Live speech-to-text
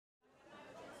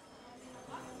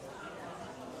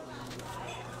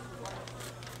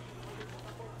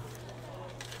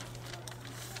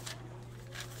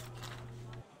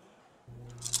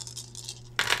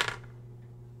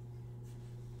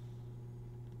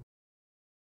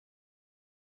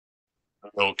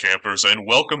Hello, campers, and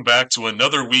welcome back to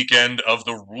another weekend of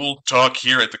the Rule Talk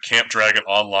here at the Camp Dragon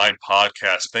Online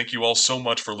podcast. Thank you all so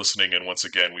much for listening in once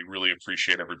again. We really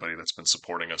appreciate everybody that's been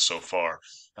supporting us so far.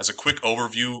 As a quick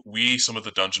overview, some of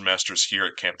the Dungeon Masters here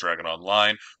at Camp Dragon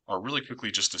Online, are really quickly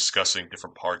just discussing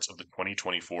different parts of the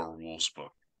 2024 rules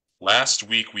book. Last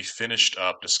week, we finished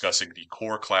up discussing the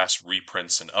core class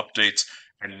reprints and updates,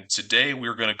 and today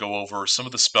we're going to go over some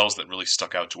of the spells that really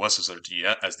stuck out to us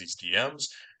as these DMs,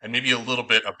 and maybe a little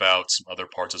bit about some other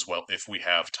parts as well if we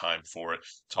have time for it,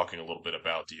 talking a little bit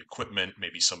about the equipment,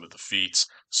 maybe some of the feats,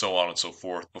 so on and so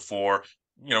forth, before,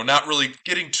 not really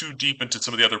getting too deep into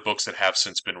some of the other books that have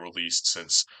since been released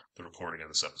since the recording of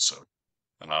this episode.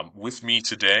 With me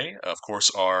today, of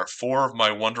course, are four of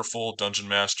my wonderful dungeon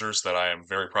masters that I am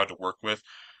very proud to work with.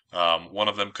 One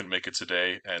of them couldn't make it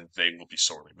today, and they will be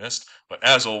sorely missed. But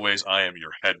as always, I am your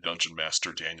head dungeon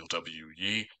master, Daniel W.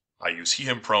 Yee. I use he,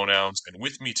 him pronouns, and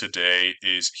with me today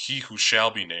is he who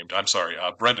shall be named. I'm sorry,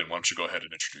 Brendan, why don't you go ahead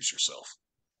and introduce yourself?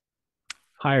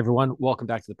 Hi, everyone. Welcome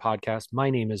back to the podcast.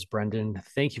 My name is Brendan.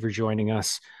 Thank you for joining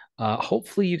us.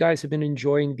 Hopefully, you guys have been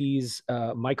enjoying these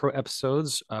micro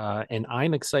episodes, and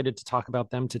I'm excited to talk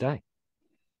about them today.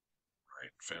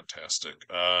 Right, fantastic.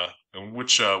 And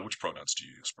which pronouns do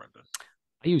you use, Brendan?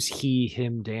 I use he,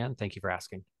 him, Dan. Thank you for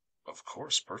asking. Of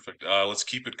course, perfect. Let's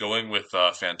keep it going with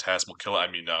Phantasmal Killer.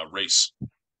 Race.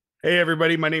 Hey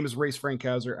everybody, my name is Race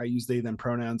Frankhauser. I use they them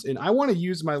pronouns, and I want to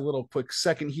use my little quick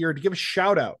second here to give a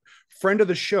shout out. Friend of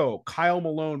the show, Kyle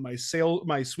Malone, my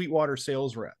Sweetwater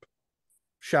sales rep.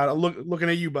 Shout out, looking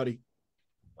at you, buddy.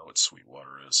 Know what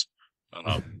Sweetwater is.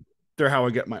 Um, They're how I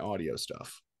get my audio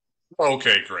stuff.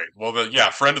 okay, great. Well,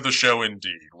 friend of the show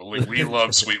indeed. We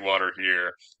love Sweetwater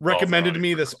here. Recommended to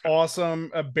me this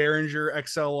awesome Behringer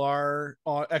XLR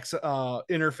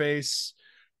interface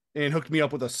and hooked me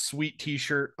up with a sweet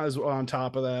T-shirt as on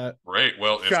top of that. Great.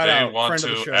 Well, if Shout they out, want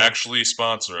friend of the to show. actually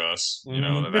sponsor us, then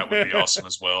that would be awesome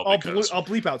as well. I'll Because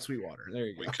bleep out Sweetwater. There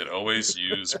you we go. could always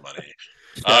use money.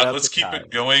 Shout out Let's to keep Kyle. it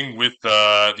going with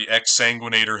the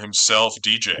ex-sanguinator himself,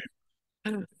 DJ.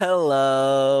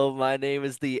 Hello, my name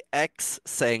is the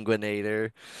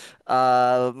ex-sanguinator.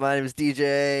 My name is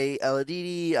DJ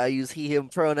Elhadidy. I use he, him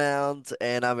pronouns,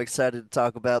 and I'm excited to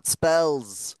talk about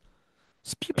spells.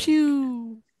 Pew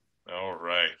pew. All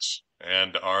right.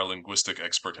 And our linguistic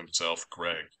expert himself,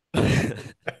 Greg.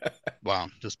 Wow,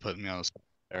 just putting me on the spot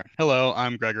there. Hello,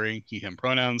 I'm Gregory, he, him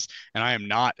pronouns, and I am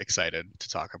not excited to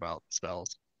talk about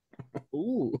spells.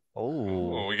 Ooh. Oh,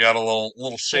 Oh, we got a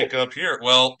little shake up here.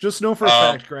 Well, Just know for a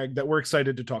fact, Greg, that we're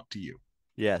excited to talk to you.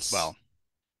 yes. Well,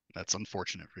 that's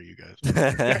unfortunate for you guys.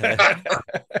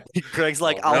 Greg's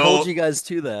like, Well, I'll hold you guys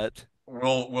to that.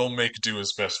 we'll make do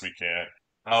as best we can.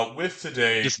 With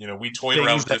today, Just we toyed around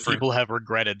Things with that different. people have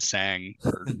regretted saying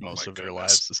for Oh most my of their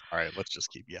goodness. lives. All right, let's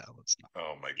just keep, let's not.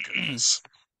 Oh my goodness.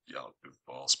 Y'all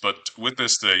goofballs. But with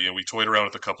this today, we toyed around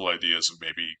with a couple ideas of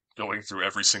maybe going through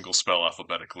every single spell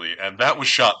alphabetically, and that was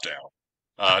shot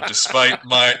down. Despite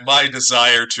my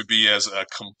desire to be as a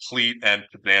complete and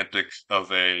pedantic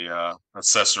of a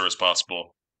assessor as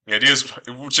possible, the idea is,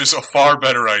 which is a far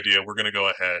better idea. We're going to go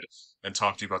ahead and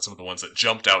talk to you about some of the ones that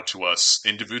jumped out to us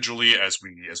individually as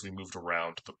we moved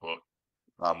around the book,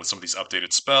 with some of these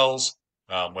updated spells,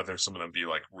 whether some of them be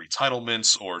like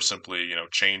retitlements or simply,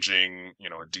 changing,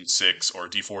 a D6 or a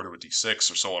D4 to a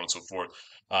D6 or so on and so forth.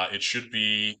 It should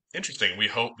be interesting. We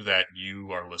hope that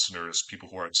you, our listeners, people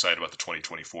who are excited about the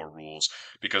 2024 rules,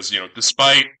 because,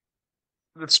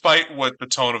 despite what the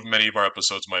tone of many of our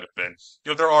episodes might have been,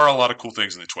 there are a lot of cool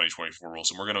things in the 2024 rules,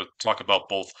 and we're going to talk about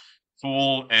both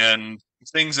cool and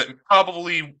things that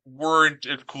probably weren't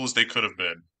as cool as they could have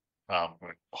been.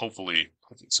 Hopefully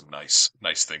some nice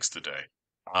things today.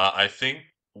 I think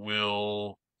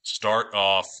we'll start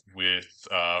off with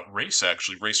Race.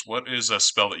 Actually, Race, what is a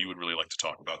spell that you would really like to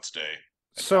talk about today,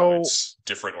 and how So it's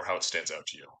different or how it stands out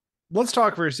to you? let's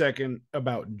talk for a second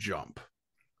about jump.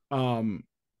 Of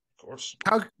course.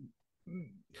 How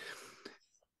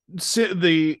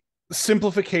the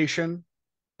simplification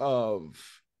of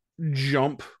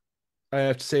jump, I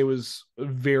have to say, was a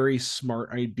very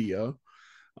smart idea.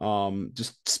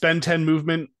 Just spend 10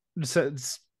 movement,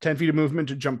 10 feet of movement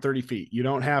to jump 30 feet. You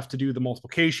don't have to do the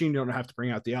multiplication. You don't have to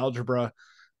bring out the algebra.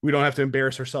 We don't have to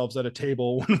embarrass ourselves at a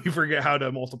table when we forget how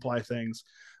to multiply things.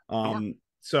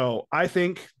 So I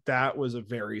think that was a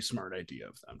very smart idea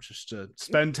of them, just to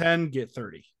spend 10, get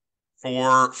 30.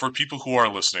 For people who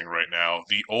are listening right now,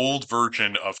 the old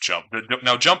version of Jump.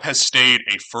 Now, Jump has stayed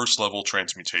a first level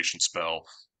transmutation spell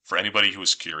for anybody who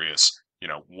is curious.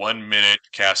 1 minute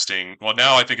casting. Well,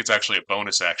 now I think it's actually a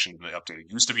bonus action in the update. It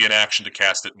used to be an action to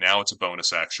cast it. Now it's a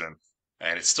bonus action.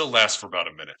 and it still lasts for about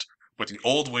a minute. But the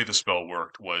old way the spell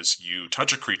worked was you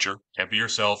touch a creature, can't be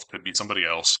yourself, could be somebody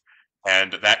else,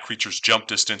 and that creature's jump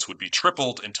distance would be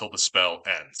tripled until the spell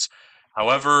ends.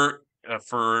 However,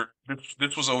 for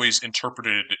this was always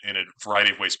interpreted in a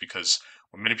variety of ways because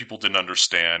what many people didn't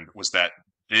understand was that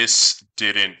this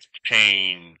didn't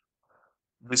change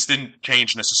this didn't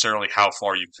change necessarily how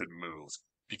far you could move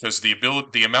because the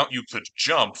amount you could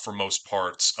jump for most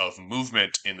parts of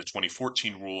movement in the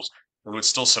 2014 rules, it would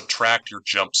still subtract your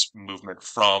jump's movement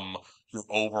from your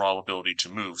overall ability to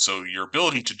move. So your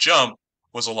ability to jump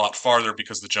was a lot farther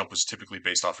because the jump was typically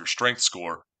based off your strength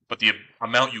score, but the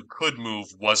amount you could move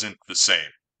wasn't the same.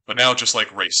 But now, just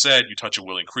like Ray said, you touch a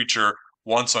willing creature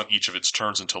once on each of its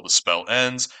turns until the spell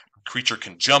ends. The creature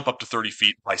can jump up to 30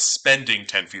 feet by spending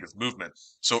 10 feet of movement.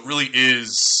 So it really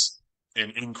is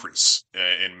an increase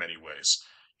in many ways.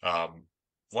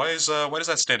 Why does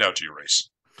that stand out to you, Race?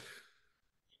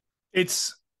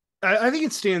 I think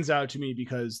it stands out to me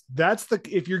because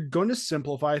if you're going to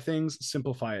simplify things,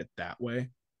 simplify it that way.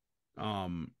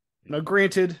 Now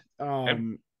granted,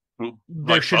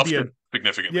 there should be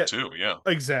significantly too. Yeah,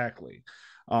 exactly.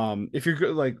 If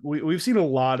you're like, we've seen a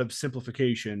lot of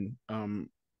simplification,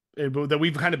 that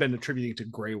we've kind of been attributing to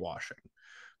gray washing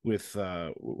with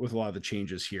a lot of the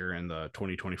changes here in the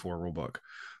 2024 rulebook.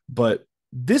 But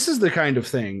this is the kind of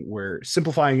thing where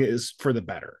simplifying it is for the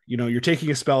better. You're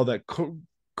taking a spell that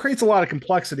creates a lot of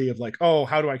complexity of like, oh,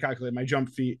 how do I calculate my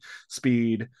jump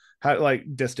speed, how like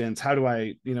distance, how do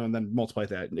I, and then multiply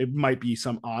that. It might be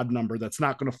some odd number that's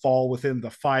not going to fall within the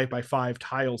 5x5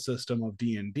 tile system of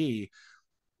D&D.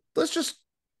 Let's just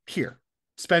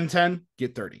spend 10,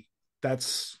 get 30.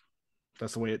 That's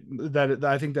the way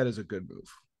I think that is a good move.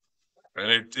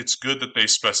 And it's good that they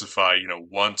specify,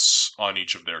 once on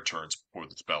each of their turns before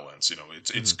the spell ends.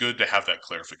 It's good to have that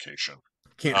clarification.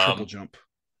 Can't triple jump.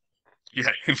 Yeah,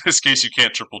 in this case, you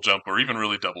can't triple jump or even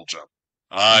really double jump.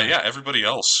 Yeah, everybody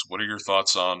else, what are your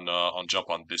thoughts on jump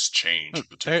on this change in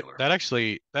particular?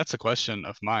 That's a question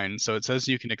of mine. So it says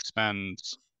you can expend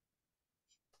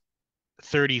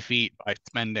 30 feet by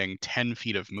spending 10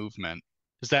 feet of movement.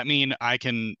 Does that mean I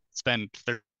can spend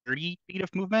 30 feet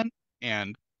of movement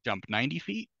and jump 90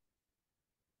 feet?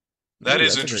 That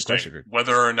is interesting.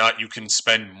 Whether or not you can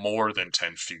spend more than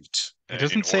 10 feet. It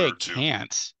doesn't say it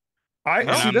can't.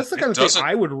 That's the kind of thing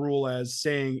I would rule as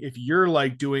saying if you're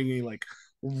like doing a like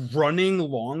running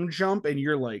long jump and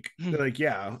you're like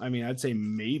yeah, I mean I'd say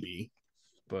maybe,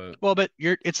 but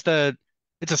it's a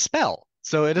spell,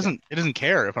 so it doesn't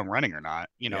care if I'm running or not.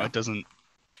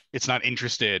 It's not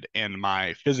interested in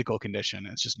my physical condition.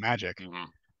 It's just magic. Mm-hmm.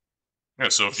 Yeah,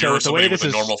 so if you're somebody with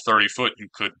a normal 30 foot, you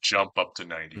could jump up to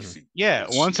 90 feet. Yeah,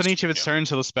 once on each of its turns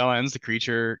till the spell ends, the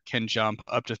creature can jump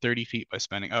up to 30 feet by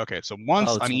spending. Okay, so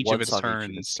once on each of its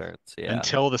turns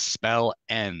until the spell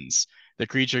ends, the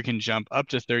creature can jump up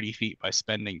to 30 feet by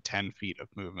spending 10 feet of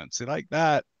movement. So like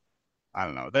that, I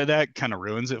don't know. That kind of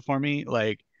ruins it for me.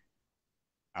 Like,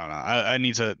 I don't know. I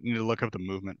need to look up the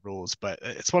movement rules, but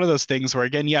it's one of those things where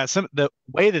again, yeah, the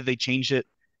way that they changed it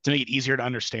to make it easier to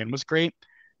understand was great.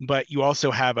 But you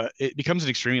also have it becomes an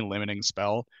extremely limiting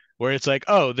spell where it's like,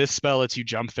 oh, this spell lets you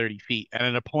jump 30 feet. And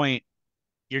at a point,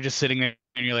 you're just sitting there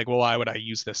and you're like, well, why would I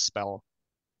use this spell?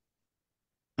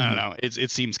 I don't know. It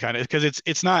seems kind of because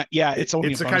it's not. Yeah, it's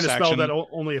only it's a kind of spell that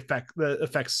only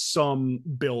affects some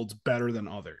builds better than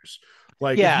others.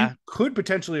 Like if you could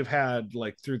potentially have had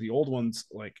like through the old ones,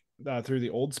 like through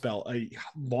the old spell, a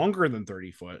longer than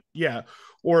 30 foot. Yeah,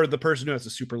 or the person who has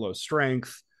a super low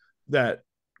strength that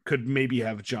could maybe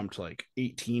have jumped like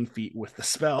 18 feet with the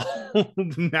spell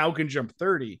now can jump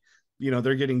 30.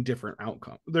 They're getting different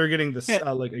outcome. They're getting this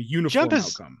like a uniform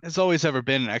outcome. Has always ever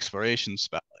been an exploration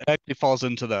spell. It actually falls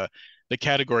into the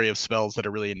category of spells that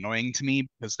are really annoying to me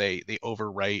because they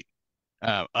overwrite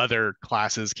other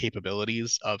classes'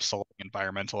 capabilities of solving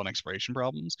environmental and exploration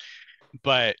problems.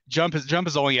 But jump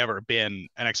has only ever been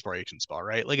an exploration spell,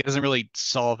 right? Like it doesn't really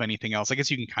solve anything else. I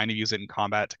guess you can kind of use it in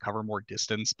combat to cover more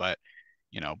distance, but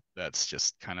that's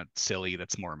just kind of silly.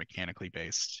 That's more mechanically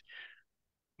based.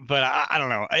 But I don't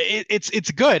know.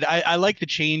 It's good. I like the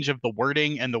change of the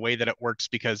wording and the way that it works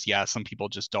because some people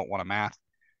just don't want to math,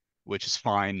 which is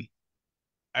fine.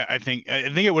 I think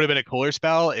it would have been a cooler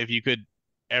spell if you could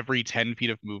every 10 feet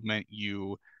of movement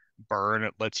you burn,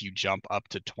 it lets you jump up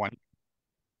to 20.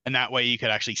 And that way you could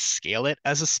actually scale it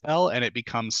as a spell and it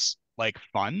becomes like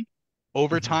fun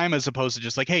over time as opposed to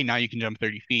just like, hey, now you can jump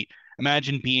 30 feet.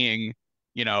 Imagine being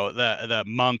the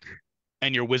monk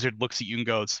and your wizard looks at you and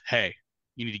goes, hey,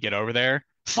 you need to get over there,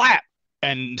 slap,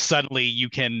 and suddenly you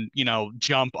can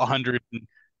jump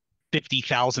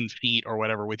 150,000 feet or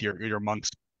whatever with your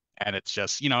monks, and it's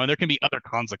just, and there can be other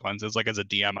consequences. Like as a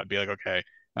DM, I'd be like, okay,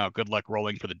 good luck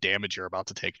rolling for the damage you're about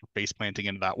to take for face planting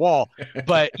into that wall.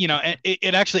 But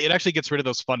it actually gets rid of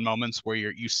those fun moments where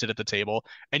you sit at the table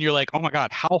and you're like, oh my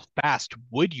God, how fast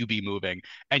would you be moving?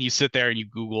 And you sit there and you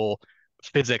Google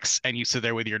physics and you sit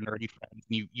there with your nerdy friends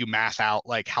and you math out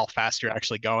like how fast you're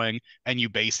actually going and you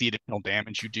base the additional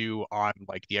damage you do on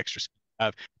like the extra speed you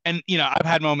have. And I've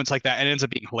had moments like that and it ends up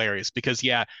being hilarious because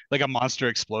like a monster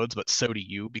explodes, but so do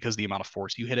you because the amount of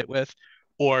force you hit it with.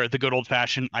 Or the good old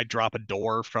fashioned, I drop a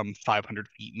door from 500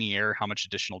 feet in the air. How much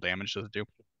additional damage does it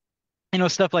do?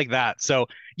 Stuff like that. So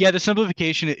yeah, the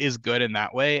simplification is good in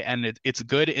that way, and it's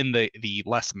good in the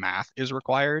less math is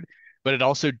required, but it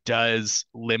also does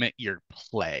limit your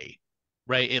play,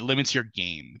 right? It limits your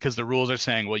game because the rules are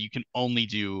saying, well, you can only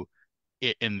do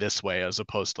it in this way as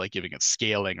opposed to like giving it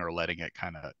scaling or letting it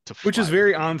kind of to Which fly is with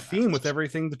very the on game theme with masses.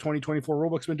 everything the 2024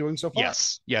 rulebook's been doing so far.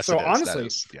 Yes, So it is. honestly, That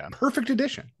is, yeah. perfect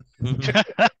addition.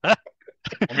 I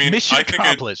mean, Mission I think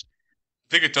accomplished.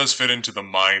 I think it does fit into the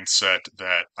mindset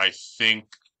that I think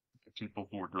the people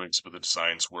who were doing some of the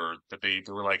designs were that they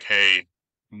were like, hey,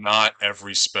 not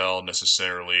every spell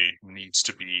necessarily needs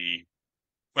to be.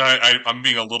 I'm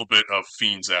being a little bit of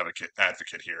Fiend's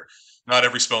advocate here. Not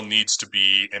every spell needs to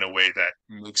be in a way that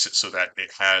makes it so that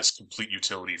it has complete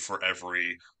utility for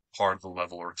every part of the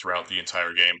level or throughout the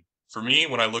entire game. For me,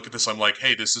 when I look at this, I'm like,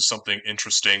 hey, this is something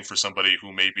interesting for somebody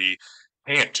who maybe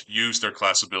can't use their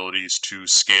class abilities to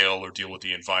scale or deal with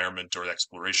the environment or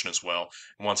exploration as well,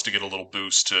 and wants to get a little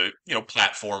boost to,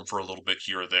 platform for a little bit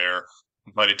here or there,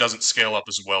 but it doesn't scale up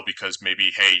as well because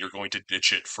maybe, hey, you're going to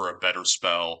ditch it for a better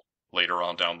spell later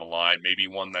on down the line, maybe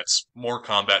one that's more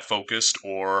combat focused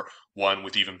or one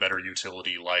with even better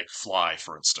utility like fly,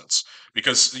 for instance.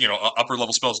 Because, upper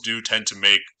level spells do tend to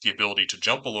make the ability to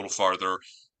jump a little farther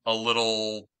a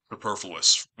little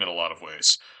superfluous in a lot of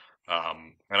ways.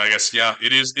 And I guess, yeah,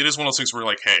 it is one of those things where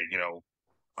like, hey,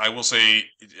 I will say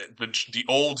the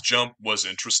old jump was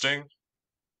interesting,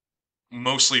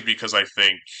 mostly because I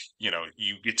think,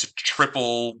 you get to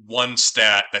triple one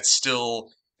stat that's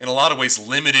still, in a lot of ways,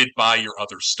 limited by your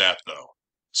other stat, though.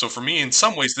 So for me, in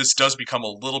some ways, this does become a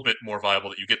little bit more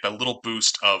viable that you get that little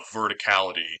boost of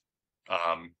verticality,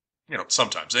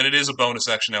 sometimes. And it is a bonus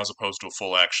action now as opposed to a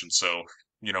full action, so,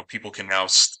 people can now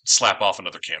slap off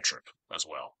another cantrip as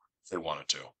well, if they wanted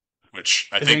to. Which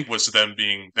I think was them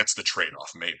that's the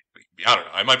trade-off, maybe. I don't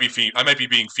know. I might be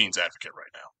being Fiend's advocate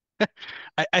right now.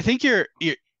 I think you're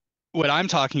what I'm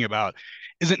talking about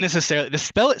isn't necessarily the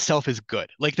spell itself is good.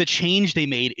 Like the change they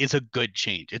made is a good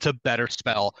change. It's a better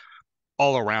spell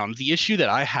all around. The issue that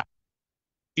I have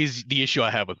is the issue I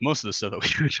have with most of the stuff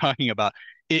that we were talking about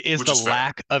is the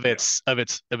lack of its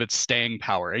staying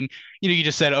power. And you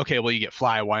just said, okay, well you get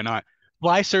fly, why not?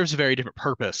 Fly serves a very different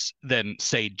purpose than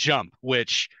say jump,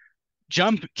 which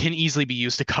jump can easily be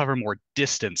used to cover more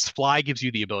distance. Fly gives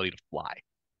you the ability to fly,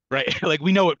 right? Like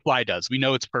we know what fly does. We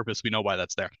know its purpose. We know why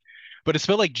that's there. But a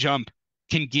spell like jump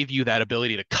can give you that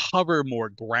ability to cover more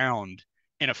ground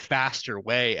in a faster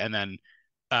way and then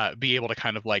be able to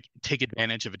kind of like take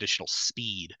advantage of additional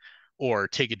speed or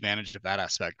take advantage of that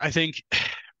aspect. I think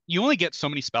you only get so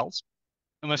many spells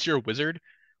unless you're a wizard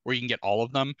where you can get all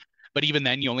of them. But even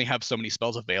then, you only have so many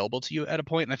spells available to you at a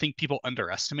point, and I think people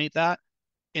underestimate that.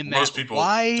 Most people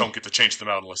don't get to change them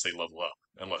out unless they level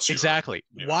up. Exactly.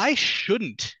 Why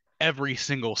shouldn't every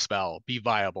single spell be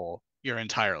viable your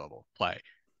entire level play?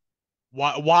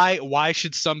 Why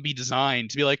should some be designed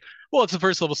to be like, well, it's the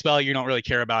first level spell, you don't really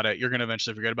care about it, you're gonna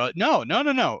eventually forget about it? No.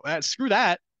 Screw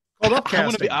that. I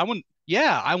want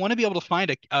to be able to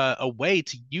find a way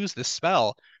to use this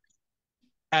spell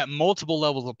at multiple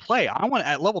levels of play.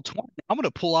 At level 20, I'm going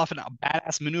to pull off a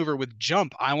badass maneuver with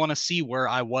jump. I want to see where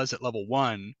I was at level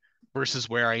 1 versus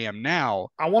where I am now.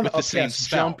 I want to upcast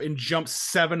jump and jump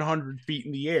 700 feet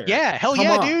in the air. Yeah, hell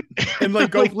yeah, dude. And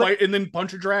like go fight and then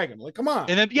punch a dragon. Like, come on.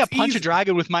 And then punch a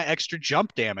dragon with my extra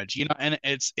jump damage, and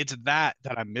it's that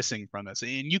I'm missing from this.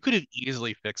 And you could have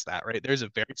easily fixed that, right? There's a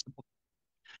very simple,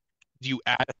 you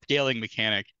add a scaling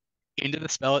mechanic into the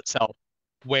spell itself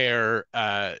where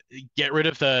get rid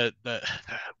of the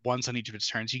ones on each of its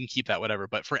turns. You can keep that, whatever.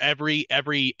 But for every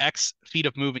X feet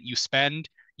of movement you spend,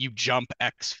 you jump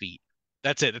X feet.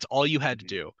 That's it. That's all you had to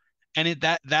do. And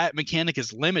that mechanic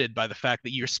is limited by the fact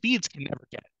that your speeds can never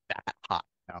get that high.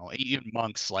 Even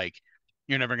monks, like,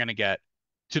 you're never going to get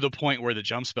to the point where the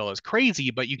jump spell is crazy,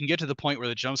 but you can get to the point where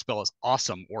the jump spell is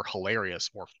awesome or hilarious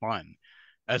or fun,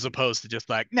 as opposed to just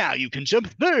like, now you can jump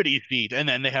 30 feet, and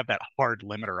then they have that hard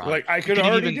limiter on. Like, I could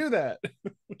already do that.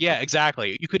 Yeah,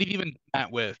 exactly. You could even do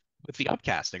that with the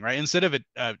upcasting, right? Instead of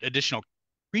additional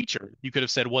creature, you could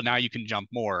have said, well, now you can jump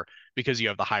more because you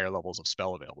have the higher levels of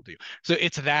spell available to you. So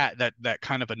it's that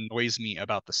kind of annoys me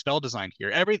about the spell design here.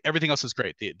 Everything else is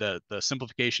great. The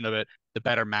simplification of it, the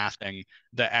better mathing,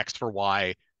 the X for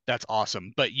Y, that's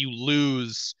awesome. But you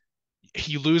lose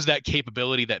that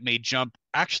capability that made jump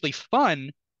actually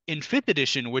fun in fifth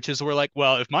edition, which is where like,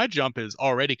 well, if my jump is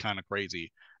already kind of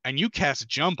crazy and you cast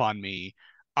jump on me,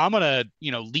 I'm gonna,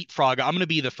 leapfrog. I'm gonna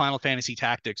be the Final Fantasy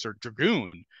Tactics or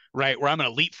Dragoon, right? Where I'm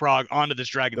gonna leapfrog onto this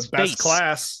dragon's The best face.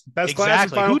 class in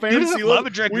Exactly. Final Who Fantasy. doesn't love a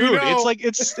dragoon? It's know. like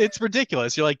it's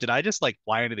ridiculous. You're like, did I just like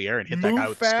fly into the air and hit that guy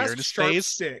with the spear in his sharp face?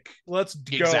 stick. Let's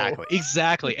go.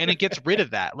 Exactly. And it gets rid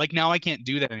of that. Like now I can't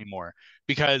do that anymore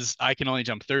because I can only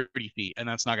jump 30 feet, and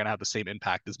that's not gonna have the same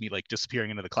impact as me like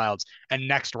disappearing into the clouds and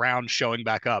next round showing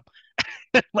back up,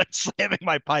 like slamming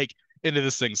my pike into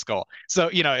this thing's skull. So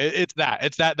it's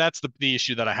that's the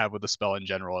issue that I have with the spell in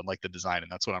general and like the design,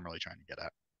 and that's what I'm really trying to get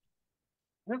at.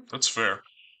 Yeah, that's fair.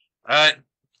 I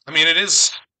mean, it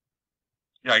is.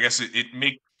 Yeah, I guess it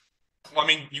make. Well, I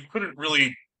mean, you couldn't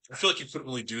really. I feel like you couldn't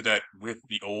really do that with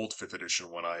the old fifth edition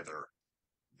one either,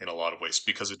 in a lot of ways,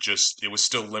 because it was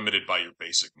still limited by your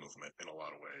basic movement in a lot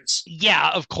of ways. Yeah,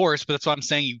 of course, but that's what I'm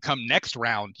saying. You come next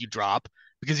round, you drop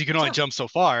because you can only jump so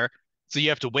far, so you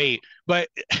have to wait. But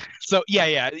so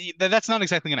yeah, that's not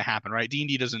exactly going to happen, right?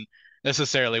 D&D doesn't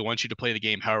necessarily want you to play the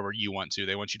game however you want to.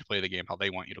 They want you to play the game how they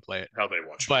want you to play it. How they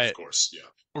want you, But of course, yeah.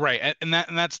 right, and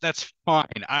that's fine.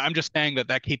 I'm just saying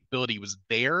that capability was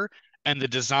there, and the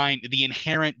design, the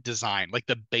inherent design, like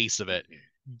the base of it,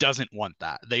 doesn't want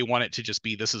that. They want it to just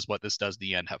be, this is what this does.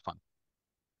 The end. Have fun.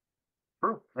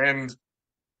 True. And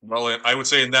well, I would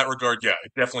say in that regard, yeah,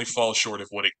 it definitely falls short of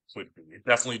what it could be. It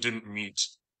definitely didn't meet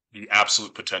the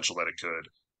absolute potential that it could.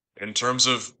 In terms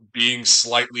of being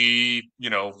slightly,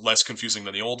 less confusing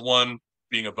than the old one,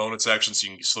 being a bonus action so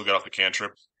you can still get off the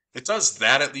cantrip, it does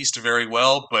that at least very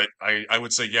well, but I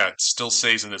would say, yeah, it still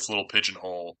stays in its little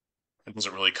pigeonhole. It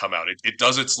doesn't really come out. It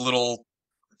does its little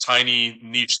tiny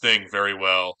niche thing very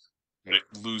well, but it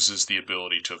loses the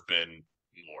ability to have been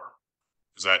more.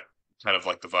 Is that kind of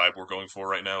like the vibe we're going for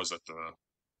right now? Is that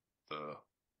the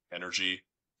energy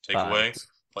takeaway?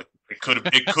 Like it could have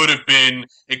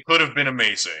been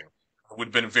amazing. It would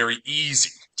have been very easy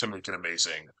to make it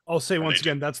amazing. I'll say once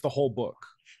again, that's the whole book.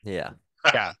 Yeah.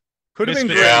 Yeah. Could have been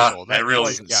great. Yeah, That it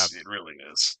really is. is. Yeah. It really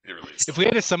is. It really is. If we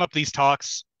had to sum up these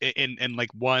talks in like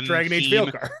one Dragon Age theme,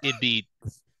 Failguard. it'd be.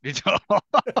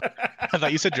 I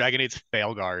thought you said Dragon Age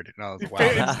Failguard, and I was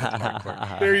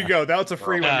wow. There you go. That's a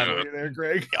free one Um, for you there,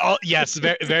 Greg. Oh yes,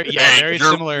 very Hey, very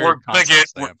similar. We're gonna get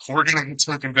concepts, we're gonna get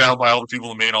taken down by all the people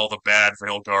who made all the bad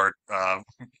Veilguard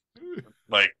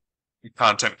like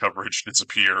content coverage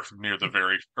disappear near the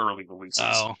very early releases.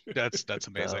 Oh, that's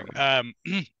amazing.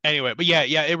 Anyway, but yeah,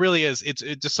 it really is.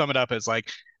 It just sum it up as like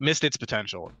missed its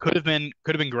potential. Could have been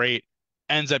great.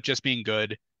 Ends up just being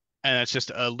good, and that's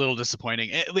just a little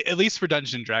disappointing. At least for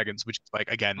Dungeons and Dragons, which is like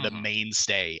again the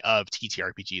mainstay of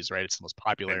TTRPGs, right? It's the most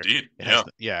popular. Indeed,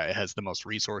 It has the most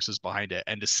resources behind it,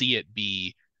 and to see it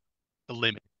be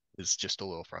limited is just a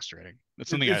little frustrating. That's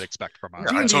something I'd expect from us.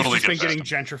 I totally just been get that. getting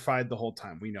gentrified the whole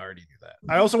time. We already knew that.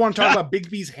 I also want to talk about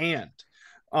Bigby's hand.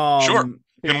 Sure.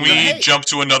 Can we hey. jump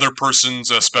to another person's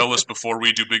spell list before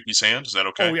we do Bigby's hand? Is that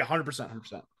okay? Oh yeah,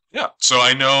 100%. Yeah. So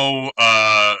I know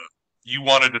you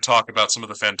wanted to talk about some of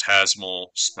the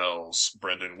phantasmal spells,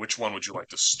 Brendan. Which one would you like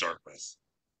to start with?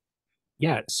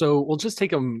 Yeah, so we'll just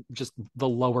take them just the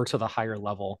lower to the higher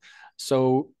level.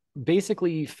 So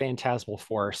basically, Phantasmal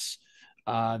Force.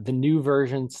 The new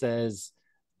version says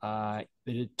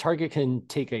the target can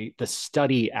take the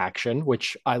study action,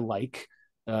 which I like,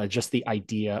 just the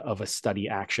idea of a study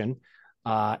action.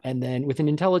 And then with an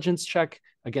intelligence check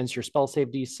against your spell save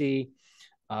DC,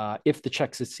 if the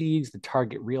check succeeds, the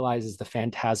target realizes the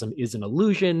phantasm is an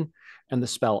illusion and the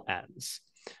spell ends.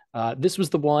 This was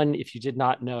the one, if you did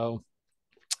not know,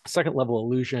 second level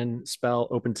illusion spell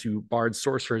open to bards,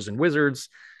 sorcerers, and wizards.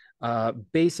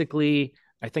 Basically,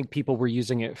 I think people were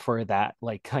using it for that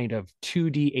like kind of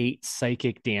 2d8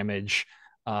 psychic damage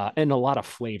and a lot of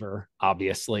flavor,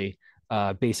 obviously.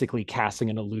 Basically casting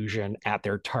an illusion at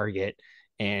their target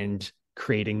and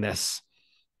creating this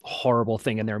horrible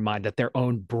thing in their mind that their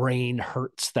own brain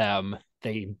hurts them.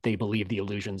 They believe the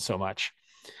illusion so much.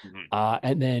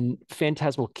 And then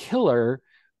Phantasmal Killer.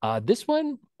 This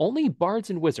one, only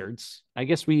bards and wizards. I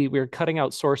guess we're cutting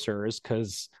out sorcerers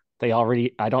because they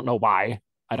already, I don't know why.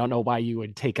 I don't know why you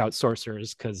would take out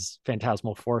sorcerers because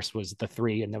Phantasmal Force was the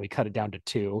 3 and then we cut it down to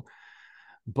 2.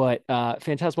 But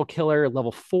Phantasmal Killer,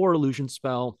 level 4 illusion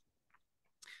spell.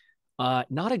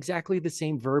 Not exactly the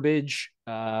same verbiage,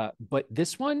 but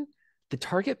this one, the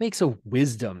target makes a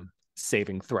wisdom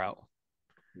saving throw.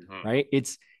 Mhm. Right?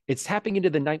 It's tapping into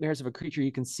the nightmares of a creature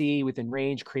you can see within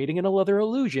range, creating another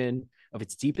illusion of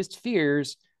its deepest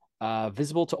fears,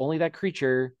 visible to only that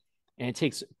creature, and it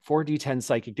takes 4d10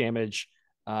 psychic damage,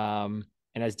 and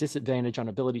has disadvantage on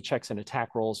ability checks and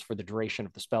attack rolls for the duration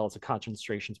of the spell. It's a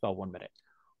concentration spell, 1 minute.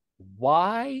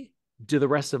 Why do the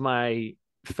rest of my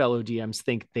fellow DMs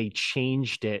think they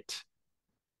changed it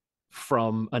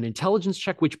from an intelligence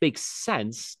check, which makes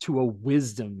sense, to a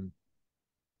wisdom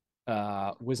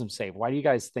save? Why do you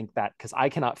guys think that? Because I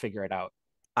cannot figure it out.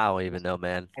 I don't even know,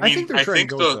 man. I mean, think they're trying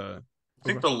to go with the. I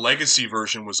think the legacy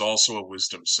version was also a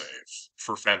wisdom save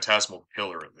for Phantasmal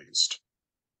Killer, at least.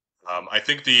 I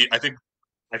think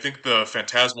the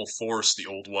Phantasmal Force, the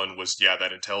old one, was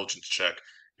that intelligence check.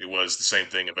 It was the same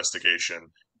thing, investigation.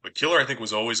 But Killer, I think,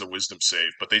 was always a wisdom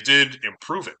save, but they did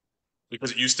improve it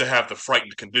because it used to have the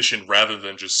frightened condition rather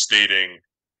than just stating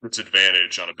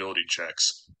disadvantage on ability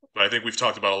checks. But I think we've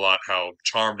talked about a lot how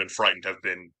Charmed and Frightened have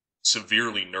been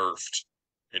severely nerfed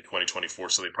in 2024,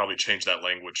 so they probably changed that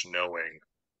language knowing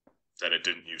that it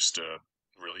didn't used to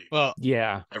really. Well,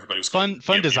 Yeah. Everybody was going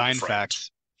fun to design frightened.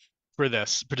 fact for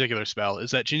this particular spell is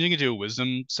that changing it to a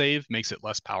wisdom save makes it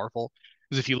less powerful.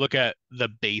 Because if you look at the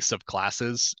base of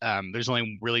classes, there's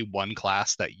only really one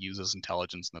class that uses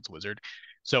intelligence, and that's wizard.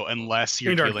 So unless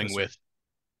you're And dealing Artificer. with,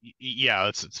 yeah,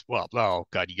 it's well, oh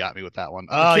god, you got me with that one.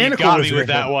 Oh, you Mechanical got me wizard. with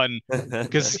that one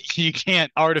because you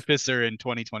can't artificer in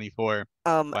 2024.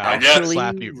 Wow, Actually,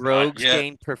 slap you. rogues yet.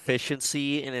 gain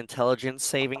proficiency in intelligence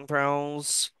saving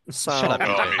throws. So Shut up,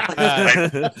 No, I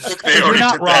DJ. mean, they You're already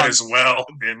not did that wrong, as well.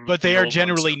 but they in are old ones,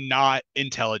 generally so. not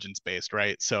intelligence based,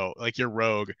 right? So like your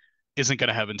rogue isn't going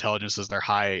to have intelligence as their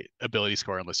high ability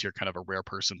score unless you're kind of a rare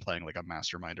person playing like a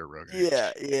mastermind or rogue.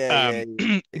 yeah.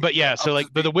 But yeah, so like,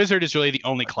 but the wizard is really the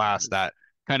only class Yes. that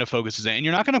kind of focuses in, and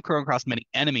you're not going to come across many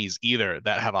enemies either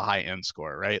that have a high end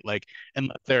score, right? Like,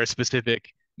 unless they're a specific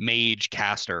mage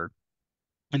caster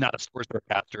and not a sorcerer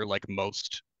caster, like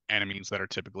most enemies that are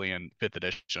typically in fifth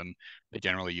edition, they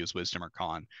generally use wisdom or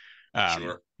con. Sure.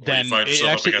 Or you Then find it yourself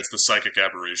up actually, against the psychic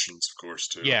aberrations, of course,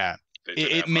 too. yeah, They it, tend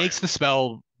to it have high makes end. the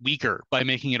spell weaker by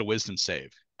making it a wisdom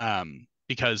save,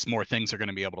 because more things are going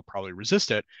to be able to probably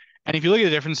resist it. And if you look at the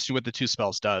difference to what the two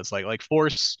spells does, like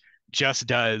force just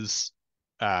does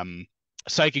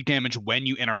psychic damage when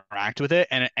you interact with it,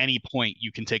 and at any point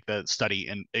you can take the study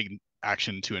and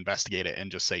action to investigate it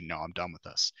and just say no, I'm done with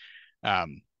this.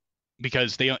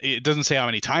 Because it doesn't say how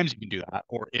many times you can do that,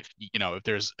 or if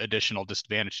there's additional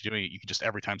disadvantage to doing it, you can just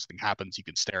every time something happens, you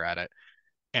can stare at it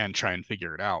and try and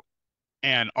figure it out.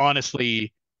 And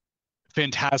honestly,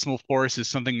 Phantasmal Force is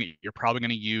something that you're probably going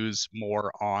to use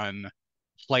more on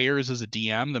players as a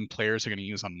DM than players are going to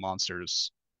use on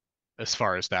monsters as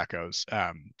far as that goes.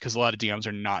 Because a lot of DMs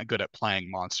are not good at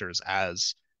playing monsters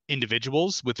as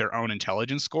individuals with their own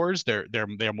intelligence scores. They're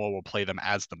more will play them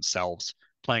as themselves,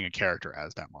 playing a character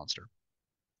as that monster.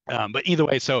 But either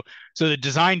way, so the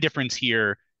design difference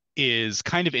here is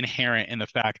kind of inherent in the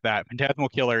fact that Phantasmal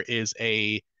Killer is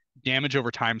a damage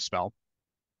over time spell,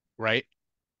 right?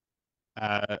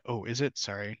 Is it?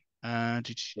 Sorry.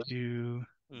 Mhm.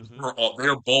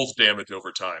 They're both damage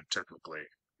over time, technically.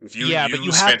 If you Yeah, but you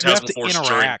use have Phantasmal to Force during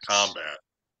interact. combat.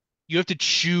 You have to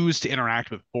choose to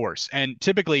interact with force. And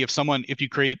typically, if you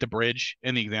create the bridge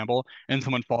in the example and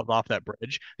someone falls off that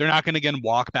bridge, they're not going to again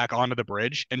walk back onto the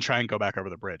bridge and try and go back over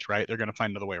the bridge, right? They're going to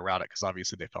find another way around it because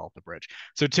obviously they fell off the bridge.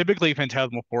 So typically,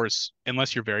 Phantasmal Force,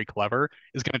 unless you're very clever,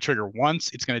 is going to trigger once.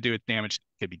 It's going to do its damage.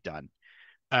 It could be done.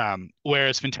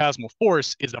 Whereas Phantasmal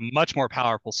Force is a much more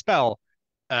powerful spell.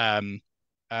 Um,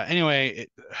 anyway,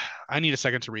 I need a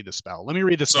second to read the spell. Let me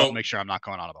read the spell to So make sure I'm not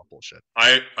going on about bullshit.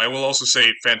 I will also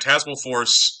say Phantasmal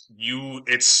Force, you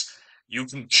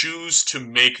can choose to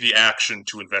make the action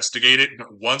to investigate it.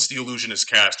 Once the illusion is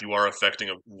cast, you are affecting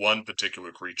one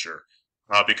particular creature.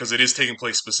 Because it is taking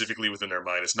place specifically within their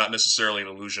mind. It's not necessarily an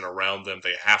illusion around them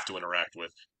they have to interact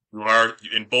with. You are,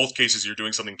 in both cases, you're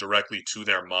doing something directly to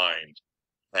their mind.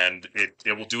 And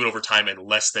it will do it over time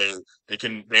unless they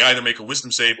either make a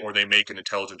wisdom save or they make an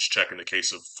intelligence check in the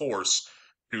case of force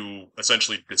to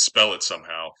essentially dispel it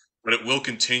somehow. But it will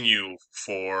continue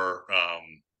for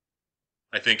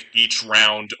I think each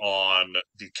round on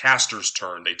the caster's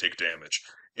turn they take damage.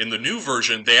 In the new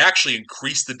version, they actually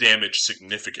increase the damage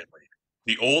significantly.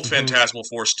 The old Phantasmal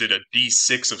Force did a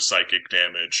D6 of psychic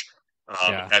damage,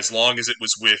 Yeah. as long as it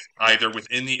was either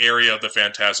within the area of the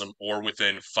phantasm or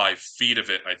within 5 feet of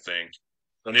it, I think.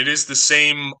 And it is the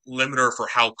same limiter for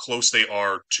how close they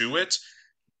are to it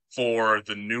for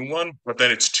the new one, but then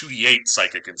it's 2d8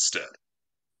 psychic instead.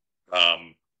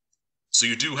 Um, So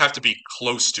you do have to be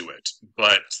close to it,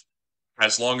 but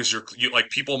as long as like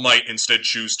people might instead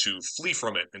choose to flee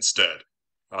from it instead,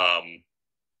 um,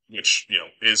 which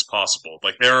is possible.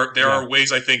 Like there Yeah. are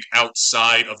ways I think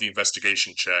outside of the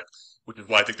investigation check, which is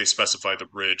why I think they specify the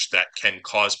bridge that can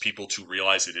cause people to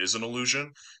realize it is an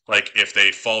illusion. Like if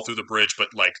they fall through the bridge,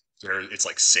 but like it's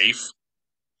like safe,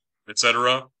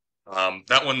 etc.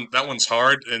 That one's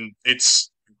hard, and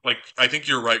it's like I think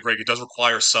you're right, Greg. It does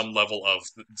require some level of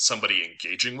somebody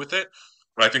engaging with it,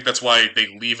 but I think that's why they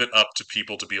leave it up to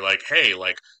people to be like, hey,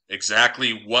 like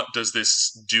exactly what does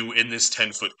this do in this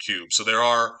 10-foot cube? So there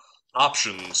are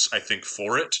options, I think,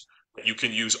 for it that you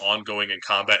can use ongoing in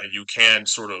combat, and you can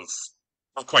sort of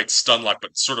not quite stun lock,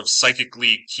 but sort of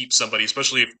psychically keep somebody,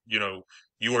 especially if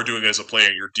you are doing it as a player.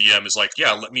 Your DM is like,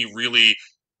 yeah, let me really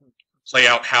play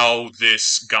out how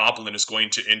this goblin is going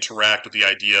to interact with the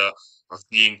idea of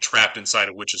being trapped inside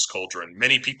a witch's cauldron.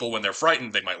 Many people, when they're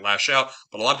frightened, they might lash out,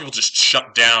 but a lot of people just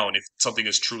shut down if something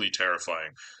is truly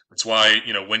terrifying. That's why,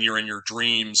 when you're in your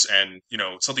dreams and,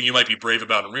 something you might be brave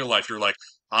about in real life, you're like,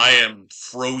 I am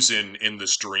frozen in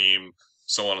this dream,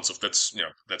 so on and so forth.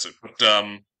 That's it.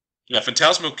 But, yeah,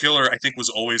 Phantasmal Killer, I think, was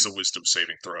always a wisdom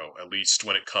saving throw, at least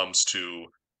when it comes to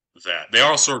that. They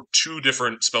are also two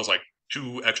different spells, like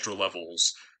two extra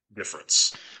levels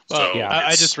difference. Well, So Yeah.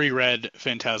 I just reread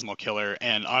Phantasmal Killer,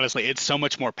 and honestly, it's so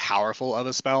much more powerful of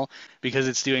a spell because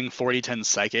it's doing 40-10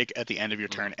 psychic at the end of your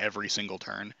turn every single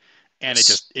turn, and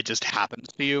it just happens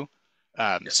to you.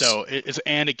 Yes. So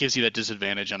it gives you that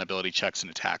disadvantage on ability checks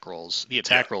and attack rolls. The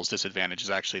attack rolls disadvantage is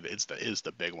actually is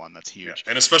the big one that's huge.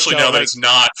 And especially So, now that like- it's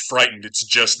not frightened, it's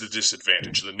just the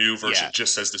disadvantage. The new version Yeah.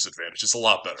 just says disadvantage. It's a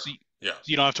lot better. Yeah.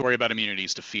 You don't have to worry about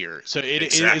immunities to fear. So it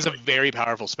is a Exactly. very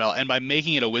powerful spell, and by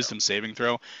making it a wisdom saving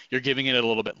throw, you're giving it a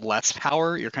little bit less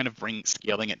power. You're kind of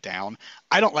scaling it down.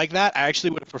 I don't like that. I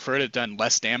actually would have preferred it done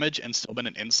less damage and still been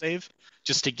an in save,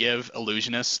 just to give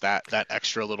illusionists that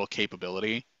extra little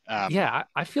capability. Yeah,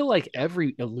 I feel like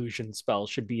every illusion spell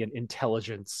should be an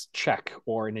intelligence check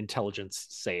or an intelligence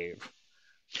save.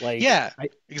 Like, Yeah, I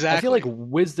exactly. feel like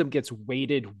wisdom gets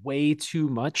weighted way too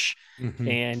much,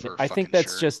 Mhm. and For I think fucking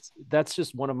that's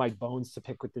just one of my bones to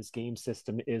pick with this game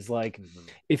system is like,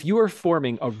 if you are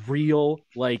forming a real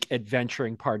like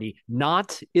adventuring party,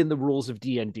 not in the rules of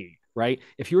D&D, right?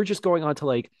 If you were just going on to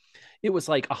like, it was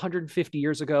like 150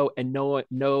 years ago, and no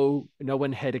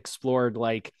one had explored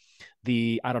like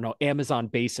the, I don't know, Amazon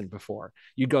basin before.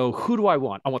 You go, who do I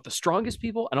want? I want the strongest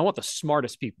people and I want the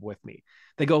smartest people with me.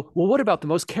 They go, well, what about the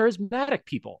most charismatic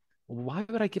people? Why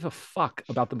would I give a fuck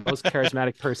about the most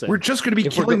charismatic person? We're just going to be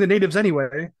If we're killing go- the natives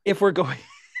anyway. if we're going,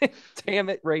 damn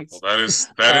it, Race. Well,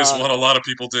 that is what a lot of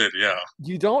people did. Yeah.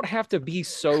 You don't have to be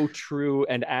so true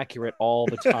and accurate all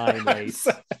the time, Race.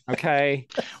 Okay.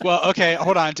 Well, okay,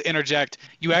 hold on to interject.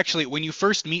 You actually, when you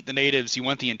first meet the natives, you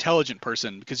want the intelligent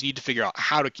person because you need to figure out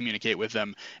how to communicate with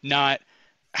them, not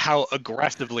how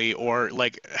aggressively or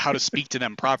like how to speak to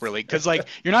them properly. Because like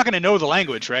you're not going to know the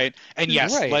language, right? And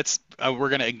yes, Right. we're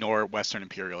going to ignore Western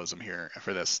imperialism here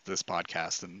for this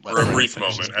podcast and For a let's brief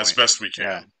finish this moment, as point. best we can.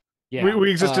 Yeah. Yeah.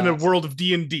 We exist in a world of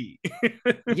D&D.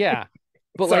 Yeah.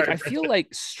 But Sorry, like I feel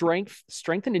like strength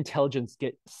and intelligence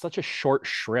get such a short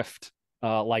shrift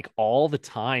like all the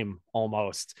time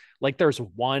almost. Like there's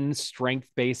one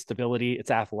strength-based ability,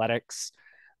 it's athletics.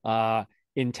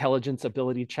 Intelligence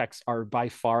ability checks are by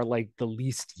far like the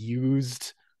least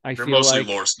used. I They're feel mostly like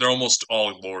lore. They're almost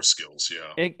all lore skills.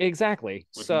 Yeah. Exactly.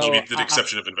 With So maybe the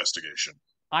exception of investigation.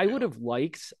 I would have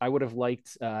liked,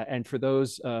 and for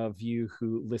those of you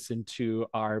who listened to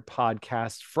our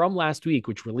podcast from last week,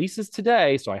 which releases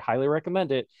today, so I highly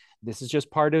recommend it. This is just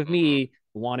part of me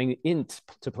wanting Int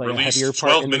to play a heavier Released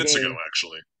part 12 in the minutes game. ago,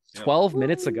 actually. Yeah. 12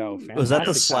 minutes ago. Was that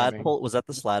the Fantastic timing. Sladpole? Was that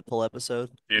the Sladpole episode?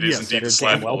 It is Yes, indeed the better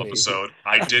damn Sladpole well be. episode.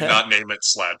 I did not name it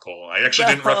Sladpole. I actually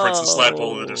didn't reference the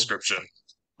Sladpole in the No. description.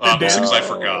 Dan? Mostly because I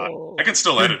forgot. I can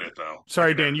still edit it, though.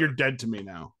 Sorry, I can Dan, edit you're it. dead to me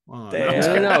now.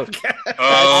 Dan. No. Oh,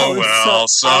 I was well,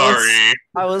 so- I was- sorry.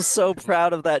 I was so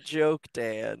proud of that joke,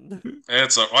 Dan.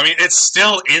 I mean, it's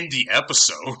still in the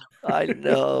episode. I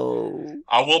know.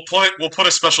 We'll put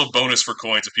a special bonus for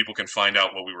coins if people can find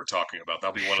out what we were talking about.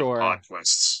 That'll be one Sure. of the pod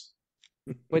quests.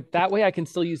 But that way I can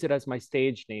still use it as my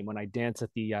stage name when I dance at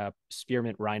the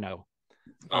Spearmint Rhino.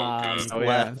 Oh, good. Oh,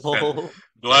 yeah. Sladpole.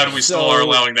 Glad we still So- are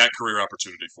allowing that career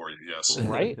opportunity for you. Yes.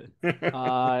 Right?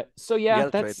 So You yeah,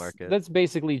 gotta trademark it. that's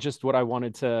basically just what I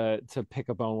wanted to pick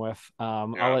a bone with. Yeah.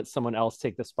 I'll let someone else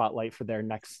take the spotlight for their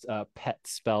next pet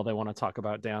spell they want to talk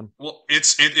about, Dan. Well, it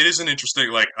is an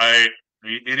interesting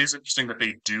it is interesting that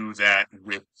they do that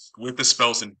with the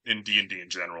spells in D&D in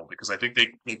general, because I think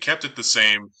they kept it the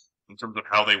same in terms of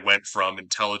how they went from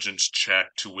intelligence check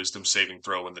to wisdom saving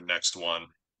throw in the next one.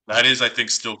 That is, I think,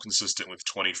 still consistent with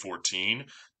 2014.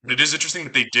 But it is interesting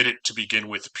that they did it to begin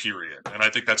with, period. And I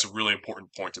think that's a really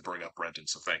important point to bring up, Brendan.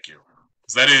 So thank you.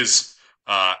 Because that is,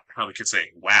 how the kids say,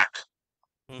 whack.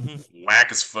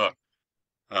 Whack as fuck.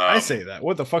 I say that.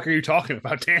 What the fuck are you talking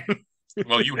about, Dan?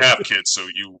 Well, you have kids, so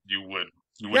you would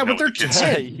Yeah, know but what the they're kids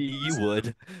 10. say. You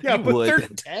would. Yeah, You but would. they're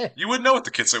 10. You would know what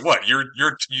the kids say. What? You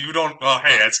don't.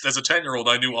 Hey, as a 10-year-old,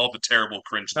 I knew all the terrible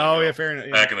cringe. Oh yeah, fair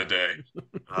enough. Back in the day,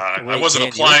 I Wait, wasn't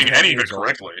Dan, you're applying 10 any of it years old?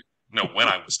 correctly. No, when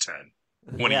I was 10,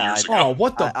 20 Yeah, years Oh, ago.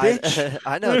 what the bitch?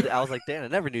 I know. I was like, Dan, I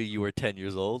never knew you were 10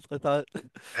 years old. I thought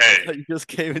Hey, you just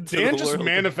came into Dan the just world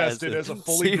manifested as a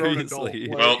fully grown adult. Seriously.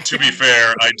 Like- well, to be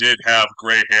fair, I did have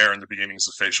gray hair in the beginnings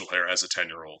of facial hair as a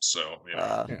 10-year-old, so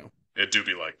Uh, Yeah. it do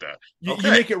be like that. You Okay.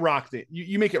 make it rock, Dan.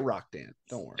 You make it rock, Dan.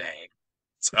 Don't worry. Dang.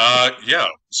 Yeah.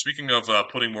 Speaking of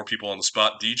putting more people on the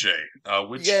spot, DJ,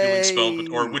 which healing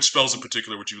spell or Yay! which spells in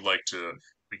particular would you like to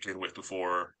begin with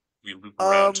before we loop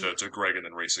around Um, to Greg and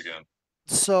then race again?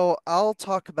 So I'll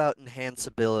talk about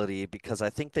enhanceability because I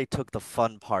think they took the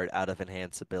fun part out of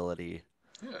enhanceability.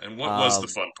 Yeah, and what was the Um,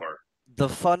 fun part? the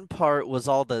fun part was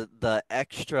all the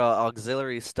extra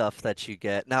auxiliary stuff that you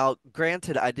get. Now,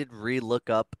 granted, I did re-look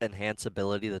up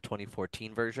enhanceability, the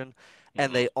 2014 version,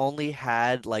 and they only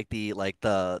had like the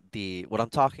what I'm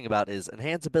talking about is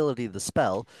enhanceability. The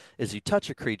spell is you touch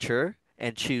a creature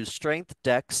and choose strength,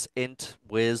 dex, int,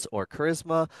 whiz, or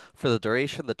charisma. For the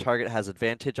duration, the target has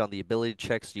advantage on the ability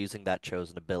checks using that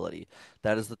chosen ability.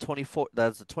 That is the 24.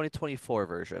 That is the 2024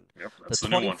 version. Yep, The that's the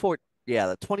new one.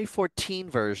 the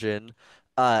 2014 version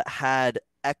had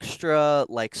extra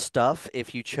like stuff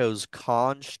if you chose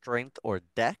con, strength, or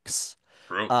dex.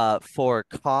 True. For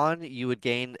con, you would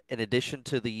gain in addition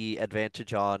to the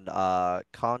advantage on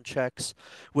con checks,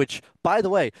 which, by the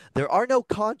way, there are no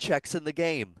con checks in the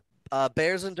game.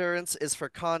 Bear's Endurance is for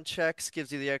con checks,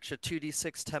 gives you the extra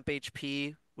 2d6 temp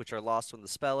HP, which are lost when the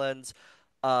spell ends.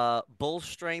 Bull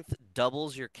Strength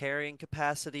doubles your carrying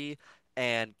capacity,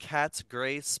 and Cat's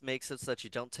Grace makes it so that you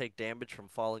don't take damage from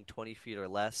falling 20 feet or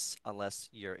less unless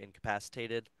you're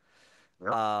incapacitated.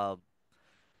 Yep.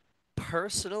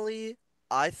 Personally,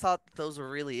 I thought those were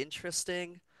really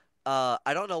interesting. I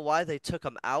don't know why they took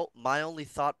them out. My only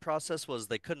thought process was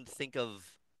they couldn't think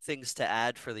of things to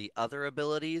add for the other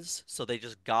abilities, so they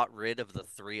just got rid of the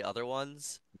three other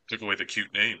ones. Took away the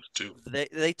cute names too.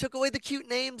 They took away the cute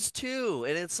names too,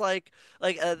 and it's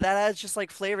that adds just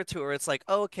like flavor to it. Where it's like,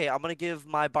 oh, okay, I'm gonna give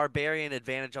my barbarian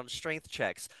advantage on strength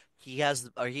checks. He has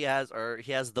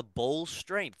the bull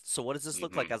strength. So what does this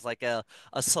look like? As like a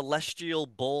celestial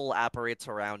bull apparates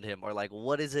around him, or like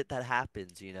what is it that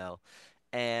happens?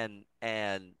 And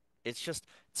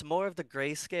it's more of the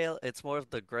grayscale. It's more of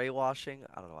the gray washing.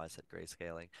 I don't know why I said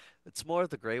grayscaling. It's more of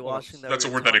the gray Well, washing that that's we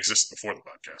a were word that talking. exists before the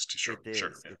podcast. Sure, It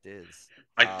sure. is. Yeah. It is.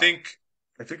 I think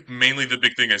mainly the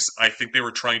big thing is I think they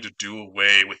were trying to do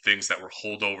away with things that were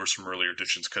holdovers from earlier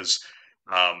editions because,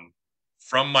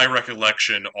 from my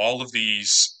recollection, all of the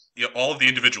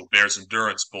individual Bear's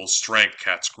Endurance, Bull's Strength,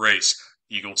 Cat's Grace,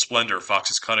 Eagle's Splendor,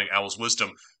 Fox's Cunning, Owl's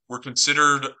Wisdom were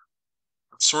considered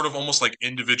sort of almost like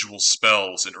individual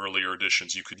spells in earlier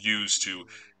editions you could use to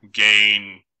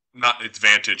gain not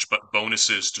advantage but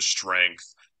bonuses to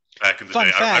strength back in the Fun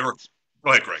day. fact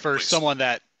Go ahead, Greg, for please. someone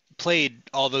that played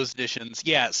all those editions,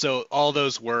 yeah, so all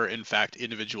those were in fact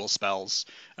individual spells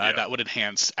that would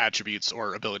enhance attributes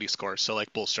or ability scores. So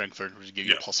like Bull Strength would give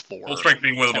you +4. Bull Strength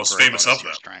being one of the most temporary famous bonus of to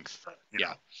your them. strength.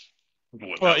 Yeah.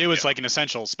 Well, it was like an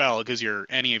essential spell because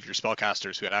any of your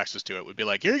spellcasters who had access to it would be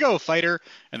like, "Here you go, fighter,"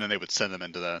 and then they would send them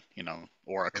into the,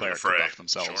 or a cleric to buff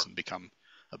themselves and become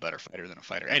a better fighter than a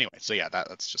fighter. Anyway, so yeah,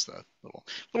 that's just a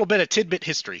little bit of tidbit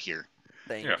history here.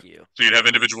 Thank you. So you'd have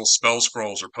individual spell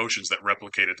scrolls or potions that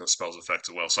replicated those spells' effects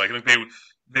as well. So I think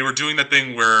they were doing that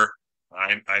thing where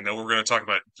I know we're going to talk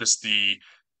about just the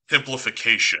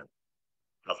simplification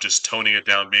of just toning it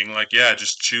down, being like, yeah,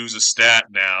 just choose a stat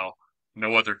now,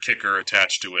 no other kicker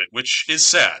attached to it, which is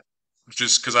sad.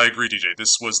 Just because I agree, DJ,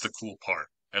 this was the cool part,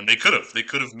 and they could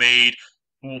have made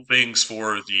cool things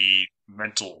for the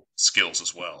mental skills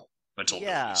as well, mental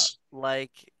abilities. I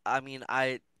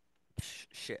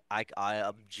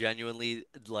am genuinely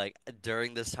like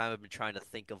during this time I've been trying to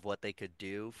think of what they could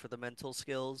do for the mental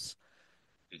skills.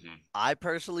 I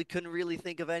personally couldn't really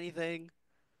think of anything.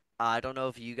 I don't know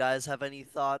if you guys have any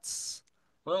thoughts.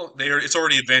 Well, it's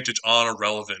already advantage on a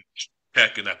relevant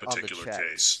check in that particular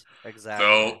case. Exactly.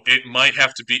 So it might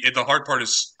have to be. The hard part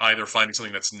is either finding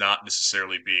something that's not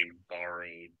necessarily being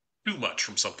borrowed too much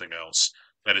from something else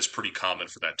that is pretty common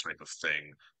for that type of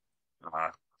thing.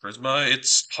 Charisma,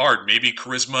 it's hard. Maybe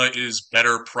charisma is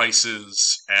better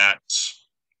prices at,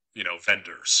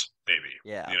 vendors, maybe.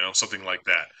 Yeah. Something like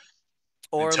that.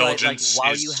 Or like Intelligence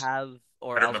while you is have,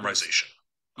 or better I was gonna memorization.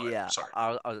 Go ahead. Yeah, Sorry.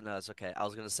 no, it's okay. I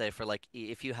was gonna say for like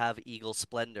if you have Eagle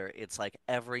Splendor, it's like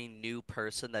every new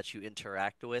person that you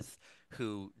interact with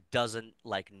who doesn't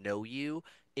like know you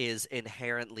is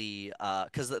inherently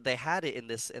because they had it in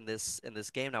this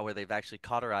game now where they've actually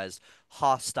cauterized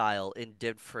hostile,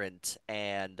 indifferent,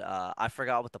 and I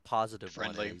forgot what the positive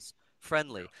one Friendly. is.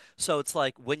 Friendly. So it's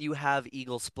like when you have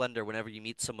Eagle Splendor, whenever you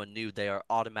meet someone new, they are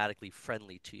automatically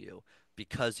friendly to you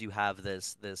because you have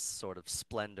this sort of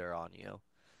splendor on you.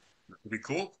 That could be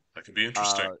cool. That could be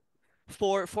interesting.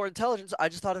 Uh, for intelligence, I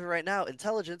just thought of it right now.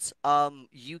 Intelligence,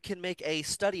 you can make a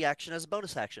study action as a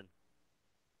bonus action.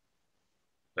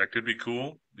 That could be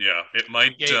cool. Yeah, it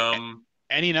might. Yeah,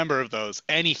 any number of those,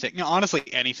 anything. No, honestly,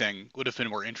 anything would have been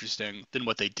more interesting than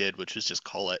what they did, which was just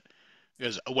call it.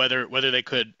 Because whether they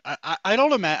could, I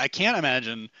don't I can't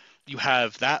imagine you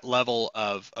have that level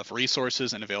of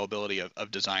resources and availability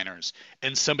of designers,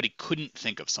 and somebody couldn't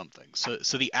think of something.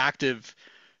 So the active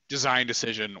design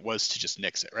decision was to just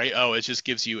nix it, right? Oh, it just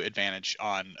gives you advantage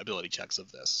on ability checks of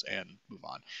this and move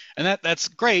on. And that's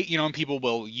great, and people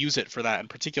will use it for that in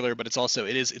particular, but it's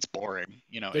boring,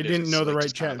 They it is didn't know the like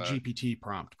right just kind chat of GPT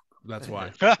prompt. That's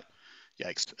why.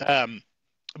 yikes.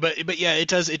 But yeah,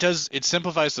 it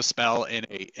simplifies the spell in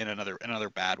another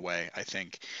bad way, I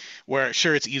think, where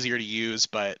sure it's easier to use,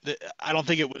 but I don't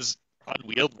think it was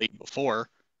unwieldy before.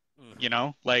 Hmm.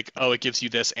 Like, oh, it gives you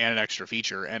this and an extra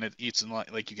feature, and it's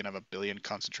like you can have a billion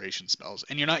concentration spells,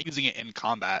 and you're not using it in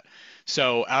combat.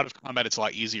 So out of combat, it's a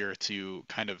lot easier to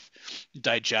kind of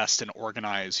digest and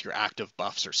organize your active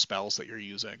buffs or spells that you're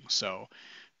using. So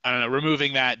I don't know,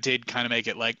 removing that did kind of make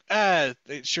it like,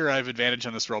 sure, I have advantage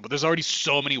on this roll, but there's already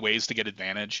so many ways to get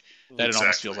advantage that it Hmm.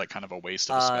 almost Exactly. feels like kind of a waste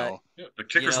of a Uh, spell. Yeah, the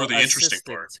kickers were the interesting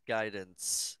part. assistant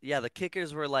guidance. Yeah, the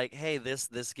kickers were like, hey, this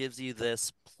gives you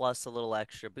this plus a little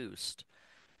extra boost.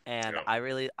 And Yeah. I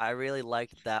really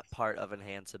liked that part of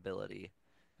enhanceability.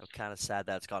 I'm kind of sad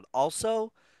that it's gone.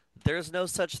 Also, there's no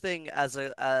such thing as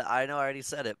a I know I already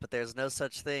said it, but there's no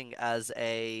such thing as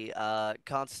a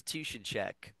constitution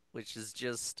check, which is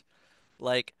just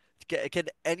like can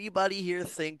anybody here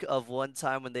think of one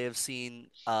time when they have seen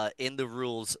in the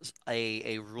rules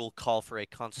a rule call for a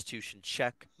constitution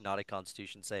check, not a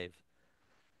constitution save?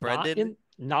 Not Brendan? in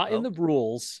not in Oh, the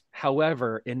rules.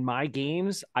 However, in my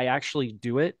games, I actually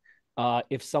do it.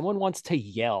 If someone wants to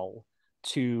yell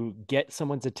to get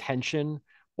someone's attention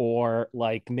or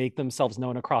like make themselves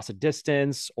known across a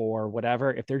distance or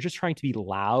whatever, if they're just trying to be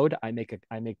loud, I make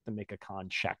them make a con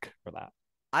check for that.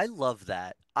 I love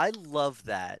that. I love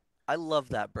that. I love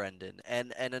that, Brendan.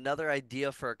 And another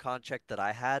idea for a contract that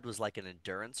I had was like an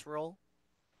endurance roll,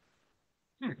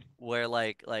 Hmm. where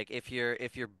like if you're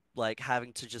like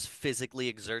having to just physically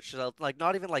exert yourself, like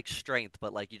not even like strength,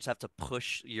 but like you just have to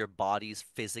push your body's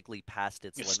physically past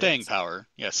its Staying limits. power,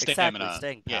 yeah, Exactly, stamina,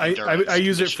 staying yeah, power. I endurance,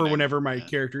 use it for conditioning, whenever yeah.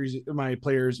 my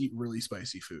players eat really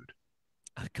spicy food.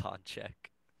 A con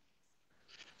check.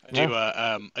 Yeah.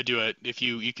 I do it if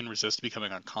you can resist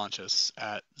becoming unconscious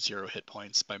at 0 hit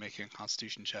points by making a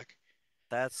Constitution check.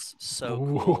 That's so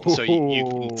cool. So you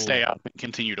can stay Ooh. up and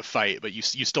continue to fight, but you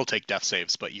still take death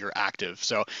saves, but you're active.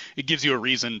 So it gives you a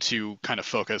reason to kind of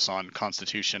focus on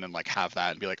Constitution and like have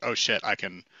that and be like, oh shit, I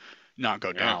can not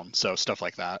go Yeah. down. So stuff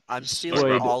like that I'm is Talk stealing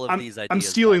about Would all of I'm these I'm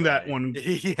ideas, by stealing the that way. one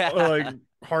like Yeah.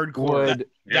 hardcore. would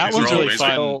Yeah, that these are one's all really hits amazing.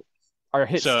 fun. still are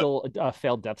hits So still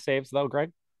failed death saves though,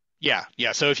 Greg?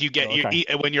 yeah. So if you get Oh, okay.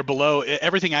 when you're below,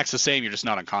 everything acts the same. You're just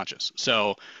not unconscious.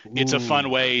 So it's a fun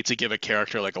Ooh. way to give a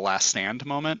character like a last stand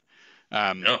moment.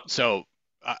 Yeah. So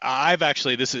I've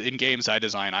actually this is in games I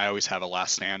design. I always have a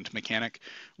last stand mechanic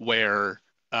where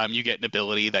you get an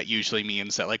ability that usually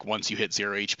means that like once you hit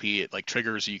 0 HP, it like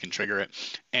triggers. You can trigger it,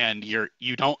 and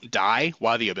you don't die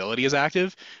while the ability is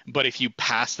active. But if you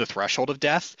pass the threshold of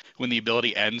death, when the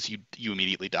ability ends, you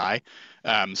immediately die.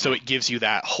 So Hmm. it gives you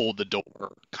that hold the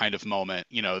door kind of moment.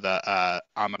 The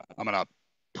I'm gonna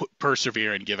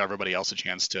persevere and give everybody else a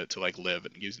chance to like live,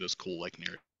 and gives you those cool like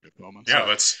narrative moments. Yeah,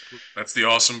 Uh, that's the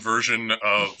awesome version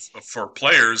of for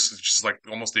players. It's just like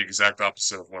almost the exact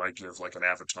opposite of when I give like an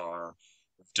avatar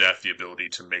of death the ability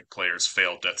to make players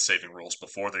fail death saving rolls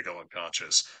before they go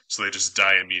unconscious, so they just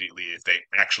die immediately if they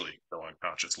actually go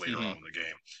unconscious later hmm on in the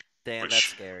game. damn, that's Which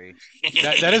scary.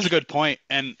 That is a good point,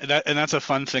 and that's a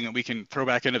fun thing that we can throw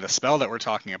back into the spell that we're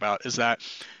talking about. Is that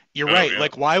you're oh right? yeah,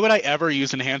 Like, why would I ever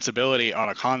use enhance ability on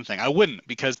a con thing? I wouldn't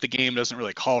because the game doesn't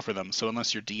really call for them. So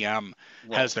unless your DM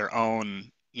has well their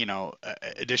own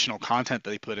additional content that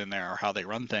they put in there or how they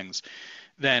run things,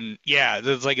 then yeah,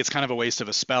 it's kind of a waste of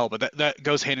a spell. But that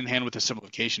goes hand in hand with the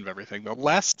simplification of everything. The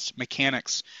less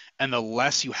mechanics and the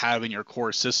less you have in your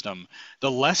core system, the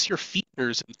less your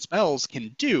features and spells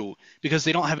can do because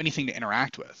they don't have anything to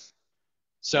interact with.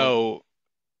 So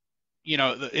the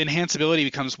enhanceability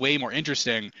becomes way more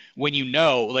interesting when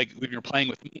like when you're playing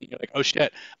with me, you're like, oh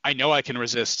shit, I know I can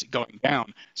resist going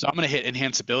down, so I'm going to hit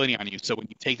enhanceability on you. So when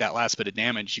you take that last bit of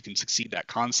damage, you can succeed that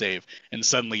con save, and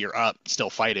suddenly you're up, still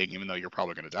fighting, even though you're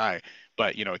probably going to die.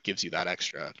 But it gives you that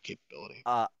extra capability.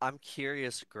 I'm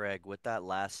curious, Greg, with that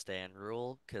last stand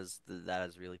rule, because that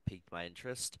has really piqued my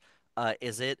interest.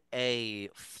 Is it a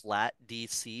flat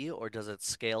DC or does it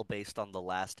scale based on the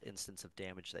last instance of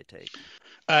damage they take?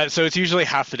 So it's usually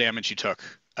half the damage you took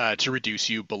to reduce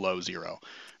you below 0,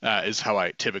 is how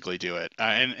I typically do it.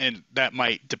 And that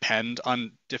might depend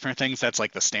on different things. That's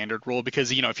like the standard rule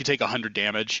because, if you take 100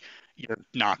 damage, you're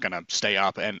not going to stay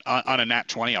up. And on a nat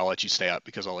 20, I'll let you stay up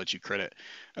because I'll let you crit it.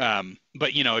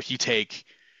 But, if you take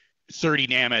 30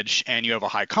 damage and you have a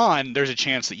high con, there's a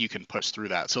chance that you can push through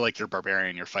that. So like your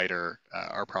barbarian, your fighter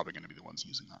are probably going to be the ones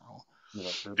using that role.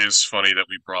 It is funny that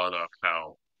we brought up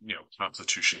how,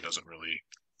 Constitution doesn't really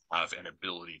have an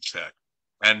ability check.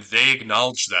 And they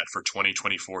acknowledged that for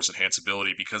 2024's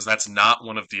enhanceability because that's not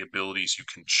one of the abilities you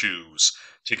can choose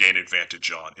to gain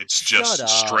advantage on. It's just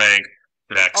strength,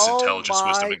 dex, intelligence,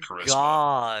 wisdom, and charisma.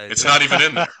 God. It's not even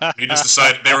in there. They just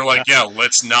decided, they were like, yeah,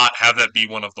 let's not have that be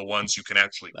one of the ones you can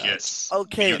actually get.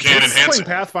 Okay. You can't enhance it.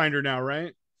 Pathfinder now,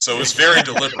 right? So it was very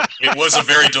deliberate. It was a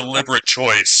very deliberate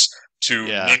choice to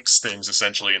mix things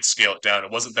essentially and scale it down.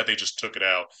 It wasn't that they just took it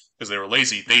out because they were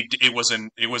lazy.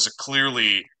 It was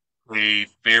clearly a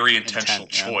very intentional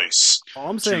choice. All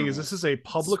I'm saying is this is a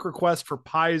public request for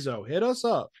Paizo. Hit us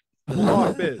up. We'll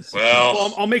talk biz.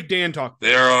 Well, I'll make Dan talk biz.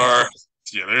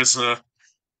 There's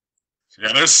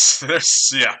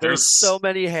so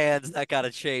many hands that gotta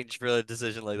change for a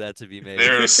decision like that to be made.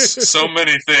 There's so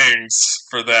many things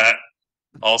for that.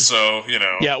 Also,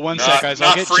 one sec, guys.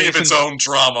 Not free of its own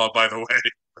drama, by the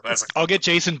way. I'll get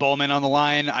Jason Bowman on the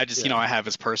line. I just, I have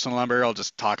his personal number. I'll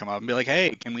just talk him up and be like,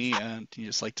 hey, can you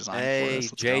just like design for us? Hey,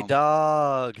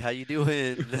 J-Dog, how you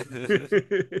doing?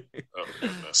 Oh,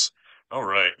 goodness. All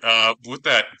right. With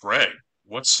that, Greg,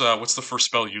 what's the first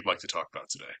spell you'd like to talk about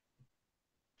today?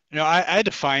 I had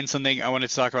to find something I wanted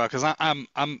to talk about because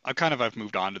I've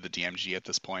moved on to the DMG at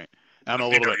this point. I'm a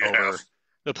little bit over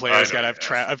the players guide.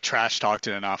 I've trash talked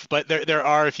it enough, but there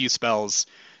are a few spells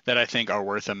that I think are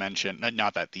worth a mention.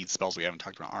 Not that these spells we haven't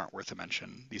talked about aren't worth a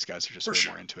mention. These guys are just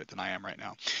more into it than I am right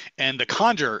now. And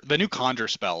the new conjure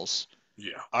spells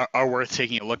are worth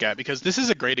taking a look at because this is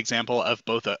a great example of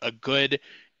both a good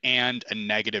and a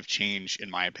negative change, in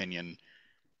my opinion,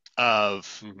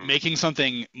 of making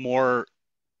something more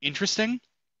interesting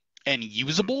and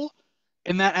usable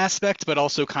in that aspect, but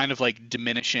also kind of like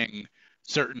diminishing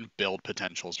certain build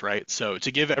potentials, right? So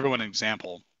to give everyone an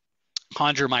example,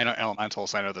 Conjure Minor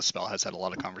Elementals, I know the spell has had a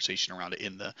lot of conversation around it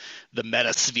in the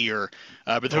meta sphere,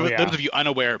 but those of you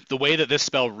unaware, the way that this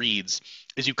spell reads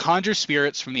is you conjure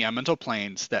spirits from the elemental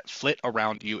planes that flit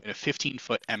around you in a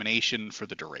 15-foot emanation for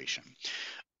the duration.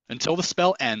 Until the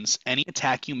spell ends, any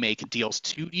attack you make deals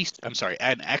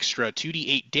an extra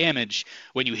 2d8 damage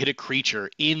when you hit a creature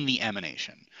in the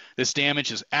emanation. This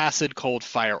damage is acid, cold,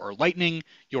 fire, or lightning,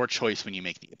 your choice when you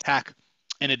make the attack.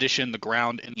 In addition, the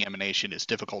ground in the emanation is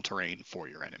difficult terrain for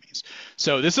your enemies.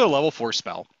 So this is a level 4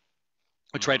 spell,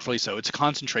 which rightfully so. It's a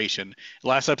concentration. It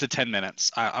lasts up to 10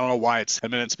 minutes. I don't know why it's 10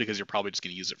 minutes because you're probably just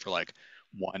going to use it for like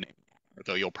one,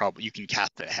 though you can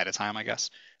cast it ahead of time, I guess.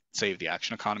 Save the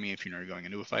action economy if you're going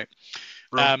into a fight.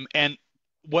 Right. And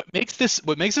what makes this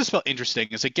spell interesting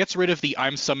is it gets rid of the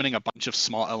I'm summoning a bunch of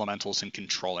small elementals and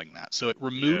controlling that. So it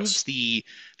removes the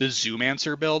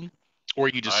Zoomancer build, or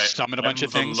you just summon a bunch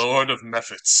of things. The Lord of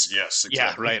Mephits, yes. Exactly.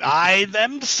 Yeah, right. I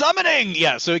am summoning.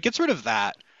 Yeah, so it gets rid of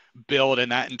that build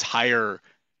and that entire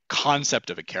concept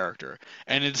of a character,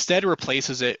 and instead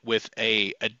replaces it with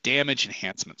a damage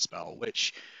enhancement spell,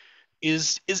 which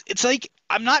it's like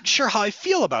I'm not sure how I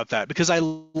feel about that because I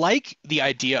like the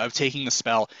idea of taking the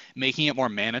spell, making it more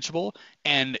manageable,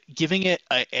 and giving it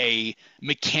a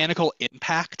mechanical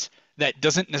impact that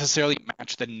doesn't necessarily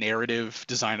match the narrative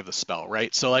design of the spell,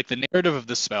 right? So like the narrative of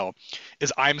the spell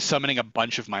is I'm summoning a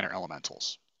bunch of minor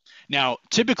elementals. Now,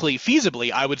 typically,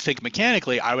 feasibly, I would think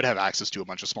mechanically I would have access to a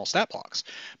bunch of small stat blocks.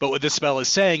 But what this spell is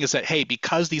saying is that, hey,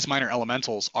 because these minor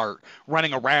elementals are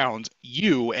running around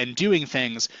you and doing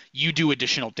things, you do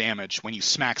additional damage when you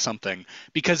smack something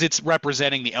because it's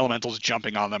representing the elementals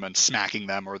jumping on them and smacking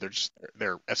them, or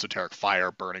they're esoteric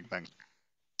fire burning things.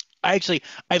 I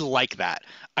like that.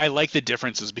 I like the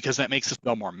differences because that makes the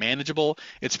spell more manageable.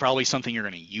 It's probably something you're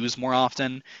going to use more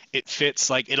often. It fits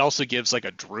like it also gives like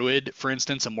a druid, for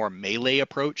instance, a more melee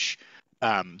approach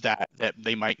that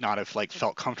they might not have like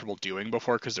felt comfortable doing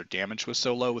before because their damage was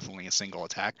so low with only a single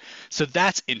attack. So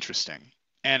that's interesting,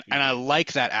 and I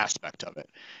like that aspect of it.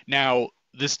 Now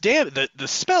the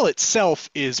spell itself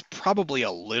is probably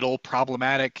a little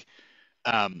problematic.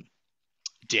 Um,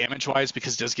 damage wise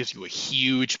because it does give you a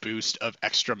huge boost of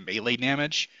extra melee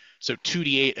damage. So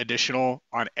 2d8 additional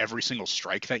on every single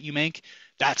strike that you make.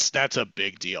 That's a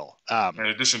big deal. In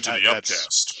addition to the That's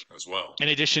upcast as well. in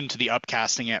addition to the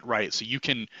upcasting it, right? So you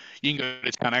can go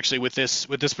to town. Actually, with this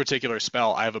particular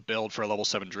spell, I have a build for a level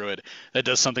 7 druid that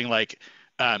does something like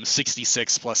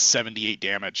 66 plus 78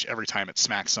 damage every time it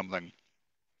smacks something.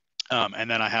 And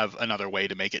then I have another way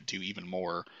to make it do even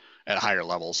more at higher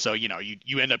levels. So,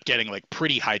 you end up getting like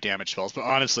pretty high damage spells. But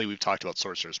honestly, we've talked about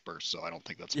Sorcerer's Burst, so I don't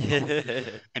think that's a problem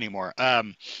anymore.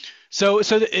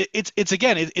 It's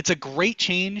a great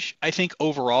change. I think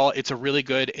overall, it's a really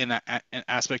good in that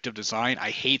aspect of design. I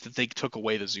hate that they took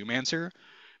away the Zoomancer.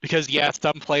 Because yeah,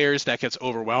 some players that gets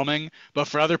overwhelming, but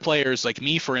for other players like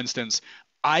me, for instance,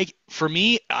 I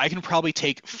can probably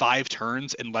take 5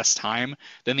 turns in less time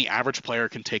than the average player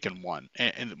can take in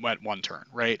at one turn,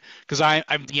 right? Because I'm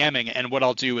DMing, and what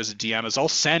I'll do as a DM is I'll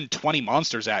send 20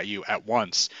 monsters at you at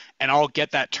once, and I'll get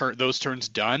those turns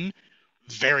done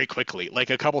very quickly.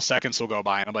 Like a couple seconds will go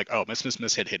by, and I'm like, oh, miss,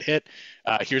 hit.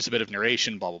 Here's a bit of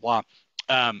narration, blah blah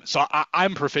blah. So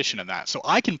I'm proficient in that, so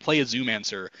I can play a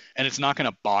Zoomancer, and it's not going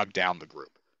to bog down the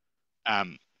group.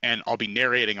 And I'll be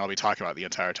narrating, I'll be talking about the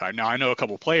entire time. Now, I know a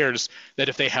couple players that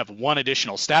if they have one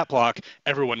additional stat block,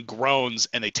 everyone groans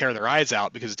and they tear their eyes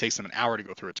out because it takes them an hour to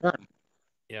go through a turn.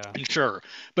 Yeah. And sure,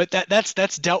 but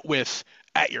that's dealt with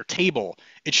at your table.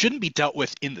 It shouldn't be dealt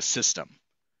with in the system.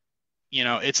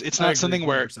 It's I not agree something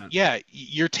where, 100%. yeah,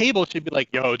 your table should be like,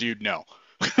 yo, dude, no.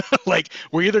 Like,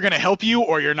 we're either going to help you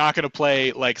or you're not going to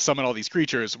play, like, summon all these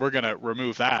creatures. We're going to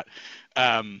remove that.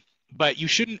 But you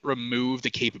shouldn't remove the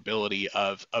capability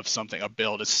of something, a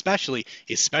build, especially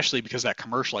because that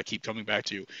commercial I keep coming back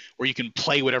to, where you can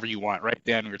play whatever you want, right,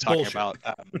 Dan? We were talking Bullshit. about,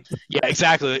 yeah,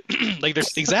 exactly. Like,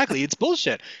 it's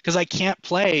bullshit because I can't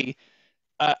play.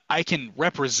 I can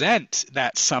represent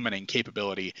that summoning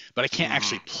capability, but I can't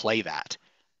actually play that,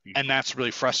 and that's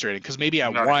really frustrating because maybe I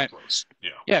Not even want, close. Yeah.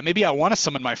 yeah, maybe I want to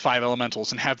summon my 5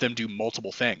 elementals and have them do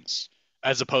multiple things,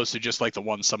 as opposed to just like the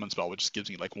one summon spell, which just gives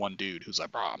me like one dude who's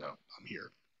like, bro, I'm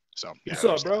here. So yeah, What's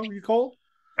up, bro? You cold?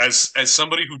 As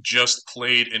somebody who just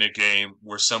played in a game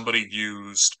where somebody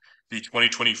used the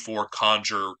 2024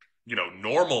 Conjure,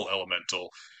 normal elemental,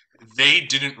 they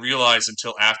didn't realize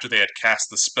until after they had cast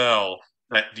the spell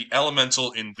that the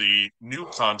elemental in the new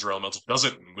Conjure elemental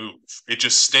doesn't move. It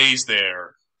just stays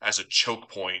there as a choke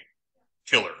point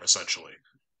killer, essentially.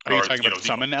 Are you Or, talking about the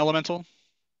summon elemental?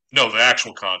 no, the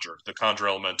actual Conjure, the Conjure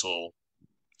elemental.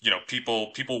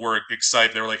 People were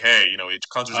excited. They were like, "Hey, it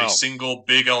conjures a Oh, single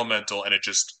big elemental, and it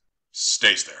just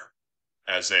stays there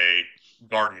as a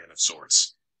guardian of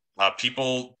sorts."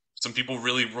 Some people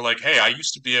really were like, "Hey, I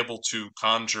used to be able to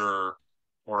conjure,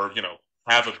 or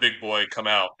have a big boy come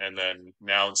out, and then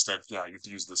now instead, yeah, you have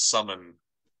to use the summon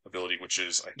ability, which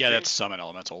is, I yeah, think, that's summon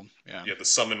elemental. Yeah. yeah, the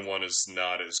summon one is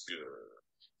not as good.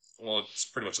 Well, it's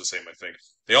pretty much the same, I think.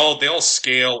 They all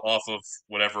scale off of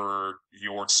whatever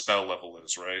your spell level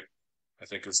is, right? I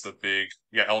think is the big,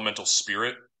 yeah, elemental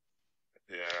spirit.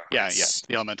 Yeah, Yeah, it's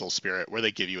the elemental spirit where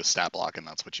they give you a stat block and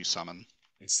that's what you summon.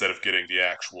 instead of getting the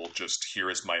actual just here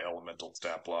is my elemental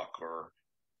stat block, or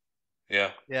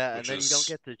yeah, Yeah, and which then you don't is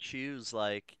get to choose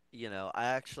like,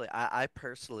 I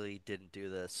personally didn't do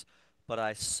this, but I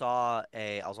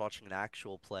was watching an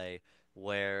actual play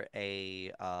where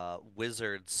a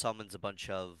wizard summons a bunch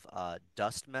of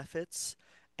dust mephits,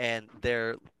 and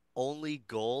their only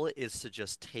goal is to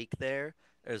just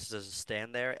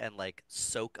stand there and like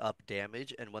soak up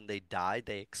damage, and when they die,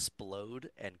 they explode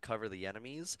and cover the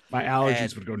enemies. My And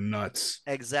allergies would go nuts.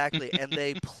 exactly, and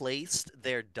they placed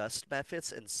their dust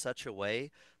methods in such a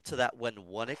way to that when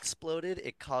one exploded,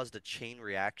 it caused a chain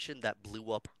reaction that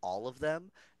blew up all of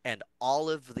them, and all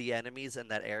of the enemies in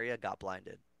that area got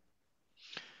blinded.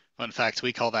 Fun fact,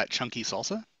 we call that chunky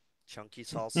salsa. Chunky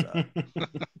salsa.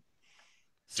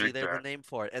 See, dig they have a that. name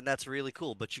for it, and that's really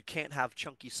cool, but you can't have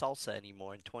chunky salsa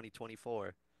anymore in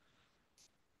 2024.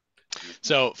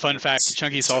 So, fun fact,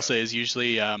 chunky It's salsa is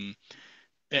usually in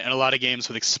a lot of games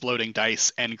with exploding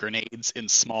dice and grenades in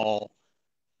small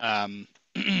um,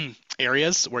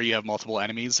 areas where you have multiple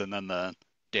enemies and then the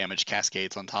damage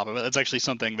cascades on top of it. That's actually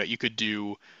something that you could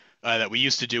do that we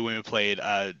used to do when we played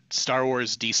Star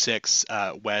Wars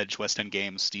D6 Wedge West End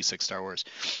Games D6 Star Wars,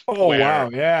 Oh where wow,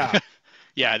 yeah,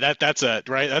 yeah, that's a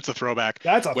throwback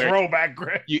that's a where throwback,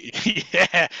 Greg.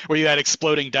 yeah, where you had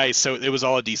exploding dice, so it was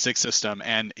all a D6 system,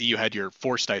 and you had your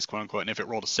force dice, quote unquote, and if it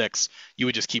rolled a 6, you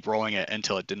would just keep rolling it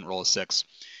until it didn't roll a 6.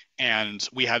 And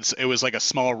it was like a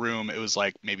small room. It was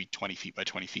like maybe 20 feet by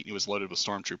 20 feet. It was loaded with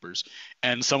stormtroopers.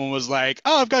 And someone was like,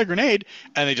 "Oh, I've got a grenade,"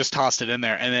 and they just tossed it in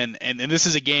there. And then and this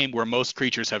is a game where most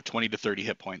creatures have 20 to 30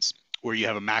 hit points, where you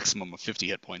have a maximum of 50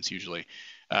 hit points usually.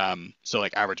 So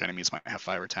like average enemies might have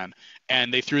 5 or 10.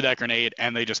 And they threw that grenade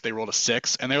and they rolled a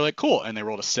 6 and they're like, cool. And they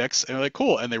rolled a 6 and they're like,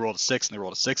 cool. And they rolled a 6 and they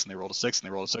rolled a 6 and they rolled a 6 and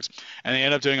they rolled a 6. And they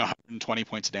end up doing 120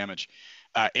 points of damage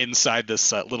inside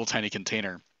this little tiny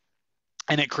container.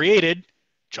 And it created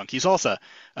chunky salsa.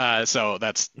 So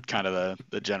that's kind of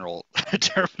the general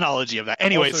terminology of that.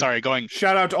 Anyway, Also, sorry, going.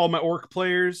 Shout out to all my orc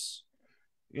players.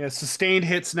 Yeah, sustained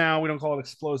hits now. We don't call it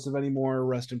explosive anymore.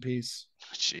 Rest in peace.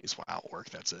 Jeez, wow, work.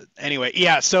 That's it. Anyway,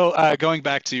 yeah. So going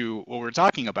back to what we were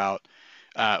talking about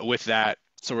with that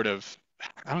sort of,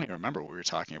 I don't even remember what we were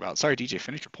talking about. Sorry, DJ,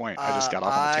 finish your point. I just got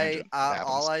off on a tangent.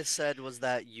 All I said was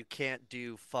that you can't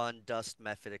do fun dust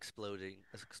method explosions.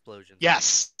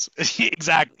 Yes,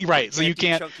 exactly right. So you do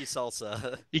can't chunky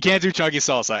salsa. You can't do chunky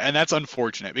salsa, and that's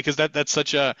unfortunate because that's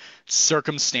such a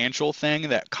circumstantial thing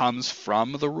that comes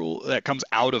from the rule, that comes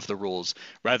out of the rules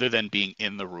rather than being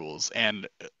in the rules, and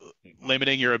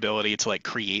limiting your ability to like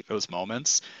create those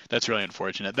moments. That's really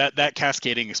unfortunate. That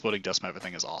cascading exploding dust method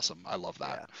thing is awesome. I love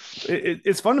that. Yeah.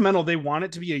 It's fundamental. They want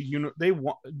it to be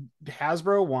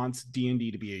Hasbro wants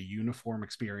D&D to be a uniform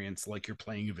experience, like you're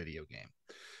playing a video game.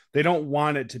 They don't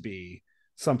want it to be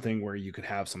something where you could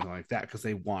have something like that because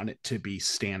they want it to be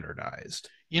standardized.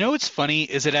 You know what's funny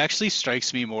is it actually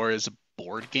strikes me more as a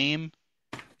board game,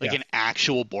 like an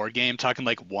actual board game, talking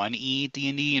like 1E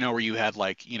D&D, where you had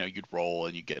like, you'd roll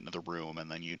and you get into the room and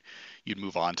then you'd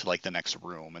move on to like the next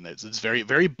room, and it's very,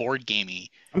 very board gamey.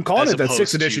 I'm calling it that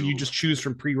 6th edition. You just choose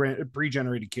from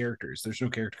pre-generated characters. There's no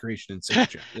character creation in 6th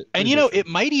gen. And it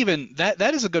might even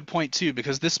that is a good point too,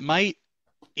 because this might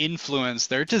influence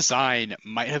their design,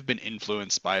 might have been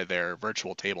influenced by their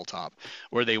virtual tabletop,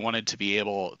 where they wanted to be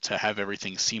able to have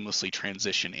everything seamlessly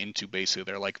transition into basically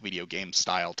their like video game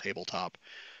style tabletop.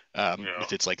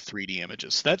 With its like 3D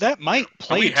images, that might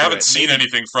play. We haven't seen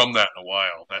anything from that in a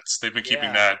while. They've been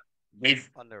keeping that. They've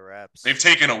under wraps. They've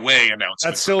taken away announcements.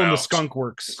 That's still in the Skunk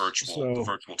Works. The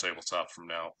virtual tabletop for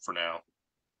now.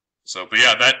 So, but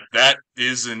yeah, that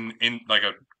is in like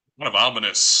a kind of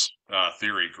ominous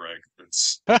theory, Greg.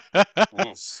 It's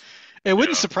It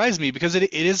wouldn't surprise me because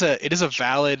it is a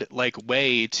valid like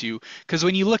way to, because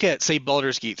when you look at say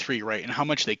Baldur's Gate 3, right, and how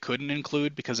much they couldn't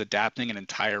include because adapting an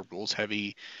entire rules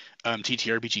heavy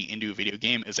TTRPG into a video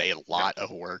game is a lot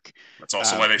of work. That's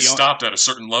also why they stopped at a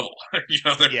certain level.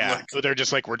 They're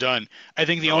just like, we're done. I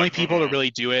think the only people to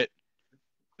really do it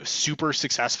super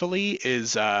successfully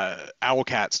is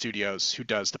Owlcat Studios, who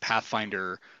does the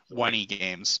Pathfinder 1E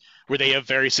games, where they have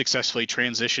very successfully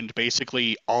transitioned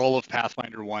basically all of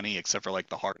Pathfinder 1E, except for like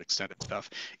the hard extended stuff,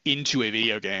 into a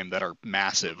video game that are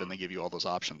massive, and they give you all those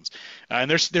options. And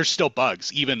there's still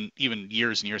bugs, even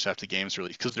years and years after the game's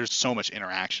released, because there's so much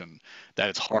interaction that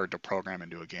it's hard to program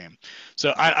into a game.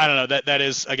 So I don't know, that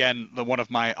is again one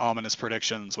of my ominous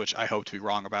predictions, which I hope to be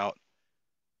wrong about.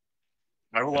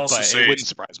 I will also say it wouldn't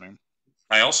surprise me.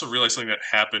 I also realized something that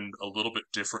happened a little bit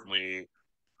differently.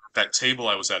 That table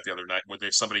I was at the other night, where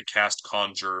somebody cast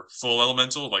Conjure full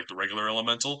elemental, like the regular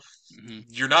elemental. Mm-hmm.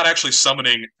 You're not actually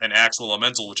summoning an actual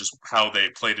elemental, which is how they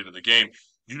played it in the game.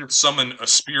 You just summon a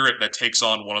spirit that takes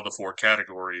on one of the 4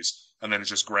 categories, and then it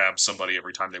just grabs somebody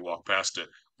every time they walk past it.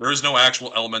 There is no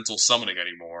actual elemental summoning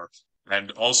anymore.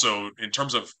 And also, in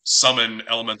terms of summon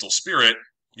elemental spirit,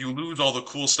 you lose all the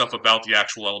cool stuff about the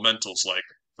actual elementals, like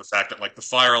the fact that like the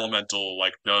fire elemental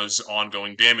like does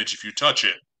ongoing damage if you touch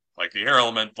it. Like the air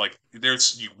element, like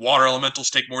there's water elementals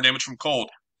take more damage from cold.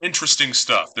 Interesting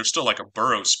stuff. There's still like a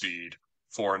burrow speed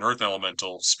for an earth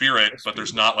elemental spirit, but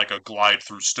there's not like a glide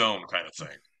through stone kind of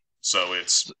thing. So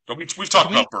we've talked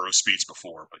about burrow speeds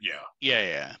before, but yeah.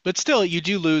 Yeah. But still,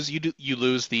 you lose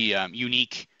the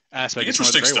unique aspect.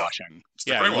 Interesting stuff.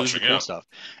 You lose the cool stuff.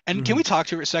 And can we talk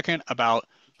to you for a second about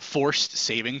forced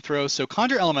saving throws? So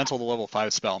Conjure Elemental, the level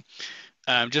 5 spell.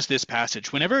 Just this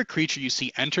passage. Whenever a creature you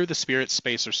see enter the spirit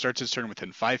space or starts its turn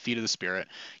within 5 feet of the spirit,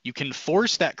 you can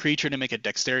force that creature to make a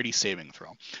dexterity saving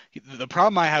throw. The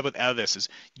problem I have with this is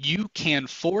you can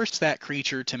force that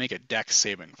creature to make a dex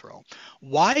saving throw.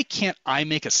 Why can't I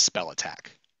make a spell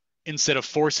attack instead of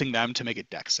forcing them to make a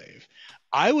dex save?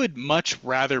 I would much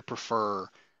rather prefer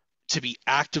to be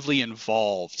actively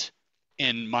involved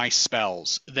in my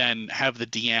spells than have the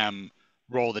DM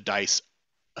roll the dice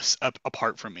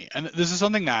apart from me. And this is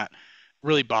something that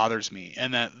really bothers me,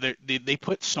 and that they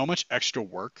put so much extra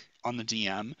work on the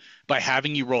DM by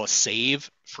having you roll a save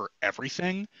for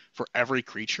everything, for every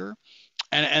creature.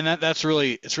 And that's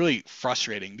really, it's really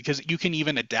frustrating, because you can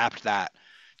even adapt that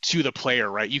to the player,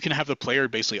 right? You can have the player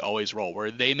basically always roll,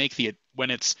 where they make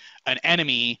when it's an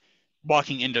enemy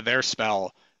walking into their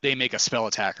spell, they make a spell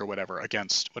attack or whatever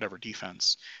against whatever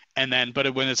defense. And then,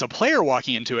 but when it's a player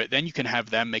walking into it, then you can have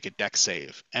them make a dex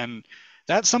save. And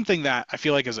that's something that I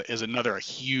feel like is another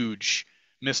huge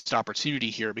missed opportunity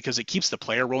here, because it keeps the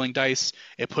player rolling dice.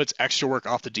 It puts extra work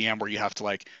off the DM, where you have to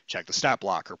like check the stat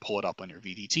block or pull it up on your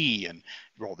VDT and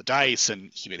roll the dice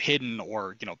and keep it hidden,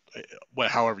 or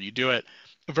however you do it,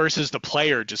 versus the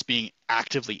player just being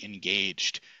actively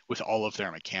engaged with all of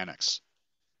their mechanics.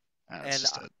 And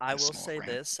I will say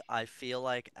this, I feel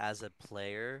like as a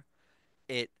player,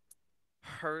 it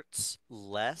hurts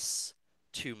less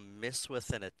to miss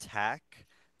with an attack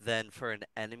than for an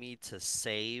enemy to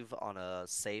save on a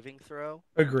saving throw.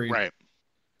 Agreed. Right.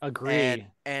 Agree.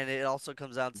 And it also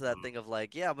comes down to that thing of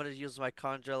like, yeah, I'm gonna use my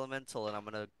conjure elemental and I'm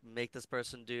gonna make this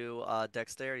person do a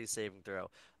dexterity saving throw.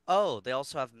 Oh, they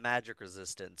also have magic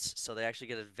resistance, so they actually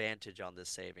get advantage on this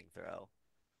saving throw.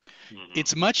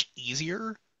 It's much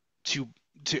easier to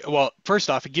well, first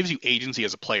off, it gives you agency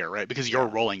as a player, right? Because you're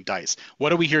rolling dice.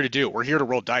 What are we here to do? We're here to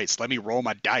roll dice. Let me roll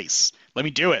my dice. Let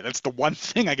me do it. That's the one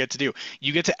thing I get to do.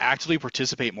 You get to actively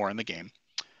participate more in the game.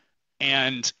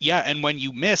 And yeah, and when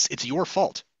you miss, it's your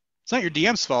fault. It's not your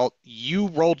DM's fault. You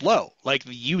rolled low. Like,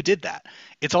 you did that.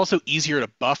 It's also easier to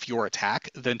buff your attack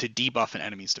than to debuff an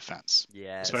enemy's defense.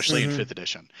 Yes. Especially in 5th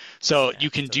edition. So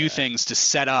you can do things to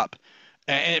set up,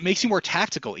 and it makes you more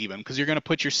tactical even, because you're going to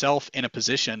put yourself in a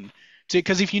position to,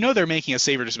 because if you know they're making a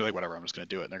save, you're just be like, whatever, I'm just going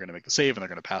to do it. And they're going to make the save and they're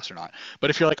going to pass or not. But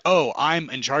if you're like, oh, I'm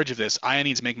in charge of this, I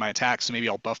need to make my attack, so maybe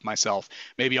I'll buff myself.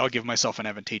 Maybe I'll give myself an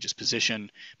advantageous position.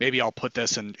 Maybe I'll put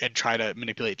this and try to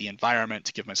manipulate the environment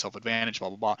to give myself advantage, blah,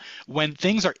 blah, blah. When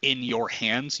things are in your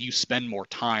hands, you spend more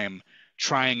time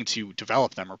trying to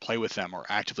develop them or play with them or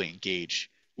actively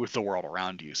engage with the world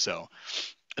around you. So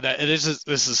this is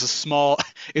a small,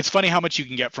 it's funny how much you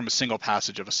can get from a single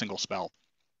passage of a single spell.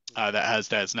 That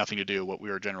has nothing to do with what we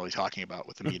were generally talking about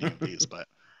with the meaning of these, but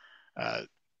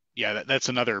yeah, that's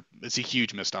it's a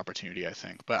huge missed opportunity, I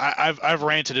think. But I've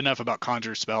ranted enough about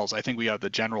conjure spells. I think we have the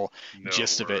general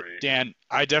gist of it. Dan,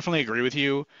 I definitely agree with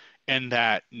you in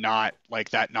that not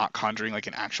conjuring like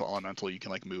an actual elemental you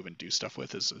can like move and do stuff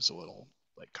with is a little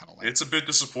like kind of like, it's a bit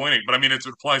disappointing, but I mean it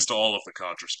applies to all of the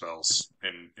conjure spells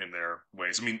in their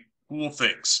ways. I mean, cool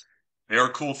things. They are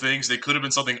cool things. They could have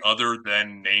been something other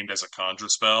than named as a conjure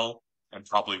spell, and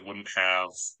probably wouldn't have,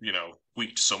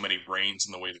 tweaked so many brains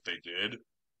in the way that they did.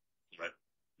 But,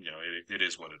 it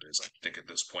is what it is, I think, at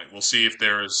this point. We'll see if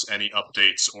there's any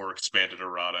updates or expanded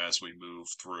errata as we move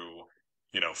through,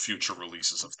 future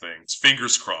releases of things.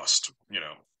 Fingers crossed,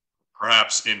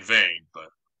 perhaps in vain, but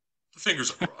the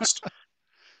fingers are crossed.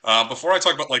 Before I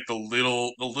talk about like the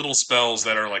little spells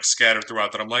that are like scattered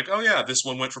throughout that I'm like, oh yeah, this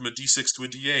one went from a D6 to a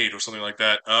D8 or something like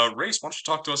that. Race, why don't you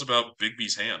talk to us about Big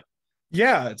B's hand?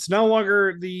 Yeah, it's no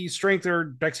longer the strength or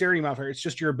dexterity modifier. It's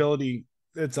just your ability.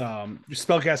 It's your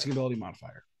spellcasting ability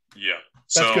modifier. Yeah,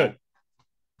 that's good.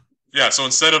 Yeah, so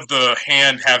instead of the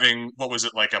hand having, what was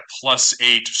it, like a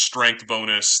 +8 strength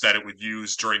bonus that it would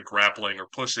use during grappling or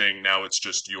pushing, now it's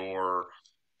just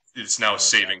it's now a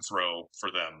saving throw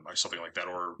for them or something like that.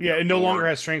 Or yeah, it no longer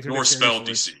has strength or spell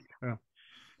DC. Yeah,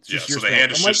 so the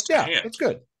hand is just hand. That's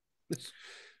good.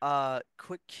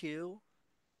 Quick cue.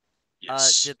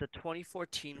 Yes. Did the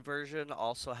 2014 version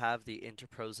also have the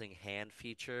interposing hand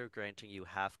feature, granting you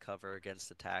half cover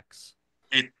against attacks?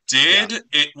 It did. Yeah.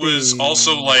 It was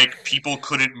also like people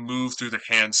couldn't move through the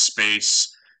hand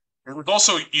space. It was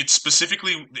also it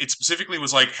specifically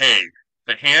was like, hey,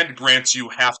 the hand grants you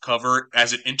half cover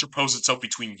as it interposes itself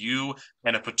between you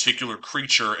and a particular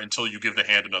creature until you give the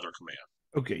hand another command.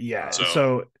 Okay, yeah.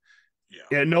 So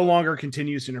it no longer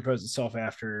continues to interpose itself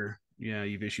after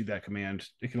you've issued that command.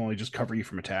 It can only just cover you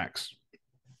from attacks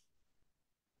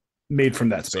made from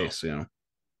that space.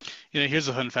 Here's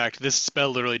a fun fact. This spell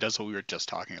literally does what we were just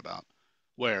talking about,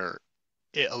 where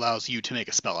it allows you to make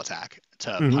a spell attack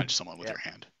to punch someone with your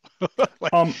hand.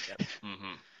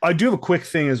 I do have a quick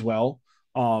thing as well.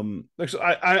 I'm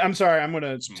sorry. I'm going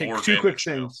to take two quick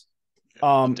things.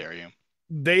 How dare you?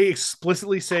 They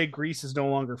explicitly say grease is no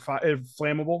longer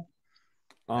flammable.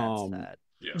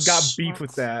 Yes. Got beef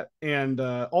with that. And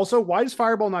also, why does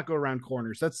Fireball not go around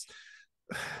corners? That's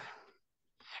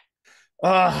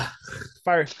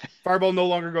Fireball no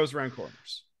longer goes around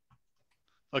corners.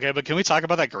 Okay, but can we talk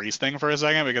about that grease thing for a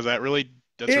second? Because that's really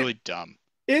dumb.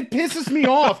 It pisses me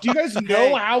off. Do you guys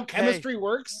know how chemistry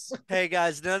works? Hey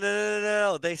guys,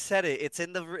 no. They said it. It's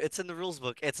in the rules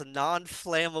book. It's a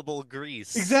non-flammable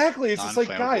grease. Exactly. It's just like,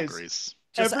 Non-flammable guys, grease.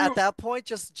 Just at that point,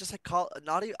 just like call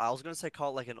not even. I was gonna say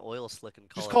call it like an oil slick and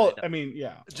just call call it. it. I mean,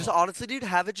 yeah. Just honestly, dude,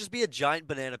 have it just be a giant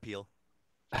banana peel.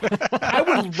 I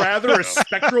would rather a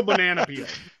spectral banana peel.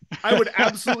 I would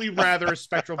absolutely rather a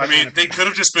spectral I banana mean, they peel. could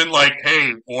have just been like,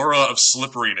 "Hey, aura of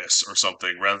slipperiness" or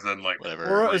something, rather than like Whatever.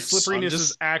 Aura of grease. slipperiness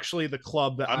is actually the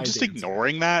club that I'm I just dance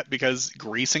ignoring that because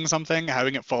greasing something,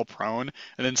 having it fall prone,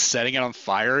 and then setting it on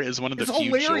fire is one of the It's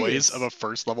few hilarious. joys of a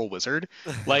first level wizard.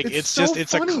 Like It's it's so just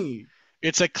it's funny.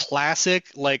 a classic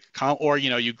like or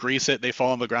you grease it, they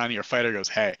fall on the ground, and your fighter goes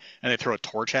hey, and they throw a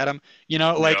torch at him.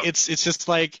 Like Yeah. it's just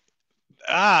like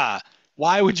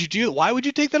why would you do? Why would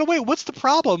you take that away? What's the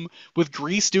problem with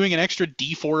grease doing an extra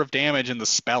D4 of damage in the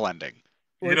spell ending?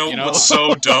 You know You know? what's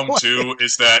so dumb too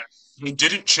is that they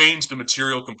didn't change the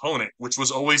material component, which was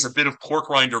always a bit of pork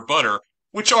rind or butter,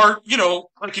 which are,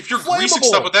 like if you're greasing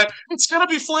stuff Flammable. with that, it's gonna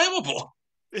be flammable.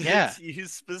 Yeah. It's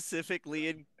used specifically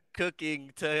in cooking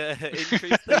to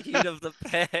increase the heat of the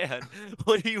pan.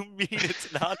 What do you mean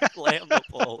it's not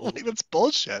flammable? Like, that's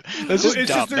bullshit. That's just It's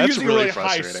dumb. just they're That's using really high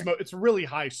frustrating. smoke. It's a really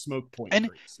high smoke point. And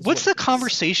grease, is what's what the it is.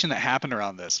 conversation that happened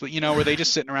around this? But where they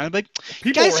just sitting around and be like,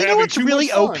 People guys, were you know having what's too really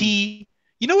much fun. OP?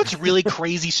 You know what's really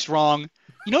crazy strong?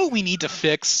 You know what we need to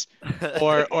fix?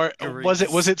 Or was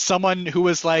it someone who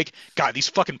was like, God, these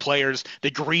fucking players,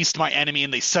 they greased my enemy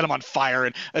and they set him on fire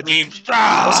and I mean,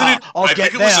 wasn't it? I'll I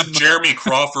get think it was them. a Jeremy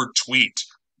Crawford tweet.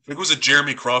 I think it was a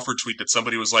Jeremy Crawford tweet that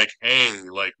somebody was like, "Hey,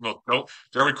 like, no, don't,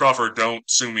 Jeremy Crawford, don't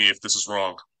sue me if this is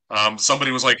wrong." Somebody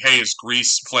was like, "Hey, is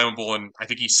grease flammable?" And I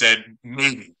think he said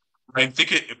maybe. I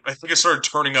think it started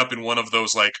turning up in one of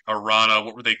those like Arana,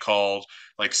 what were they called?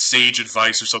 Like Sage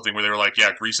Advice or something, where they were like,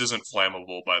 "Yeah, grease isn't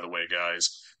flammable, by the way,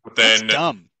 guys." But That's then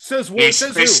dumb. Says they, what?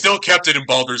 Says they who? still kept it in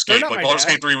Baldur's They're Gate. not Like my Baldur's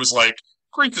dad. Gate 3 was like,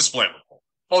 grease is flammable.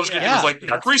 Baldur's Gate 3 was Yeah. like,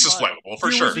 yeah, grease is fine. flammable for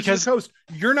Dear sure. Wizards of the Coast,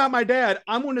 you're not my dad.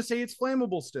 I'm going to say it's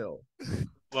flammable still.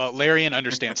 Well, Larian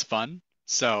understands fun,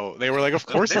 so they were like, of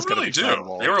course They it's really gonna be do.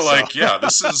 flammable. They were So- like, yeah,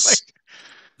 this is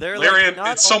They're Larian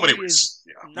like, in so many only ways. is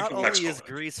Yeah, we not can only next is go.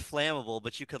 grease flammable,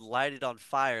 but you could light it on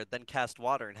fire, then cast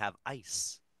water and have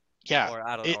ice. Yeah, Or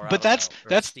I don't but know, or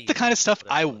that's steam, the kind of stuff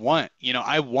whatever I it was. want.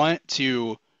 I want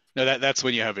to. No, that's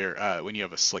when you have when you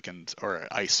have a slickened or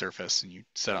ice surface and you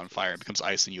set on fire, it becomes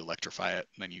ice and you electrify it,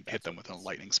 and then you hit them with a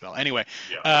lightning spell. Anyway,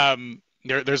 Yeah.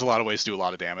 There's a lot of ways to do a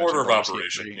lot of damage. Order in of Baldur's Gate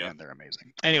operation, 3, yeah. and they're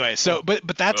amazing. Anyway, so but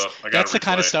that's I gotta the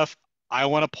kind of replay. stuff I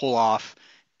want to pull off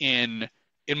in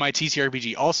my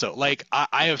TTRPG also. Like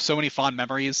I have so many fond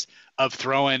memories of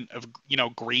throwing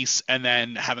grease and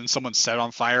then having someone set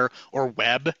on fire or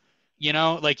web.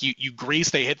 Like you grease,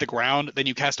 they hit the ground, then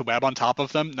you cast a web on top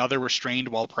of them. Now they're restrained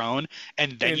while prone,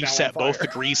 and then And you now set on fire. both the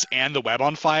grease and the web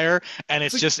on fire, and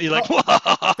it's like, just you're like,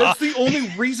 That's the only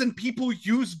reason people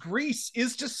use grease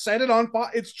is to set it on fire.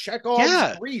 It's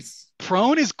Chekhov's grease.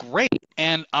 Prone is great,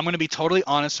 and I'm going to be totally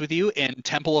honest with you. In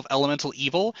Temple of Elemental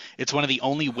Evil, it's one of the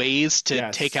only ways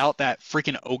to take out that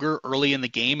freaking ogre early in the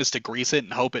game is to grease it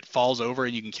and hope it falls over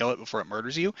and you can kill it before it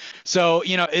murders you. So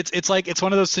it's like it's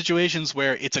one of those situations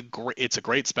where it's a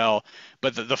great spell,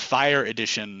 but the fire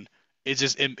edition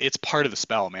it's part of the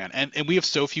spell, man. And we have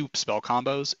so few spell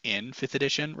combos in 5th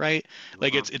edition, right?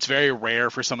 Like it's very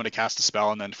rare for someone to cast a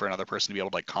spell and then for another person to be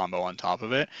able to like combo on top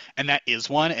of it. And that is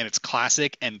one, and it's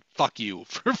classic, and fuck you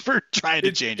for trying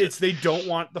to change it. They don't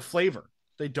want the flavor.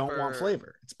 They don't want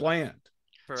flavor. It's bland.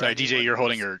 Sorry, DJ, you're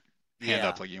holding your hand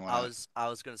up like you want. I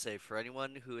was gonna say, for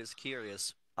anyone who is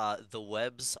curious, the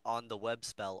webs on the web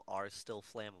spell are still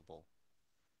flammable.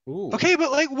 Ooh. Okay,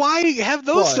 but like, why have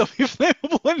those still be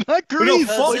flammable and not grease?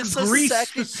 Grease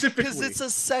specifically. Because it's a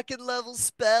second level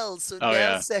spell, so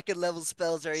second level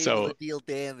spells are able to deal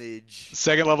damage.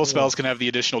 Second level spells can have the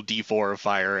additional D4 of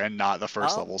fire and not the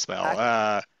first level spell.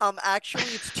 Actually,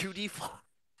 it's 2d4.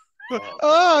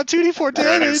 2d4 damage.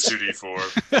 That is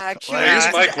 2d4. Actually,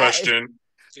 here's my question.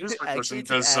 Here's my actually,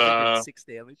 question, it's because 6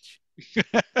 damage.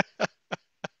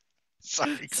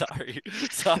 Sorry.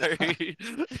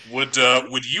 Would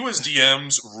you as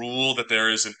DMs rule that there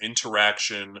is an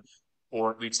interaction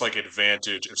or at least like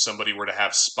advantage if somebody were to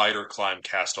have spider climb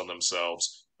cast on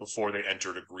themselves before they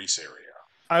entered a grease area?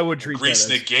 I would treat grease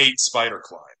that negate spider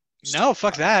climb. No,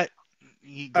 fuck that.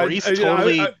 Grease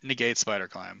totally negates spider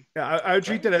climb. Yeah, I would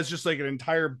treat that as just like an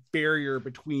entire barrier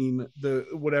between the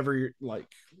whatever you're like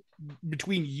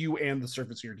between you and the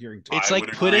surface you're adhering to. It's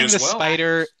like putting the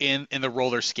spider in the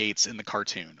roller skates in the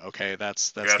cartoon. Okay,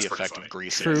 that's the effect of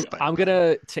grease. True. I'm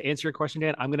gonna to answer your question,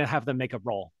 Dan. I'm gonna have them make a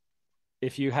roll.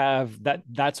 If you have that,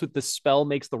 that's what the spell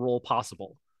makes the roll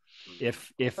possible.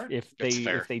 If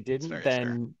they didn't,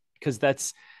 then because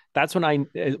that's when I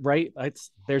right.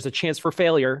 There's a chance for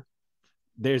failure.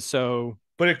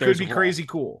 But it could be crazy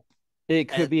cool. It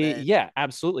could be, yeah,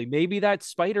 absolutely. Maybe that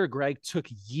spider, Greg, took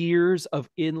years of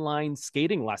inline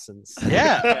skating lessons.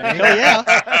 Yeah,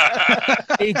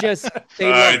 yeah. They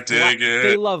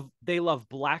love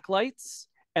black lights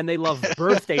and they love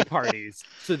birthday parties.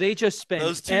 So they just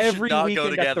spend every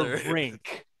weekend at the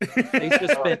rink. They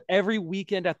just spend every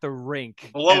weekend at the rink.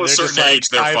 Below a certain age,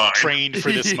 they're fine. I've trained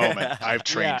for this moment. I've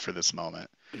trained for this moment.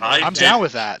 I'm down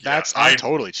with that. I'm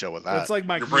totally chill with that. That's like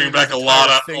you're bringing back a lot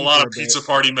of pizza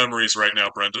party memories right now,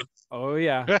 Brendan. Oh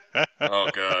yeah. Oh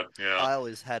god, yeah. I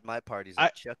always had my parties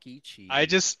at Chuck E. Cheese.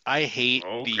 I hate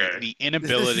the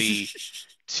inability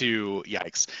to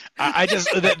yikes. I just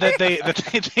that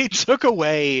they took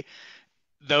away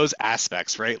those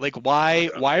aspects, right? Like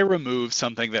why remove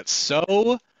something that's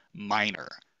so minor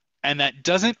and that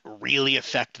doesn't really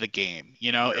affect the game?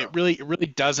 You know, it really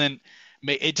doesn't.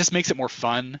 It just makes it more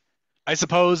fun. I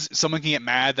suppose someone can get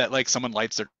mad that like someone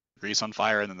lights their grease on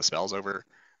fire and then the spell's over,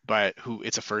 but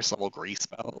it's a first level grease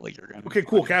spell. Like you're gonna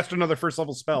cool. Cast another first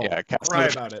level spell. Yeah, cry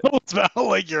about it. Spell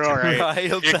like you're all right.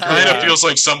 It kind of feels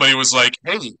like somebody was like,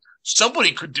 "Hey,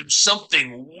 somebody could do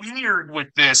something weird with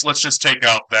this. Let's just take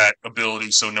out that ability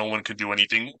so no one could do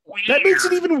anything weird." That makes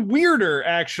it even weirder,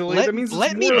 actually. Let me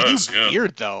do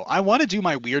weird though. I want to do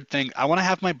my weird thing. I want to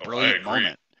have my brilliant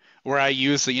moment. Where I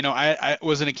use I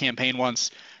was in a campaign once,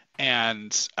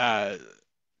 and I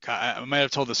might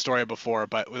have told this story before,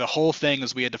 but the whole thing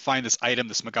is we had to find this item,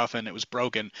 this MacGuffin. It was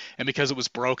broken, and because it was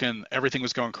broken, everything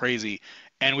was going crazy,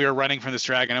 and we were running from this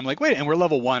dragon. I'm like, wait, and we're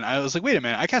level 1. I was like, wait a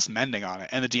minute, I cast Mending on it,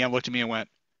 and the DM looked at me and went,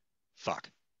 "Fuck."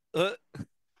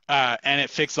 And it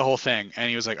fixed the whole thing, and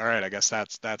he was like, "All right, I guess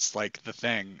that's like the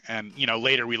thing." And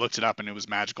later we looked it up, and it was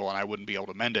magical, and I wouldn't be able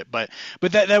to mend it. But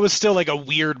that was still like a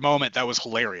weird moment that was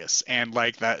hilarious, and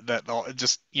like that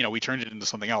just we turned it into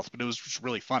something else, but it was just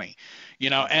really funny,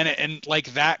 and like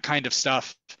that kind of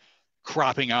stuff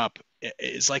cropping up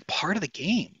is like part of the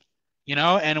game,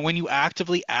 And when you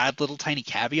actively add little tiny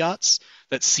caveats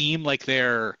that seem like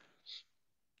they're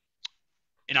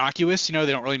innocuous, they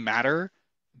don't really matter,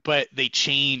 but they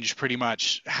change pretty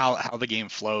much how the game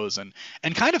flows and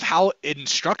kind of how it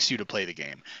instructs you to play the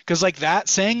game. Because like that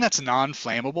saying that's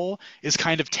non-flammable is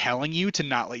kind of telling you to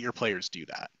not let your players do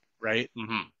that, right?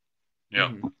 Mm-hmm. Yeah.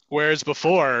 Mm-hmm. Whereas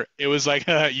before it was like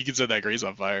you can set that grease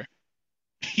on fire.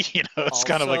 It's also,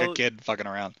 kind of like a kid fucking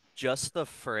around. Just the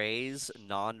phrase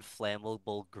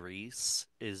non-flammable grease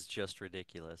is just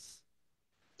ridiculous.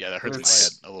 Yeah, that hurts my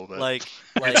head a little bit.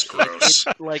 It's gross.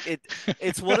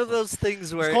 It's one of those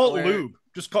things where just call it lube.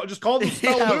 Just call the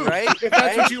spell lube, right? If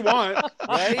that's what you want,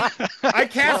 right? I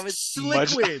cast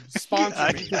Liquid.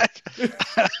 Sponsor me.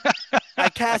 I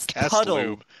cast Puddle.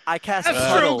 Lube. I cast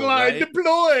Puddle. Astroglide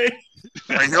deploy.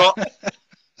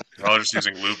 You're all just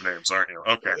using lube names, aren't you?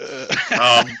 Okay.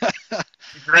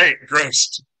 Great.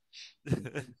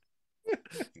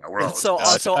 So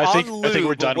I think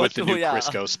we're done with the new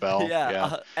Crisco spell.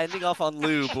 Yeah. Ending off on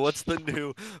lube. What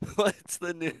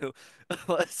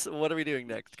are we doing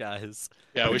next, guys?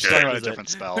 Yeah, we should talk about a different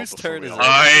spell. Whose turn is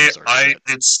it?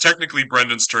 It's technically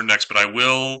Brendan's turn next, but I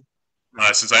will,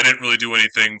 since I didn't really do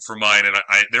anything for mine, and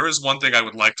there is one thing I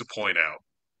would like to point out,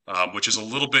 which is a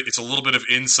little bit of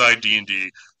inside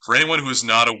D&D for anyone who is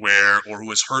not aware or who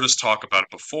has heard us talk about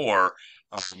it before.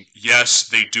 Yes,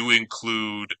 they do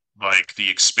include like the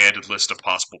expanded list of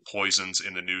possible poisons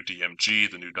in the new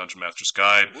DMG, the new Dungeon Master's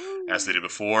Guide, as they did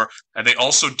before. And they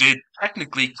also did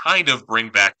technically kind of bring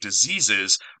back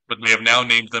diseases, but they have now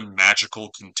named them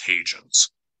magical contagions,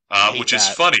 which is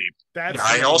funny.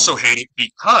 I also hate it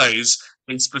because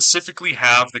they specifically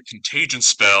have the contagion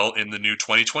spell in the new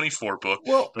 2024 book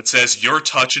that says your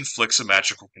touch inflicts a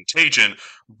magical contagion,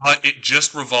 but it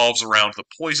just revolves around the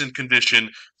poison condition,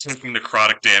 taking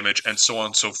necrotic damage, and so on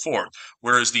and so forth.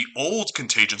 Whereas the old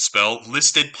contagion spell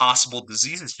listed possible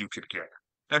diseases you could get.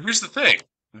 Now here's the thing.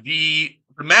 The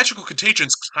magical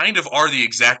contagions kind of are the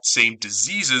exact same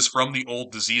diseases from the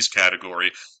old disease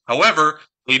category. However,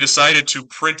 they decided to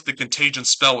print the contagion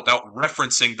spell without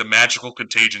referencing the magical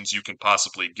contagions you can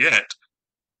possibly get.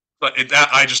 But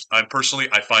I personally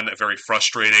find that very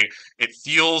frustrating. It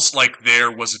feels like there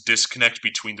was a disconnect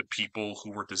between the people who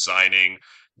were designing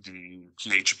the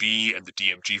PHB and the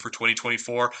DMG for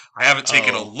 2024. I haven't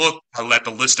taken a look at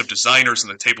the list of designers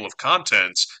and the table of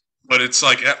contents, but it's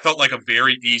like it felt like a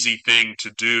very easy thing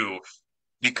to do.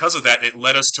 Because of that, it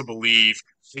led us to believe,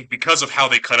 because of how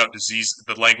they cut out disease,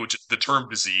 the language, the term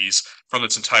disease from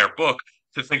its entire book,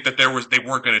 to think that they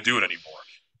weren't going to do it anymore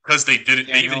because they did it.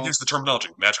 They even used the terminology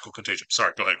magical contagion.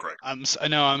 Sorry, go ahead, Greg.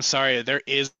 I'm sorry. There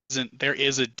is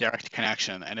a direct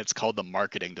connection, and it's called the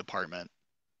marketing department.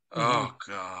 Oh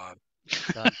God.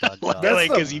 Dun, dun, dun. That's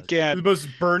because you can't. The most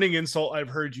burning insult I've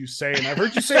heard you say, and I've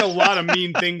heard you say a lot of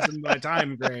mean things in my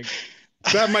time, Greg.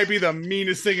 That might be the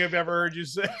meanest thing I've ever heard you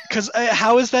say. Because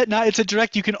how is that not? It's a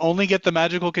direct. You can only get the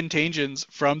magical contagions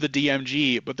from the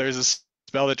DMG, but there's a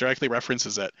spell that directly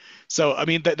references it. So I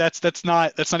mean, that's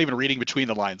not even reading between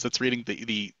the lines. That's reading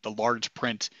the large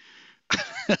print,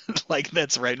 like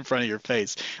that's right in front of your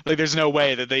face. Like there's no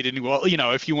way that they didn't. Well,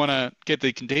 if you want to get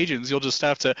the contagions, you'll just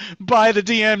have to buy the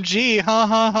DMG. Ha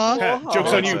ha ha.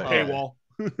 Joke's on you, paywall.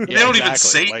 They don't even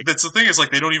say that's the thing is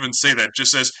like they don't even say that. It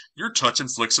just says your touch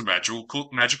inflicts a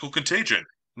magical contagion.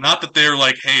 Not that they're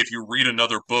like, hey, if you read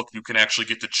another book, you can actually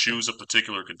get to choose a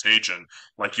particular contagion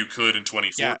like you could in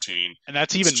 2014. Yeah. And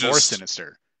that's even more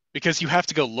sinister because you have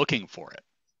to go looking for it.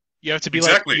 You have to be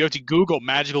you have to Google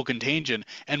magical contagion,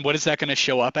 and what is that going to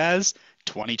show up as?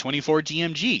 2024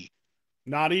 DMG.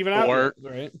 Not even out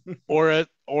right?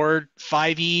 or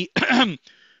 5e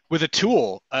with a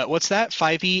tool. What's that?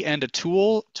 5e and a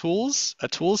tools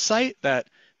site that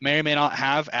may or may not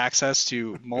have access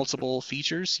to multiple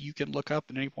features you can look up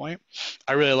at any point.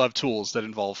 I really love tools that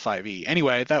involve 5e.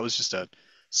 Anyway, that was just a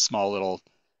small little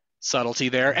subtlety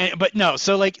there. But no,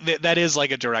 so like that is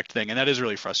like a direct thing, and that is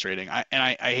really frustrating.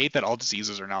 I hate that all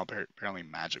diseases are now apparently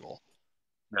magical.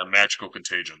 Yeah, magical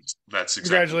contagions. That's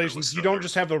exactly. Congratulations! You don't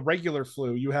just have the regular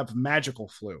flu; you have magical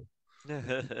flu.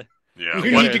 Yeah,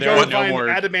 you need to go and find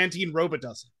adamantine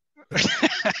robitussin.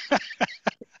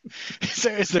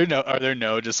 Are there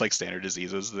no just like standard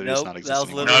diseases that just not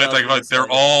existing? No, they're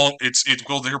all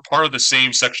they're part of the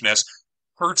same section as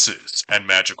curses and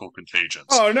magical contagions.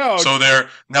 Oh no! So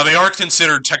they are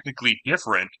considered technically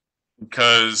different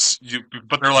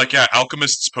but they're like, yeah,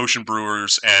 alchemists, potion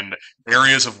brewers, and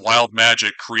areas of wild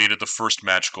magic created the first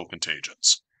magical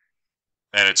contagions.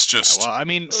 And it's just... well, I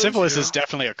mean, syphilis is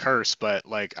definitely a curse, but,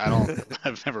 like,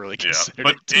 I've never really considered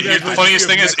but it. The funniest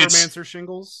thing is,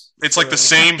 shingles? It's like the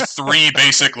same three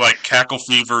basic, like, cackle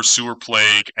fever, sewer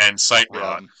plague, and sight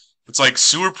rot. It's like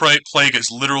sewer plague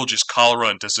is literal just cholera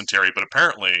and dysentery, but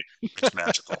apparently it's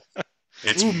magical.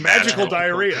 It's magical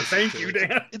diarrhea. Thank you,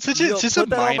 Dan. It's just a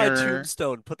minor... on my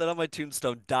tombstone. Put that on my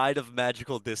tombstone. Died of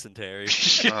magical dysentery.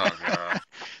 Oh, God.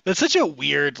 That's such a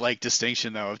weird like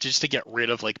distinction though, just to get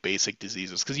rid of like basic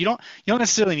diseases, because you don't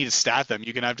necessarily need to stat them.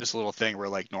 You can have just a little thing where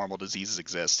like normal diseases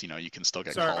exist. You can still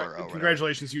get cholera.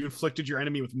 Congratulations, you inflicted your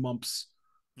enemy with mumps.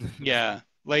 Yeah,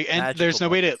 like and Magical there's no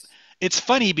way to. mumps. It's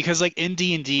funny because like in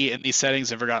D&D in these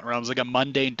settings in Forgotten Realms, like a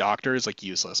mundane doctor is like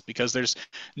useless because there's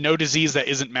no disease that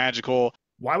isn't magical.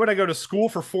 Why would I go to school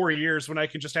for 4 years when I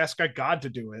can just ask a god to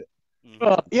do it?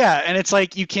 Well, yeah, and it's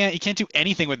like you can't do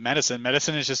anything with medicine.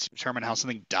 Medicine is just to determine how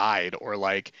something died, or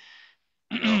like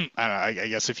I don't know. I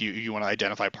guess if you want to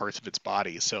identify parts of its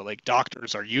body. So like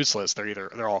doctors are useless.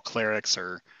 They're all clerics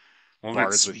or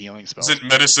bards with healing spells. Isn't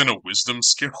medicine a wisdom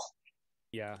skill?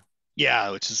 Yeah.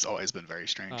 Yeah, which has always been very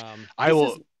strange.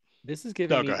 This is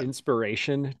giving me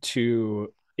inspiration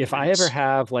to if I ever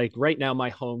have like right now my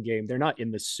home game, they're not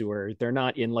in the sewer, they're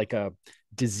not in like a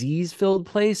disease-filled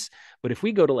place, but if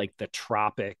we go to like the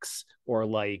tropics or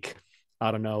like I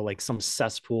don't know, like some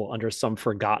cesspool under some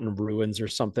forgotten ruins or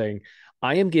something,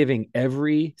 I am giving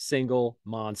every single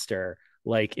monster,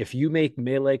 like if you make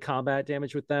melee combat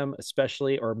damage with them,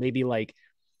 especially, or maybe like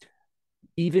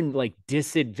even like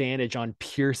disadvantage on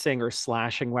piercing or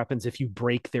slashing weapons if you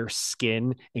break their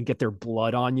skin and get their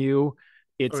blood on you,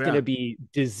 it's going to be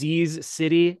disease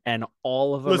city, and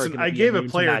all of them. Listen, I gave a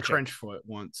player Trenchfoot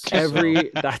once.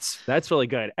 That's really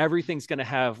good. Everything's going to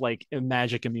have like a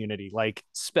magic immunity, like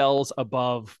spells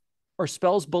above or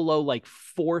spells below like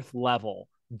 4th level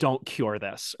don't cure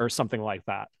this or something like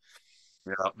that.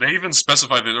 Yeah, they even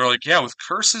specify that they're like, yeah, with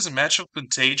curses and magical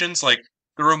contagions, like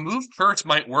the removed curse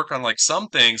might work on like some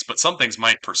things, but some things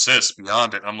might persist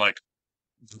beyond it. I'm like,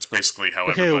 that's basically how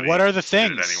everybody what are the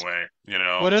things? Did it anyway,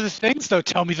 What are the things though?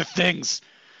 Tell me the things.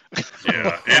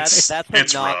 Yeah, that's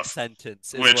it's not rough.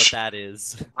 Sentence is what that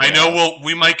is. I know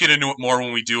we might get into it more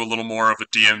when we do a little more of a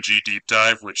DMG deep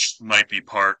dive, which might be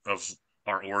part of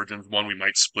our Origins one. We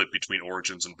might split between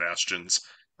Origins and Bastions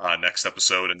next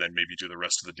episode, and then maybe do the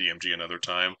rest of the DMG another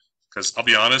time. Because I'll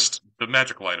be honest, the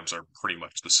magical items are pretty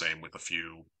much the same with a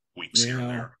few weeks here and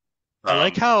there. I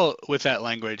like how with that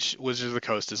language, Wizards of the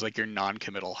Coast is like your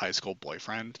non-committal high school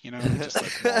boyfriend, you know? He just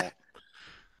like won't.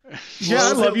 Yeah,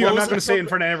 I love you. I'm not going to say it in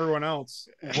from front of everyone else.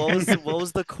 what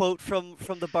was the quote from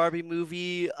the Barbie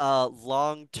movie?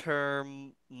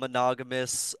 Long-term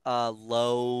monogamous,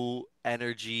 low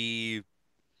energy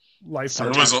Life It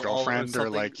partner. was sometimes a- girlfriend or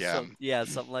something, like yeah,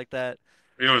 something like that.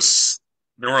 it was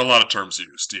there were a lot of terms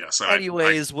used, yes. And I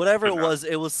Anyways, whatever could not.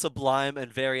 it was sublime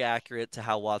and very accurate to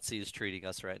how WotC is treating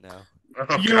us right now.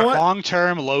 You know Okay. what?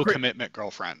 long-term low Quick- commitment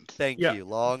girlfriend. Thank Yeah. you.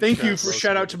 Long Thank you term, for low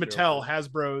shout out to commitment Mattel,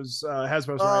 girlfriend.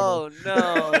 Hasbro's rival.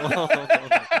 Oh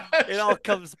no. It all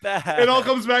comes back. It all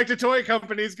comes back to toy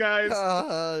companies, guys.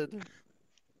 God.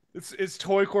 It's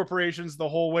toy corporations the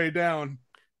whole way down.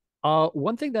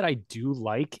 One thing that I do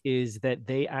like is that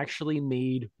they actually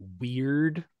made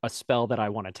weird a spell that I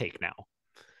want to take now.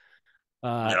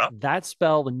 Yeah. That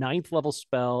spell, the 9th level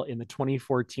spell in the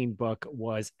 2014 book,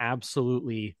 was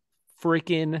absolutely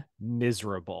freaking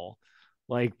miserable.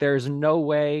 Like, there's no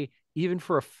way, even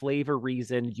for a flavor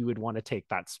reason, you would want to take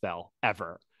that spell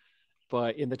ever.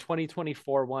 But in the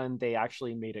 2024 one, they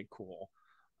actually made it cool.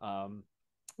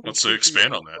 Let's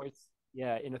expand on that.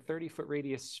 Yeah, in a 30-foot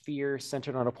radius sphere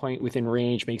centered on a point within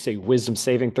range makes a wisdom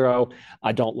saving throw.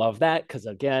 I don't love that because,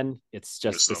 again, it's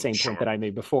just the same point that I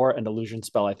made before. An illusion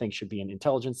spell, I think, should be an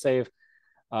intelligence save.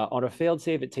 On a failed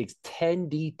save, it takes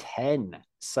 10d10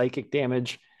 psychic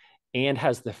damage and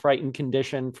has the frightened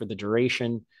condition for the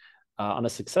duration. On a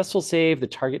successful save, the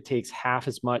target takes half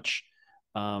as much.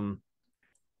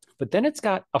 But then it's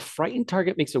got a frightened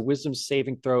target makes a wisdom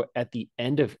saving throw at the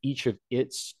end of each of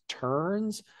its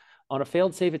turns. On a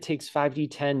failed save, it takes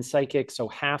 5d10 psychic, so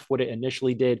half what it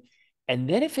initially did. And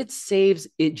then if it saves,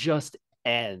 it just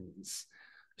ends.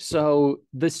 So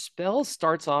the spell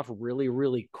starts off really,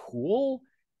 really cool.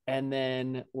 And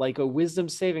then, like a wisdom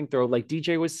saving throw, like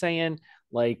DJ was saying,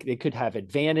 like they could have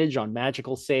advantage on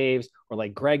magical saves, or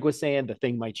like Greg was saying, the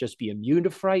thing might just be immune to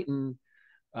frighten.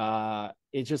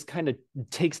 It just kind of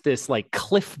takes this like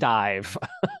cliff dive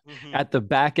at the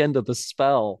back end of the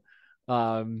spell.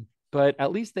 But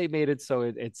at least they made it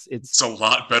so it's a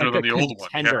lot better like than the old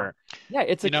one. Yeah,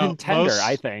 it's a contender,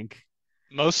 I think.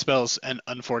 Most spells, and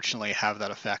unfortunately, have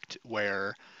that effect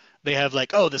where they have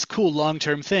like, oh, this cool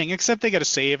long-term thing, except they get a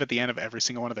save at the end of every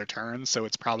single one of their turns, so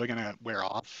it's probably going to wear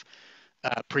off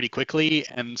pretty quickly.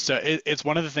 And so it's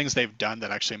one of the things they've done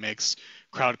that actually makes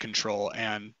crowd control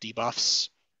and debuffs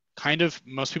kind of,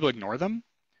 most people ignore them.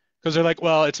 Because they're like,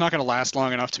 well, it's not going to last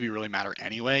long enough to be really matter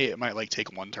anyway. It might like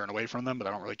take one turn away from them, but I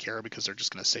don't really care because they're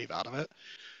just going to save out of it.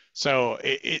 So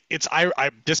I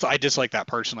dislike that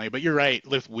personally. But you're right,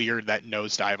 with weird that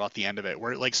nosedive at the end of it,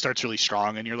 where it like starts really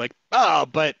strong, and you're like, oh,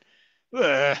 but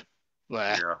Yeah.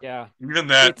 Even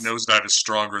that nosedive is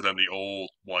stronger than the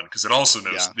old one because it also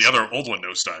knows the other old one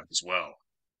nosedive as well.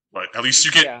 But at least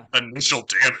you get initial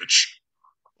damage.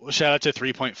 Well, shout out to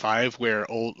 3.5 where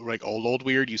old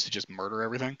weird used to just murder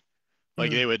everything.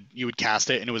 Like you would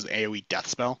cast it and it was an AoE death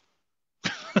spell.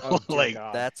 Oh, like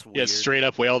God. That's weird. Yeah, straight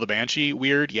up Wail the Banshee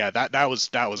weird. Yeah, that was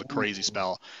a crazy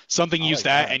spell. Something used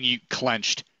that and you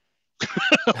clenched.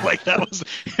 Like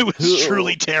it was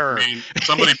truly terror. I mean,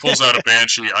 somebody pulls out a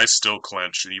Banshee, I still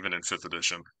clench, even in 5th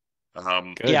edition.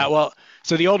 Yeah, well,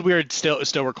 so the old weird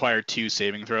still required 2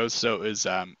 saving throws. So it was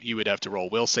you would have to roll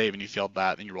will save, and you failed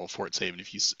that, then you roll fort save, and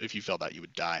if you failed that, you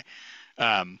would die.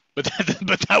 But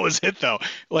that was it though.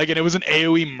 Like, and it was an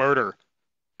AoE murder.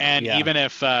 And even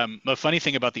if the funny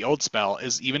thing about the old spell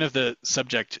is, even if the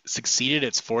subject succeeded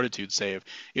its fortitude save,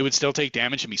 it would still take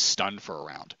damage and be stunned for a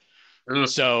round.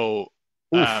 So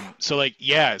like,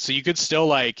 yeah, so you could still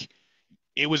like,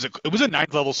 it was a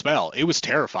 9th level spell. It was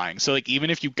terrifying. So like, even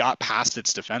if you got past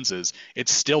its defenses, it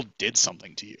still did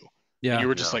something to you. Yeah, and you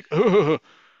were just like, ugh.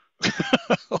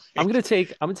 I'm gonna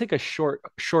take a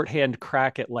shorthand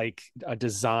crack at like a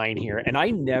design here, and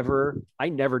I never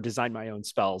design my own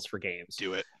spells for games.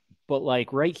 Do it. But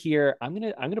like right here, I'm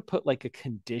gonna put like a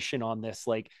condition on this.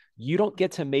 Like, you don't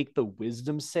get to make the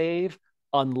wisdom save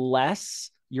unless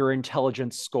your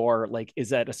intelligence score like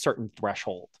is at a certain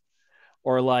threshold,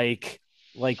 or like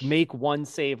make one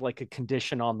save like a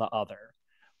condition on the other,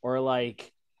 or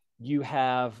like you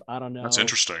have, I don't know, that's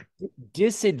interesting,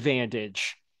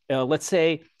 disadvantage. Let's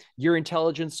say your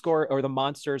intelligence score, or the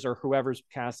monsters or whoever's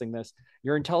casting this,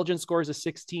 your intelligence score is a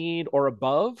 16 or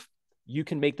above, you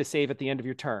can make the save at the end of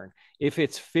your turn. If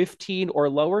it's 15 or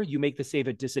lower, you make the save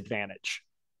at disadvantage.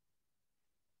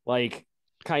 Like,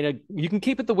 kind of, you can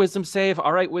keep it the wisdom save.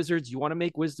 All right, Wizards, you want to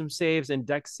make wisdom saves and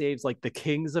dex saves like the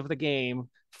kings of the game,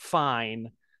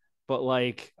 fine. But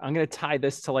like, I'm going to tie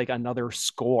this to like another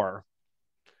score.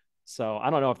 So I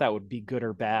don't know if that would be good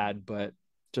or bad, but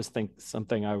just think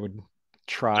something I would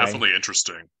try. Definitely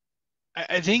interesting.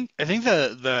 I think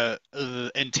the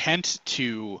intent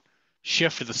to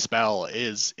shift the spell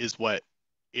is what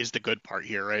is the good part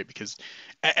here, right? Because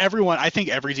everyone, I think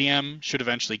every DM should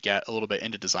eventually get a little bit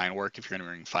into design work if you're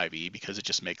entering 5e, because it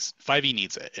just makes 5e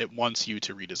needs it. It wants you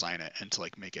to redesign it and to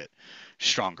like make it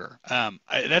stronger.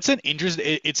 That's an interest.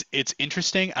 It's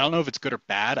interesting. I don't know if it's good or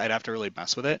bad. I'd have to really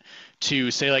mess with it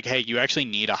to say like, hey, you actually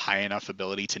need a high enough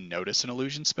ability to notice an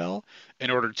illusion spell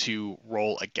in order to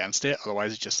roll against it.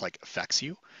 Otherwise, it just like affects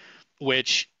you,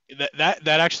 which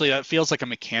that feels like a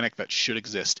mechanic that should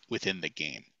exist within the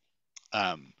game.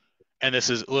 Um, and this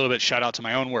is a little bit shout out to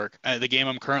my own work. The game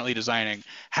I'm currently designing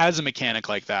has a mechanic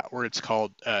like that, where it's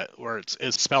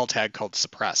a spell tag called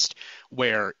suppressed,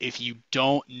 where if you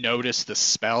don't notice the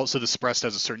spell, so the suppressed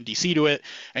has a certain DC to it,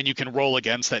 and you can roll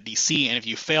against that DC, and if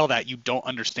you fail that, you don't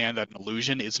understand that an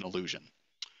illusion is an illusion,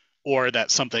 or that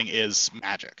something is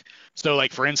magic. So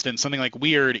like for instance, something like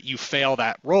weird, you fail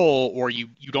that roll, or you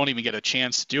don't even get a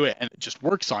chance to do it, and it just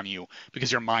works on you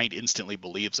because your mind instantly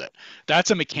believes it.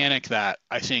 That's a mechanic that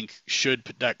I think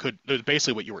could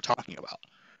basically what you were talking about,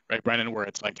 right, Brendan, where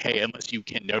it's like, hey, unless you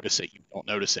can notice it, you don't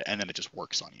notice it, and then it just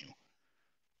works on you.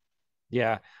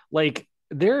 Yeah. Like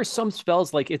there are some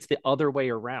spells like it's the other way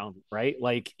around, right?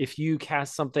 Like if you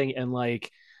cast something and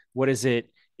like what is it?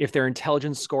 If their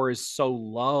intelligence score is so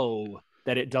low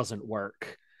that it doesn't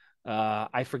work.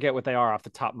 I forget what they are off the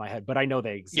top of my head, but I know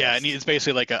they Yeah, and exist. it's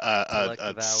basically like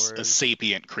Selective a hours.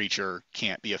 sapient creature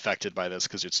can't be affected by this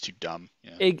because it's too dumb.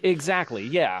 Yeah, Exactly.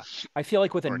 Yeah. I feel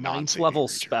like with a or ninth non-sapient level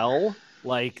creature. spell,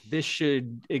 like this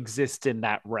should exist in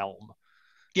that realm.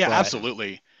 Yeah, But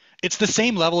absolutely. It's the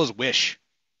same level as Wish.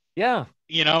 yeah,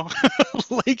 You know,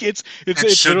 like It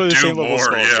it's should literally the do same level of more,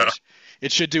 spell as yeah. Wish.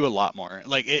 It should do a lot more.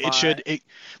 Like it My should.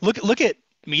 Look at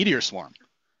Meteor Swarm.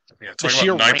 Yeah, The talking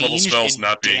sheer about ninth level range spells and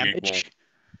not being equal. damage,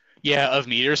 yeah, of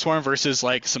Meteor Swarm versus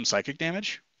like some psychic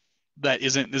damage that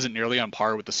isn't nearly on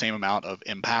par with the same amount of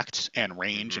impact and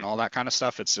range Hmm. and all that kind of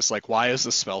stuff. It's just like, why is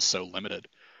this spell so limited?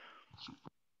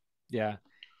 yeah.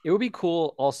 It would be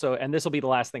cool also, and this will be the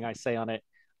last thing I say on it.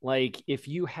 Like if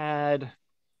you had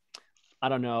I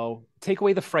don't know, take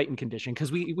away the frightened condition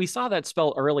because we saw that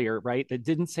spell earlier, right? That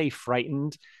didn't say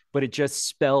frightened, but it just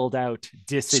spelled out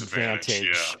Disadvantage,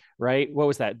 disadvantage, yeah. right? What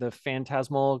was that? The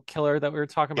phantasmal killer that we were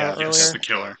talking Yeah, about Yes, earlier? the Phantasmal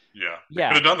killer. Killer. Yeah. They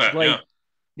could Yeah, have done that, yeah. like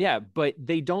yeah, but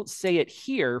they don't say it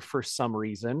here for some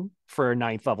reason for a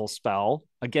ninth level spell.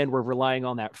 Again, we're relying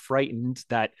on that frightened,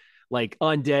 that like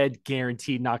undead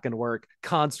guaranteed not going to work,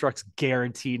 constructs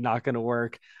guaranteed not going to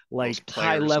work, like Most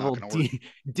high players not level going to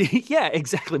work. yeah,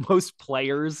 exactly. Most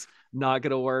players not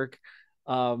going to work.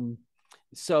 Um,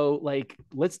 so like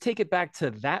let's take it back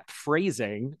to that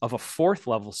phrasing of a fourth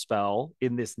level spell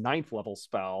in this ninth level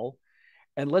spell,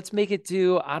 and let's make it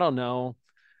do I don't know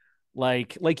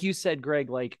like you said, Greg,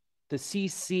 like the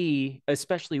CC,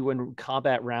 especially when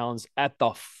combat rounds at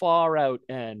the far out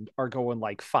end are going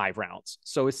like 5 rounds.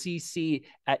 So a CC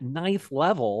at ninth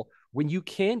level, when you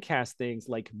can cast things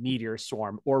like Meteor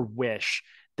Swarm or Wish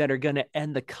that are going to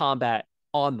end the combat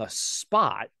on the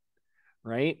spot,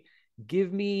 right?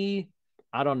 Give me,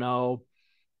 I don't know,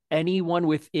 anyone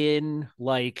within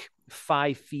like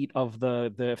 5 feet of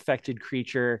the affected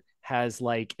creature has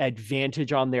like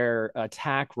advantage on their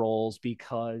attack rolls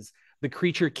because the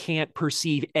creature can't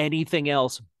perceive anything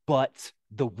else but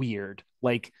the weird,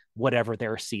 like whatever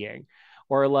they're seeing,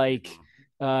 or like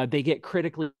Mhm. they get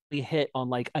critically hit on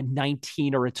like a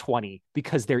 19 or a 20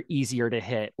 because they're easier to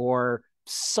hit, or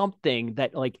something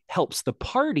that like helps the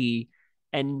party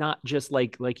and not just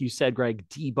like you said, Greg,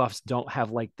 debuffs don't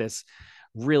have like this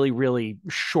really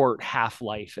short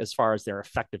half-life as far as their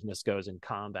effectiveness goes in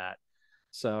combat.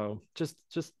 So just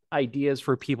ideas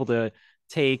for people to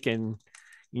take, and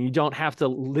you don't have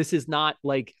to, this is not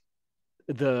like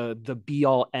the be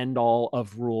all end all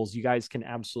of rules. You guys can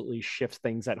absolutely shift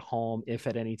things at home if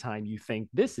at any time you think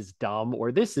this is dumb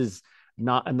or this is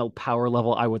not in the power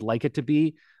level I would like it to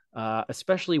be.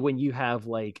 Especially when you have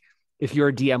like, if you're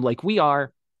a DM like we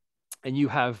are, and you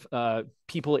have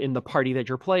people in the party that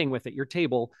you're playing with at your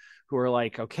table who are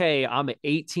like, okay, I'm at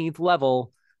 18th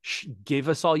level. Give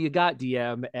us all you got,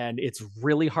 DM. And it's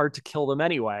really hard to kill them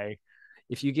anyway.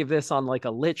 If you give this on like a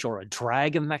lich or a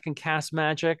dragon that can cast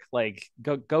magic, like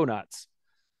go nuts.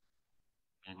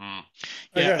 Mhm.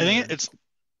 Yeah, I think Again, it's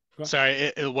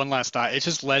sorry. One last thought. It's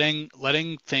just letting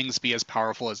things be as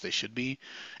powerful as they should be,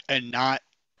 and not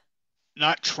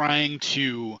trying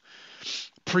to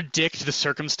predict the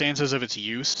circumstances of its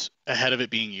use ahead of it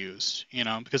being used,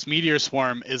 because Meteor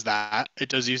Swarm is that. It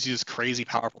does use this crazy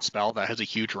powerful spell that has a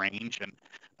huge range and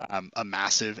a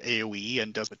massive AoE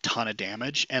and does a ton of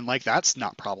damage, and like that's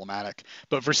not problematic.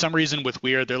 But for some reason with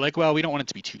Weird, they're like, well, we don't want it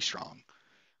to be too strong,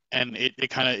 and it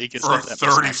gives For a off that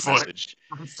 30 mismatch foot message.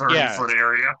 30 Yeah. foot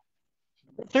area.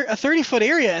 A 30-foot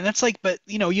area, and that's like, but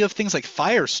you have things like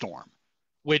Firestorm,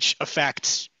 which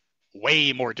affects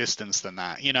way more distance than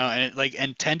that, and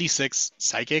and 10d6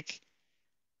 psychic.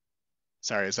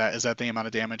 Sorry, is that the amount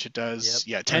of damage it does?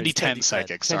 Yep. Yeah, 10d10 10d10.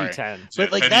 psychic. Sorry, 10d10.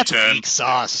 but like 10d10. that's weak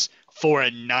sauce for a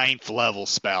 9th level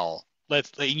spell.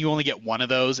 You only get one of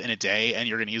those in a day, and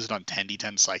you're gonna use it on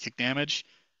 10d10 psychic damage,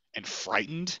 and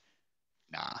frightened.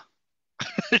 Nah,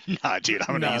 nah, dude,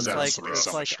 I'm gonna use that on something it's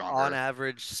so like much stronger. on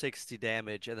average 60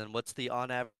 damage, and then what's the on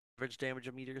average damage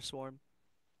of Meteor Swarm?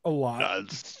 A lot. A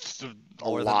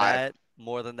More than lot. that?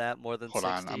 More than that? More than Hold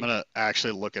 60? on, I'm gonna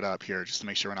actually look it up here just to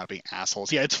make sure we're not being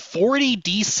assholes. Yeah, it's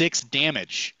 40d6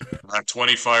 damage.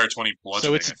 20 fire, 20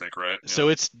 bludgeoning, I think, right? So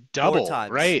it's double, 4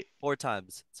 times. right? 4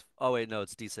 times. Oh wait, no,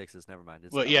 it's d6s. Never mind.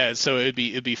 It's Well, double. yeah, so it'd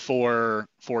be 4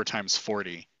 times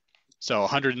 40. So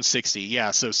 160. Yeah,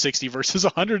 so 60 versus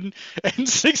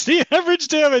 160 average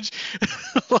damage.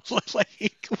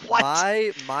 Like what?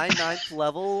 My 9th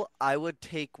level, I would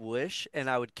take Wish and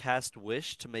I would cast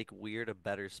Wish to make Weird a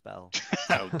better spell.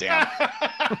 Oh damn.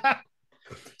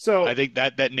 So I think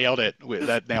that nailed it.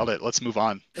 That nailed it. Let's move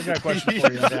on. I got a question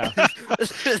for you.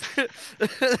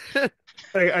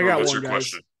 I got What's one, your guys.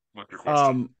 question? What's your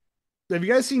question? Have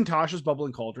you guys seen Tasha's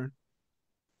Bubbling Cauldron?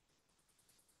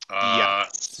 Yeah.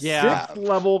 6th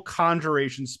level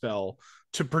conjuration spell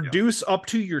to produce up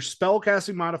to your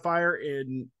spellcasting modifier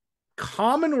in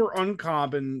common or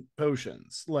uncommon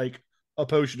potions, like a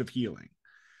potion of healing.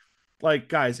 Like,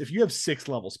 guys, if you have 6th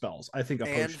level spells, I think a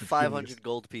potion And of 500 healing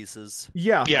gold pieces.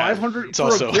 Yeah, Yeah, 500 it's for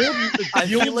also- a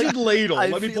gilded ladle. I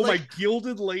Let me feel pull like- my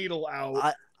gilded ladle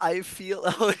out. I feel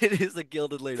it is a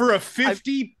gilded ladle. For a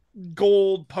 50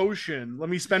 gold potion, let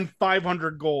me spend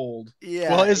 500 gold.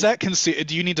 Yeah. Well, is that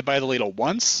do you need to buy the ladle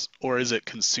once, or is it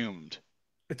consumed?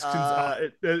 It's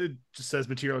it just says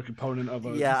material component of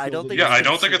a. Yeah, I don't think Yeah, it's I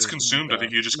don't think it's consumed. consumed. I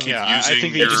think you just keep Yeah, I using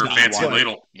think they your just need fancy one.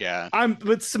 ladle. Yeah.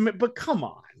 But come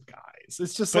on, guys.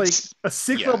 It's just But like a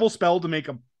 6th level spell to make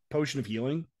a potion of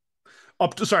healing.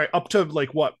 Up to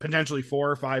like what, potentially 4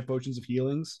 or 5 potions of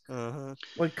healings. Uh-huh.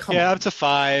 Like, come Yeah, on. up to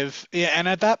 5. Yeah, and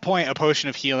at that point, a potion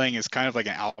of healing is kind of like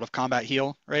an out of combat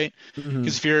heal, right?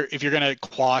 Because if you're gonna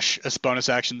quash a bonus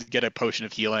action to get a potion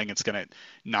of healing, it's gonna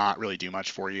not really do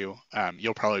much for you.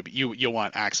 You'll probably you'll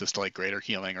want access to like greater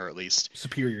healing, or at least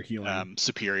superior healing.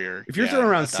 Superior. If you're throwing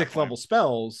around 6th level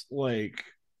spells, like,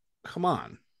 come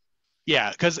on.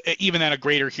 Yeah, because even then, a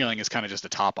greater healing is kind of just a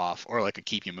top off, or like a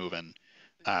keep you moving.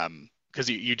 Because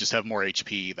you just have more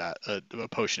HP that a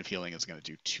potion of healing is going to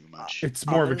do too much. It's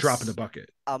more of a drop in the bucket.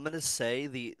 I'm gonna say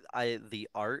the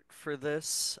art for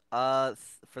this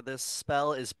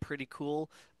spell is pretty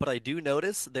cool, but I do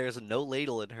notice there's no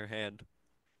ladle in her hand.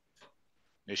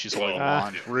 Yeah, she's holding a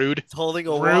wand. Rude. It's holding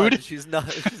a Rude. wand. She's not.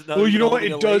 Well, you know what?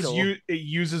 holding It a does ladle. use. It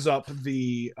uses up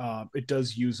the. It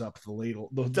does use up the ladle.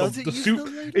 Does it the use soup? the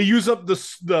ladle? It uses up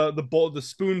the bowl, the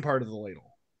spoon part of the ladle.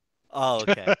 Oh,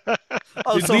 okay.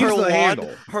 Oh, It so leaves her the wand, handle.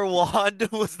 her wand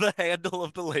was the handle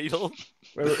of the ladle.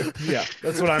 Yeah,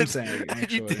 that's what I'm saying. And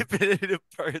you Actually, dip it in and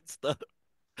burn stuff.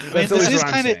 I mean, that's always what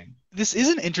I'm saying. This is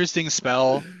an interesting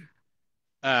spell.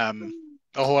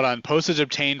 Oh, hold on. Postage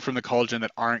obtained from the cauldron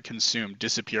that aren't consumed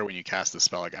disappear when you cast the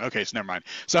spell again. Okay, so never mind.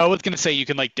 So I was gonna say you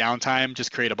can like downtime,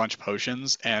 just create a bunch of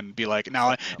potions and be like,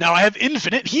 now I have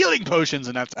infinite healing potions,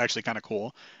 and that's actually kind of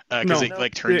cool because it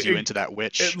like turns you into that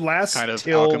witch. It lasts kind of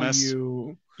till alchemist.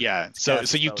 you. Yeah, so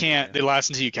you can't. It lasts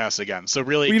until you cast again. So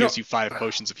really, it gives you 5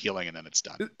 potions of healing, and then it's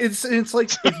done. It's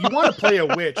like if you want to play a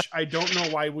witch, I don't know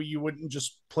why you wouldn't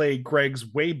just play Greg's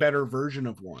way better version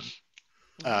of one.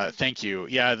 Thank you.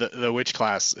 Yeah, the witch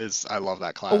class is. I love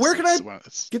that class. Oh, where can I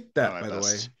it's get that, one by of my the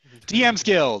way? best. DM's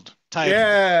Guild type.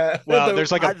 Yeah. Well,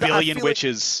 there's like a I billion feel like-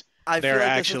 witches. I feel They're like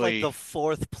actually this is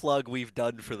like the 4th plug we've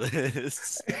done for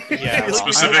this. Yeah, well,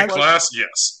 Specific class,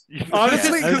 yes.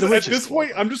 Honestly, Yeah, because the at witch is this cool.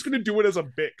 point, I'm just gonna do it as a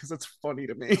bit because it's funny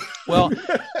to me. Well,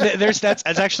 that's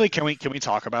actually. Can we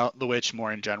talk about the witch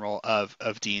more in general of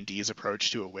D&D's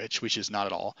approach to a witch, which is not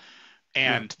at all,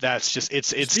 and that's just it's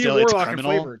still it's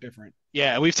criminal. Flavor different.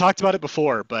 Yeah, we've talked about it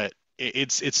before, but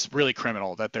it's really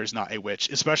criminal that there's not a witch,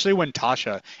 especially when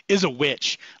Tasha is a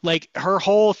witch. Like her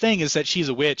whole thing is that she's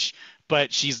a witch,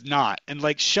 but she's not. And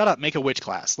like, shut up, make a witch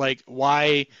class. Like,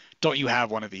 why don't you have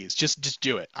one of these? Just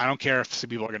do it. I don't care if some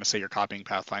people are gonna say you're copying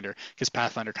Pathfinder because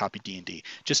Pathfinder copied D&D.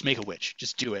 Just make a witch.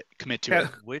 Just do it. Commit to it.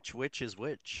 Which witch is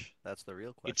which? That's the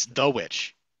real question. It's the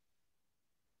witch.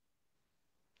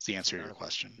 It's the answer to your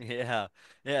question. Yeah,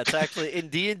 yeah. It's actually in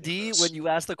D&D when you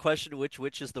ask the question which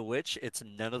witch is the witch, it's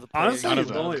none of the players. Honestly, None of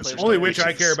the them. only, There's only no witch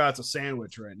I care witches. about is a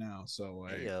sandwich right now. So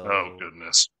like, Oh Ayo.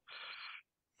 goodness.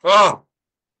 Oh,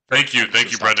 thank you,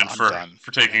 Just stop Brendan, I'm for done.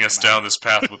 taking I'm us out. down this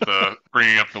path with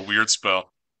bringing up the weird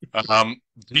spell.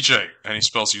 DJ, any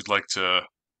spells you'd like to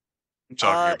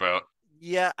talking Uh, about?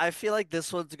 yeah, I feel like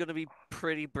this one's gonna be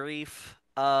pretty brief.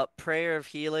 Prayer of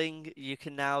Healing, you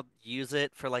can now use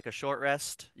it for like a short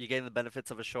rest. You gain the benefits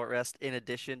of a short rest in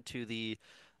addition to the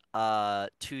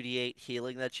 2d8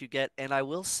 healing that you get. And I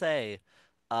will say,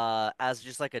 as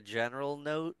just like a general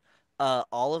note,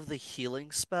 all of the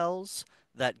healing spells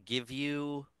that give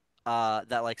you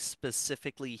that like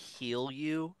specifically heal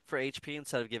you for HP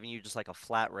instead of giving you just like a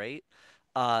flat rate,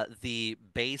 the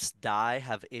base die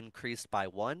have increased by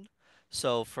 1.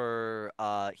 So for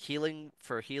healing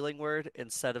word,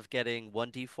 instead of getting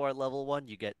 1d4 at level 1,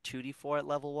 you get 2d4 at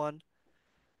level 1.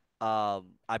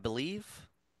 I believe.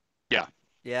 Yeah.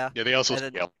 Yeah. Yeah, they also And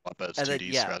then scale up as and then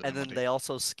 2Ds yeah, rather and than then 1D. they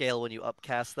also scale when you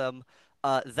upcast them.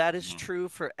 That is Mhm. true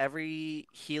for every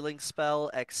healing spell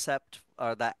except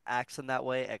or that acts in that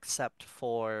way except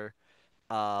for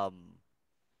um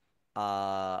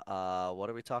what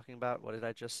are we talking about? What did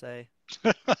I just say?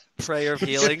 Prayer of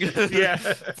healing. yeah.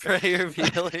 Prayer of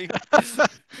healing. Yeah.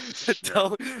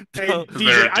 Don't Hey don't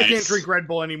DJ, I can't Verdes. drink Red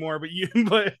Bull anymore, but you,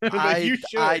 but you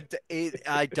should.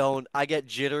 I don't. I get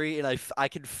jittery and I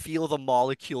can feel the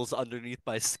molecules underneath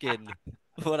my skin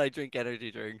when I drink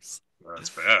energy drinks. That's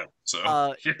bad. So,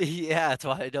 yeah. Yeah, that's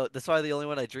why I don't. That's why the only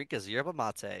one I drink is yerba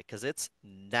mate because it's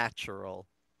natural,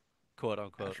 quote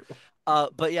unquote. Natural.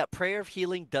 But yeah, Prayer of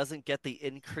Healing doesn't get the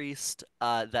increased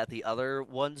that the other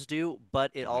ones do,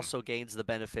 but it Mhm. also gains the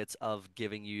benefits of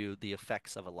giving you the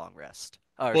effects of a long rest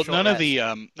or Well, short rest.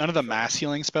 none of the Short mass rest.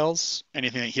 healing spells,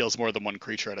 anything that heals more than one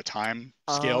creature at a time,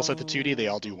 scales at the 2D. They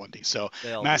all do Oh, 1D. So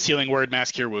they all do mass one. healing word,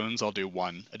 mass cure wounds, I'll do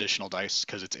 1 additional dice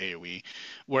because it's AOE.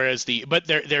 Whereas but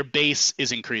their base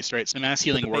is increased, right? So mass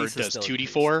But the healing word base is does still increased.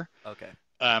 2D4, Okay.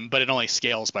 but it only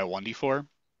scales by 1D4.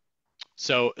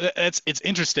 So it's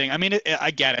interesting. I mean,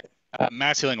 I get it.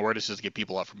 Mass healing word is just to get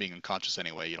people up from being unconscious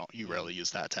anyway. You Mhm. rarely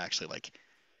use that to actually like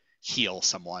heal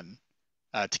someone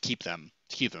to keep them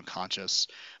conscious.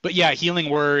 But yeah, healing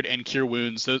word and cure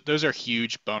wounds, those are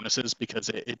huge bonuses because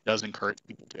it does encourage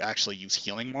people to actually use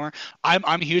healing more. I'm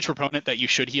a huge proponent that you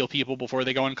should heal people before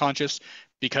they go unconscious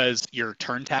because you're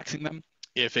turn taxing them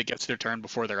if it gets their turn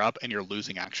before they're up and you're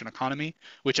losing action economy,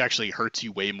 which actually hurts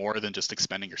you way more than just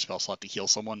expending your spell slot to heal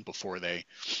someone before they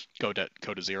go to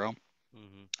 0.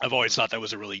 Mhm. I've always thought that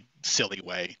was a really silly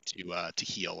way to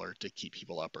heal or to keep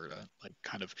people up or to like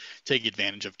kind of take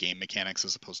advantage of game mechanics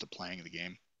as opposed to playing the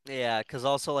game. Yeah, because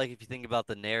also like if you think about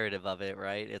the narrative of it,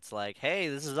 right? It's like, hey,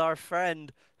 this is our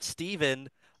friend Steven.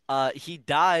 He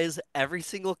dies every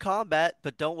single combat,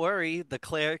 but don't worry, the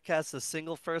cleric casts a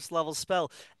single first level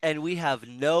spell, and we have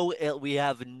no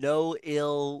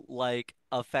ill like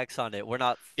effects on it. We're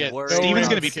not Yeah, No worried Steven's about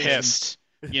gonna be ramifications. pissed.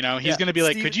 You know, he's yeah, gonna be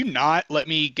like, Steve. "Could you not let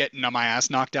me get my ass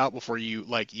knocked out before you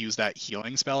like use that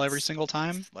healing spell every s- single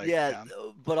time?" Like, Yeah, yeah,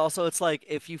 but also it's like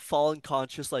if you fall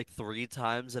unconscious like 3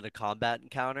 times in a combat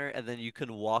encounter, and then you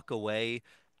can walk away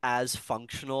as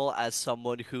functional as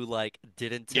someone who like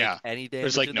didn't take yeah. any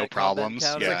There's damage like in no that combat problems.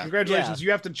 It's like encounter. Yeah, Yeah. congratulations,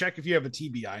 you have to check if you have a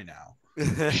TBI now.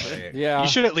 Like, you Yeah.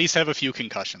 should at least have a few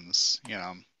concussions. You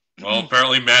know. Well,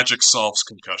 apparently magic solves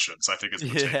concussions, I think is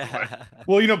the takeaway. Yeah.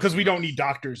 well, because we don't need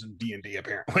doctors in D&D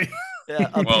apparently. Yeah,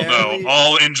 Well, no, apparently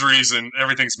all injuries and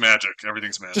everything's magic.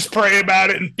 Everything's magic. Just pray about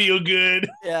it and feel good.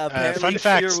 yeah, Fun apparently Cure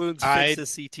fact: Wounds I fixes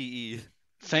CTE.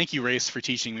 thank you, Race, for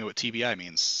teaching me what TBI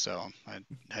means. So I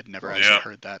had never Well, actually Yeah,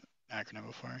 heard that acronym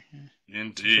before. Yeah.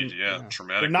 indeed. Yeah, yeah. They're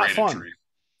traumatic not brain fun. injury.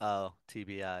 Oh,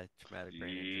 TBI, traumatic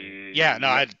brain injury. Yeah, no,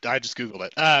 Yep. I just googled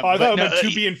it. Oh, I thought But it no, meant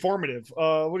to be informative.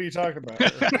 What are you talking about?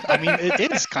 I mean,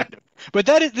 it is kind of, but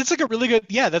that's like a really good,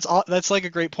 yeah, that's like a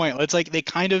great point. It's like they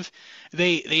kind of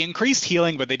they increased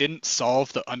healing, but they didn't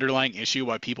solve the underlying issue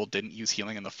why people didn't use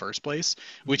healing in the first place,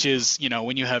 which is,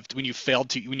 when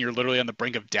you're literally on the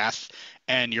brink of death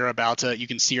and you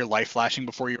can see your life flashing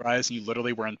before your eyes and you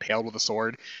literally were impaled with a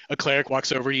sword. A cleric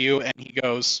walks over to you and he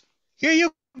goes, "Here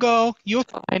you go, you're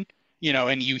fine."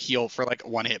 And you heal for like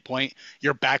 1 hit point.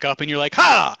 You're back up and you're like,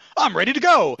 "Ha! I'm ready to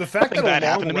go. The fact Nothing that a bad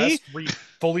happened long to me." rest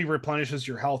fully replenishes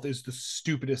your health is the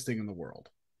stupidest thing in the world.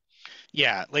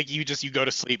 Yeah, like you go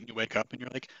to sleep and you wake up and you're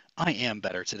like, I am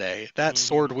better today. That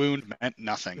sword Hmm. wound meant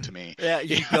nothing to me. Yeah,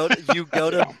 Yeah,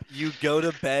 you go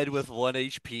to bed with 1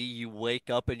 HP, you wake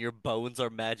up and your bones are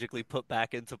magically put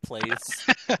back into place.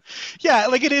 yeah,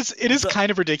 like it is The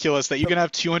kind of ridiculous that you the can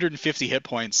have 250 hit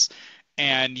points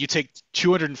and you take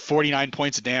 249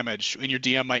 points of damage, and your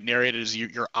DM might narrate it as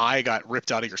your eye got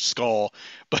ripped out of your skull,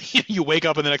 but you wake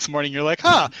up in the next morning, you're like,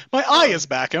 my eye is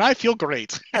back, and I feel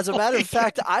great. As a matter of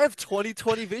fact, I have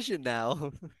 20/20 vision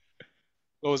now.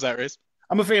 What was that, Race?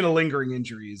 I'm a fan of lingering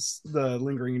injuries. The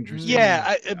lingering injuries.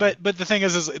 Yeah, but the thing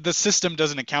is the system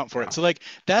doesn't account for it. So like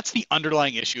that's the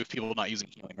underlying issue of people not using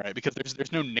healing, right? Because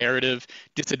there's no narrative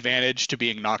disadvantage to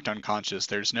being knocked unconscious.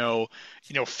 There's no,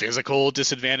 physical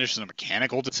disadvantage, there's no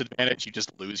mechanical disadvantage. You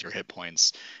just lose your hit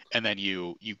points, and then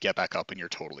you get back up and you're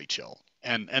totally chill.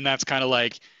 And that's kind of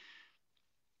like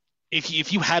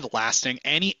if you had lasting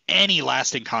any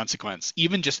lasting consequence,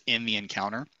 even just in the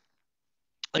encounter.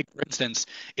 Like, for instance,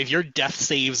 if your death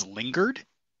saves lingered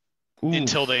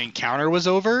until the encounter was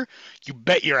over, you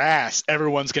bet your ass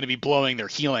everyone's going to be blowing their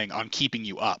healing on keeping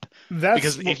you up.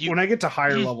 Because when I get to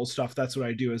higher level stuff, that's what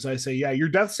I do is I say, yeah, your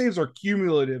death saves are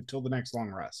cumulative till the next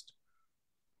long rest.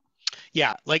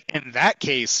 Yeah, like in that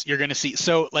case, you're going to see.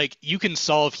 So, like, you can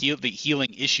solve the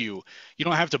healing issue. You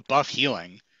don't have to buff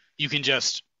healing. You can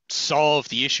just solve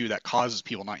the issue that causes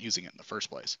people not using it in the first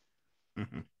place.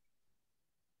 Mm-hmm.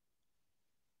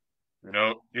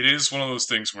 It is one of those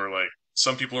things where like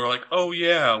some people are like, "Oh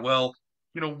yeah, well,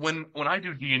 when I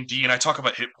do D&D and I talk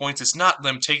about hit points, it's not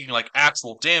them taking like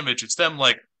actual damage, it's them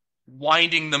like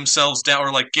winding themselves down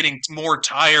or like getting more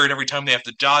tired every time they have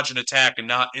to dodge an attack and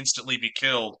not instantly be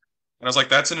killed." And I was like,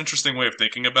 that's an interesting way of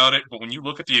thinking about it, but when you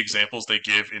look at the examples they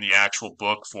give in the actual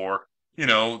book for,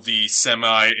 the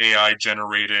semi-AI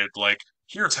generated like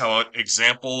here's how an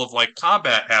example of like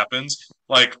combat happens.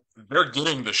 Like they're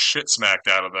getting the shit smacked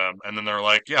out of them, and then they're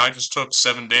like, "Yeah, I just took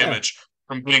 7 damage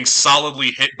from being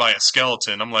solidly hit by a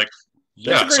skeleton." I'm like,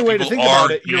 "Yeah." That's a great way to think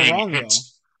about it. You're wrong, though.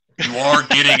 You are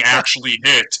getting actually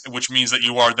hit, which means that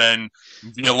you are then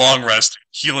via long rest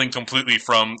healing completely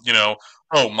from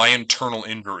my internal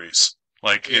injuries.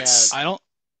 Like it's.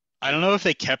 I don't know if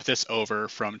they kept this over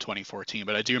from 2014,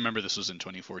 but I do remember this was in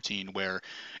 2014 where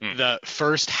the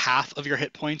first half of your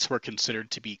hit points were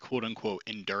considered to be quote unquote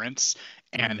endurance,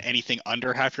 and anything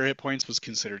under half your hit points was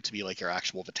considered to be like your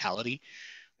actual vitality,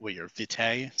 or your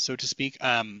vitae, so to speak.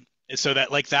 So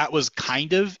that like that was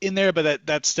kind of in there, but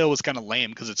that still was kind of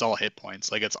lame because it's all hit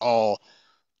points. Like it's all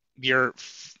your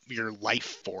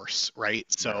life force, right?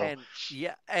 So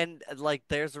and like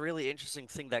there's a really interesting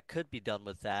thing that could be done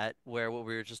with that, where what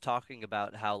we were just talking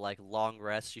about, how like long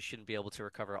rest you shouldn't be able to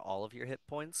recover all of your hit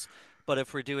points, but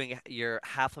if we're doing your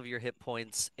half of your hit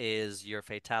points is your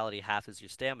fatality, half is your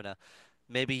stamina,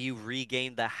 maybe you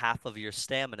regain the half of your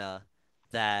stamina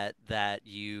that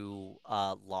you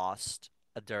lost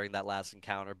during that last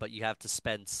encounter, but you have to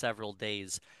spend several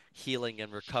days healing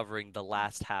and recovering the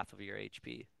last half of your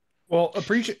HP. Well,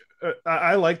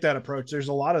 I like that approach. There's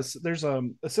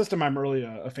a system I'm really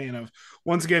a fan of.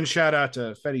 Once again, shout out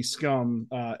to Fetty Scum,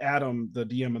 Adam, the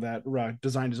DM of that,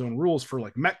 designed his own rules for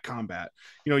like mech combat.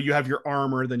 You have your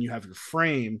armor, then you have your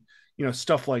frame,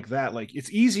 stuff like that. Like it's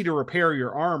easy to repair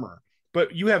your armor,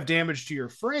 but you have damage to your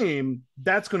frame.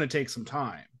 That's going to take some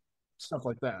time. Stuff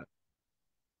like that.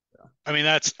 Yeah. I mean,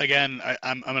 that's again,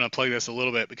 I'm going to plug this a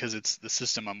little bit because it's the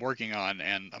system I'm working on,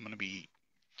 and I'm going to be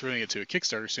throwing it to a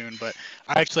Kickstarter soon, but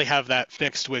I actually have that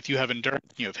fixed with you have endurance,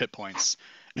 you have hit points,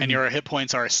 and your hit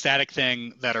points are a static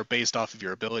thing that are based off of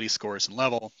your ability scores and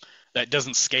level that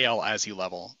doesn't scale as you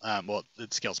level. Well,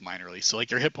 it scales minorly. So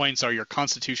like your hit points are your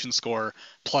constitution score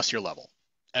plus your level,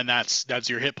 and that's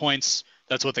your hit points.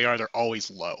 That's what they are. They're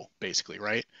always low, basically,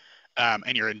 right?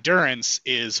 And your endurance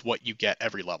is what you get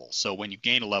every level. So when you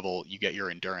gain a level, you get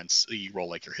your endurance. You roll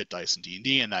like your hit dice in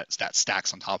D&D, and that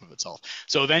stacks on top of itself.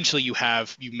 So eventually you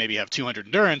maybe have 200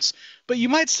 endurance, but you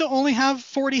might still only have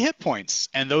 40 hit points,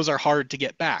 and those are hard to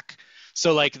get back.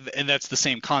 So like, and that's the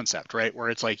same concept, right? Where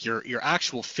it's like your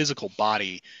actual physical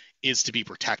body is to be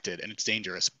protected, and it's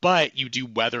dangerous, but you do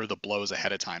weather the blows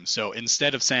ahead of time. So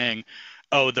instead of saying,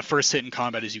 oh, the first hit in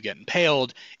combat is you get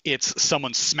impaled, it's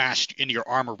someone smashed into your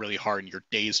armor really hard and you're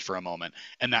dazed for a moment,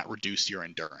 and that reduced your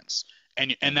endurance.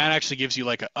 And that actually gives you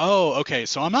like okay,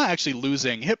 so I'm not actually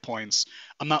losing hit points,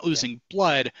 I'm not losing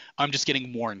blood, I'm just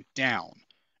getting worn down.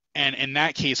 And in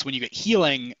that case, when you get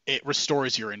healing, it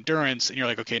restores your endurance, and you're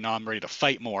like, okay, now I'm ready to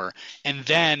fight more. And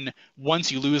then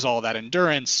once you lose all that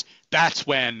endurance, that's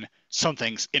when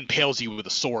something impales you with a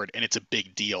sword, and it's a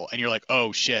big deal. And you're like,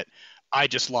 oh shit, I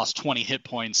just lost 20 hit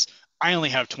points. I only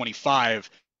have 25.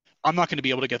 I'm not going to be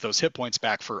able to get those hit points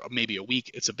back for maybe a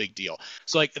week. It's a big deal.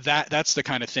 So like that's the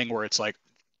kind of thing where it's like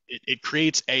it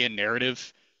creates a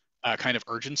narrative kind of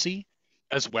urgency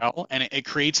as well, and it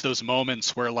creates those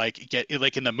moments where like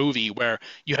in the movie where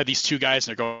you had these two guys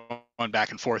and they're going going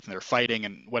back and forth and they're fighting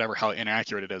and whatever, how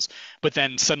inaccurate it is. But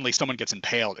then suddenly someone gets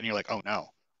impaled and you're like, oh no,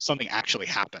 something actually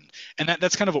happened. And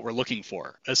that's kind of what we're looking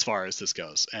for as far as this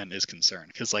goes and is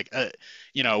concerned. Because like,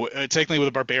 technically with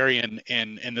a barbarian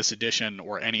in this edition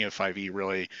or any of 5e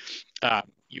really,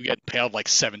 you get impaled like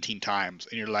 17 times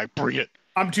and you're like, bring it.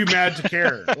 I'm too mad to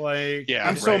care. Like, Yeah,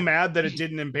 I'm so right. mad that it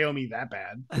didn't impale me that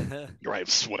bad. You're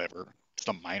right, whatever. It's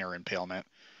a minor impalement.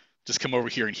 Just come over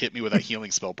here and hit me with that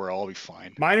healing spell, bro. I'll be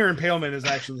fine. Minor Impalement is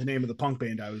actually the name of the punk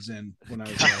band I was in when I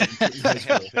was in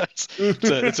high school.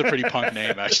 It's a pretty punk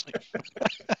name, actually.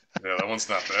 Yeah, that one's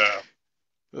not bad.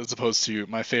 As opposed to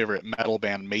my favorite metal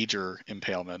band, Major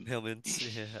Impalement.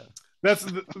 Impalements, yeah. That's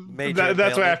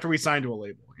Impalement. why after we signed to a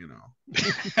label, you know.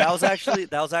 That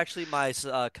was actually my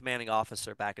commanding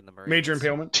officer back in the Marines. Major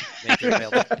Impalement. Major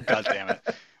Impalement. God damn it!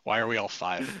 Why are we all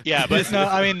 5? Yeah, but no,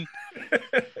 I mean,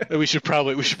 we should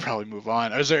probably move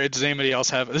on. Does anybody else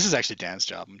have? This is actually Dan's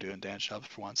job. I'm doing Dan's job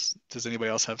for once. Does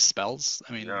anybody else have spells?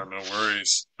 I mean, Yeah, no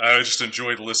worries. I just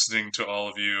enjoyed listening to all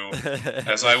of you.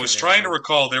 As I was trying to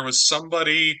recall, there was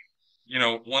somebody,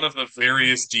 one of the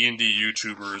various D&D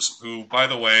YouTubers who, by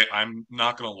the way, I'm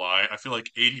not going to lie, I feel like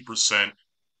 80%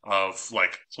 of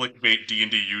like clickbait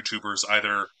D&D YouTubers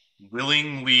either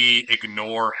willingly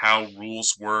ignore how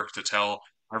rules work to tell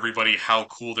everybody how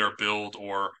cool their build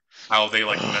or how they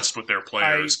like messed with their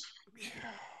players.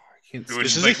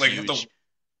 This is huge.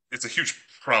 It's a huge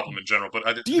problem in general, but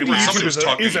D&D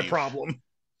is a problem.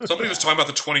 Somebody was talking about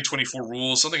the 2024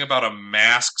 rules, something about a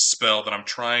mask spell that I'm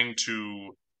trying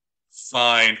to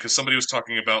find, because somebody was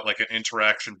talking about like an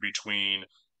interaction between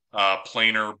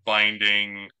planar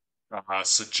binding,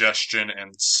 suggestion,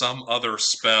 and some other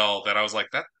spell that I was like,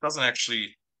 that doesn't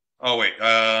actually. Oh wait,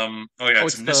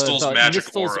 it's Nistel's magic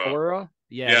Nistel's aura.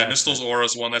 Yeah, Nistel's aura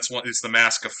is one. It's the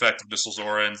mask effect of Nistel's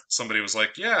aura, and somebody was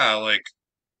like, yeah, like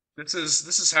this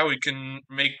is how we can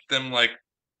make them like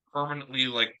permanently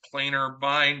like planar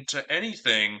bind to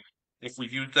anything if we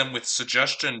use them with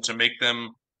suggestion to make them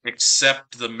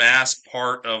accept the mass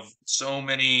part of so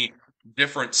many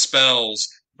different spells.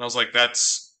 And I was like,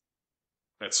 that's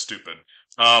stupid.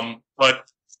 But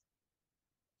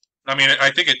I mean, I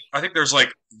think there's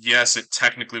like, yes, it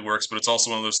technically works, but it's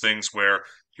also one of those things where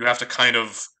you have to kind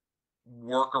of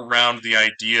work around the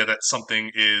idea that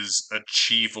something is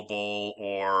achievable,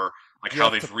 or like how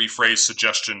they've rephrased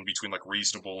suggestion between like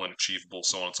reasonable and achievable,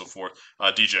 so on and so forth.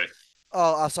 DJ.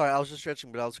 Oh, I'm sorry. I was just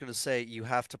stretching, but I was going to say you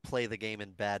have to play the game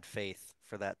in bad faith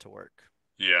for that to work.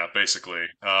 Yeah, basically.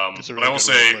 That's a But really I will good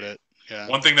way to say, put it. Yeah.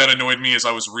 one thing that annoyed me is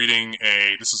I was reading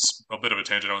this is a bit of a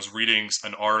tangent. I was reading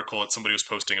an article that somebody was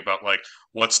posting about like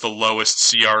what's the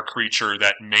lowest CR creature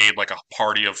that made like a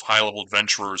party of high level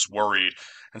adventurers worried,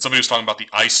 and somebody was talking about the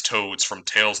ice toads from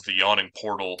Tales of the Yawning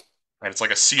Portal, and it's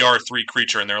like a CR3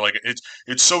 creature, and they're like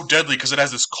it's so deadly because it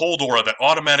has this cold aura that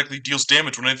automatically deals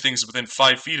damage when anything's within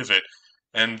 5 feet of it.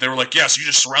 And they were like, yeah, so you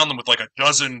just surround them with like a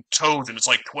dozen toads, and it's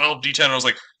like 12d10. And I was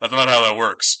like, that's not how that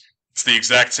works. It's the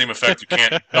exact same effect. You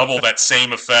can't double that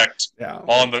same effect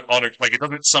on it. Like it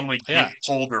doesn't suddenly get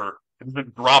colder. It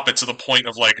doesn't drop it to the point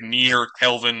of like near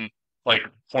Kelvin, like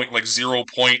point like 0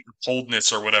 point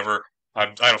coldness or whatever. I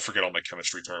don't forget all my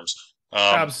chemistry terms.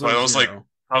 Absolutely. But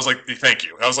I was like, thank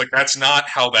you. I was like, that's not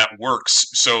how that works.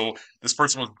 So this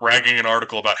person was bragging an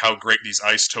article about how great these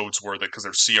ice toads were because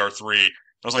they're CR3.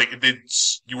 I was like,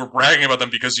 you were bragging about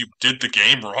them because you did the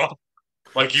game wrong.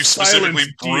 Like, you specifically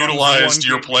brutalized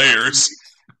your players.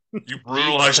 You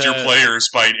brutalized your players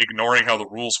by ignoring how the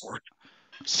rules work.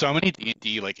 So many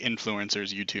D&D like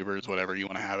influencers, YouTubers, whatever you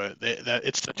want to have it, that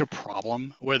it's such a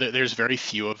problem where there's very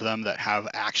few of them that have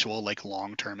actual like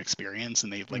long-term experience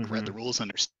and they've like read the rules and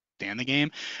understand the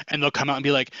game, and they'll come out and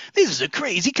be like, this is a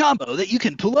crazy combo that you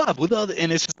can pull up with other,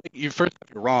 and it's just like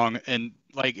you're wrong, and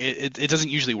like it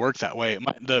doesn't usually work that way.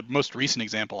 The most recent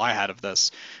example I had of this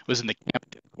was in the camp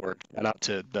Discord. Shout out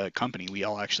to the company we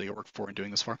all actually work for and doing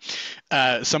this for.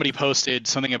 Somebody posted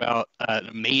something about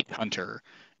Mage Hunter.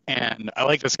 And I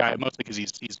like this guy mostly because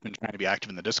he's been trying to be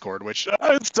active in the Discord, which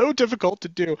it's so difficult to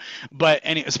do. But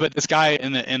this guy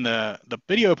in the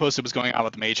video posted was going out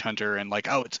with the Mage Hunter and like,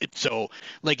 oh, it's so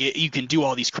like you can do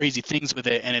all these crazy things with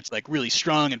it, and it's like really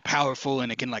strong and powerful,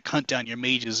 and it can like hunt down your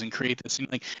mages and create this thing.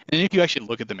 Like, and if you actually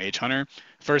look at the Mage Hunter,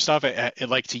 first off, it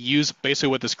like to use basically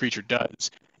what this creature does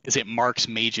is it marks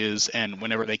mages, and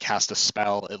whenever they cast a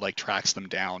spell, it like tracks them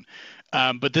down.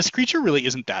 But this creature really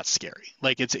isn't that scary.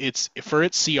 Like it's for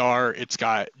its CR, it's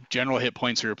got general hit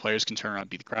points where your players can turn around and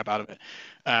beat the crap out of it.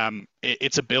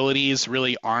 Its abilities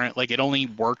really aren't like, it only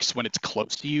works when it's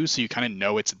close to you, so you kind of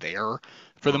know it's there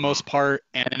for the most part.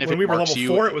 And if when it we were marks level you,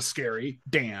 4, it was scary.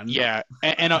 Dan. yeah,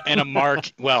 and a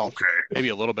mark, well, Okay. maybe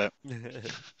a little bit,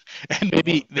 and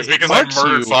maybe It's it because I marks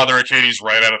murdered you. Father Achilles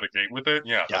right out of the gate with it.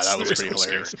 Yeah, Yeah, that was pretty so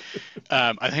scary. hilarious.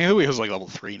 I think it was like level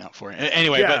 3, not 4.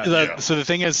 Anyway, Yeah, but so the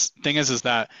thing is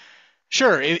that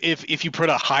sure, if you put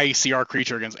a high CR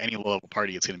creature against any level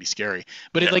party, it's going to be scary.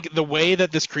 But Yeah. like the way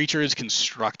that this creature is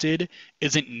constructed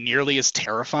isn't nearly as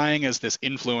terrifying as this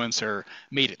influencer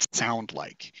made it sound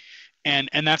like. And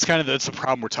that's that's the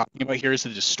problem we're talking about here, is the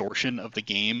distortion of the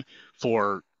game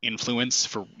for influence,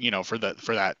 for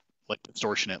that like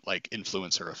distortionate like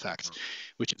influencer effect,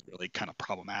 which is really kind of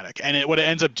problematic. And what it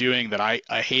ends up doing that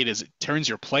I hate is it turns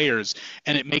your players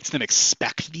and it makes them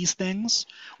expect these things,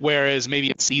 whereas maybe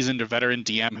a seasoned or veteran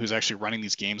DM who's actually running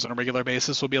these games on a regular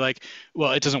basis will be like,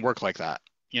 well, it doesn't work like that.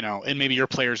 And maybe your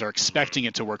players are expecting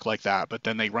it to work like that, but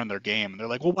then they run their game and they're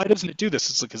like, well, why doesn't it do this?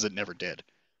 It's because it never did.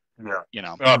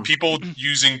 Yeah. People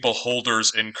using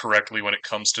beholders incorrectly when it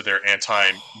comes to their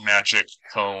anti-magic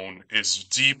cone is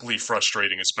deeply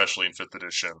frustrating, especially in 5th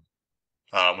edition.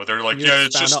 Where they're like, yeah,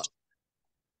 it's just...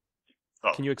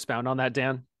 Can you expound on that,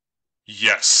 Dan?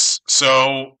 Yes.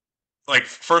 So, like,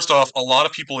 first off, a lot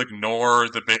of people ignore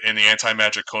the bit in the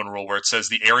anti-magic cone rule where it says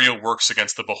the area works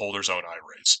against the beholder's own eye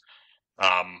rays.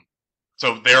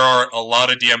 So there are a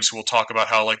lot of DMs who will talk about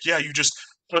how, like, yeah, you just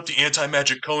put the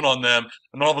anti-magic cone on them,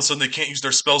 and all of a sudden they can't use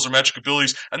their spells or magic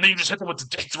abilities, and then you just hit them with the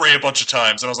death ray a bunch of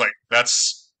times. And I was like,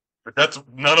 that's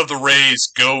none of the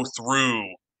rays go through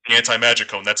the anti-magic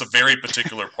cone. That's a very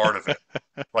particular part of it.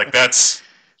 Like, that's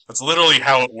literally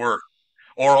how it works.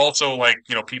 Or also, like,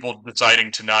 people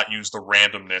deciding to not use the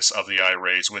randomness of the eye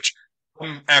rays, which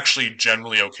I'm actually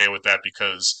generally okay with that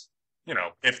because,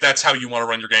 if that's how you want to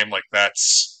run your game, like,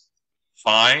 that's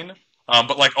fine.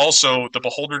 But, like, also, the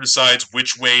beholder decides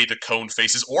which way the cone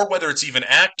faces, or whether it's even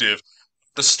active,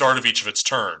 at the start of each of its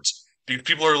turns. Because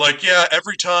people are like, yeah,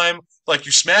 every time, like,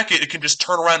 you smack it, it can just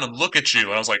turn around and look at you.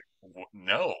 And I was like,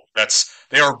 no.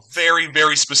 They are very,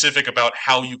 very specific about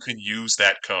how you can use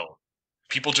that cone.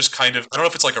 People just kind of, I don't know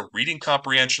if it's like a reading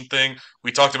comprehension thing.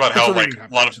 We talked about how, like,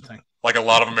 a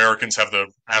lot of Americans have the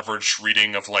average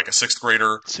reading of, like, a 6th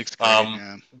grader. Sixth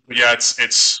grade, yeah,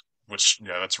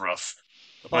 that's rough.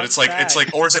 But it's like,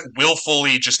 or is it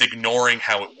willfully just ignoring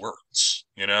how it works?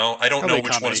 I don't know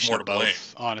which one is more to blame.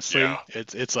 Honestly, Yeah.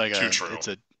 it's like true. it's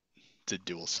a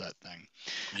dual set thing.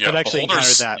 Yeah, I've actually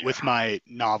encountered that with my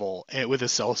novel, with a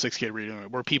 6th grade reading,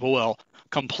 where people will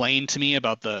complain to me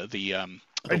about the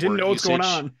I didn't know what's going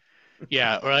on.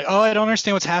 Yeah, or like, oh, I don't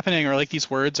understand what's happening, or like these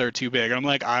words are too big. And I'm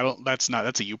like, that's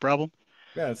a you problem.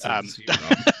 Yeah, that's a you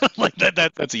problem. Like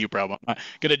that's a you problem. I'm not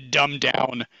gonna dumb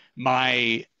down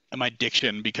my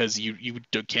diction because you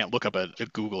can't look up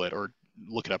Google it or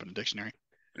look it up in a dictionary.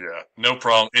 Yeah, no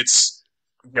problem.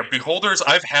 Beholders,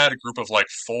 I've had a group of like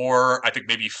 4, I think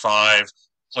maybe 5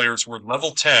 players who were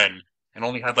level 10 and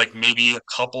only had like maybe a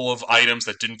couple of items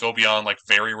that didn't go beyond like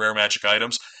very rare magic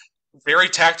items. Very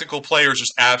tactical players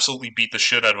just absolutely beat the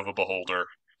shit out of a beholder.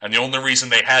 And the only reason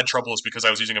they had trouble is because I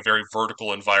was using a very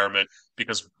vertical environment,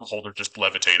 because beholders just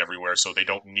levitate everywhere, so they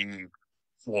don't need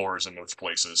floors in those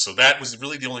places. So that was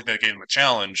really the only thing that gave them a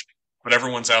challenge. But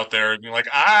everyone's out there and you're like,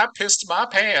 I pissed my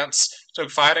pants to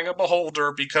fighting a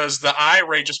beholder because the eye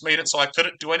ray just made it so I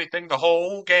couldn't do anything the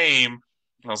whole game.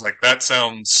 And I was like, that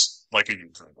sounds like a you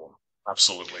problem.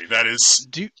 Absolutely. That is...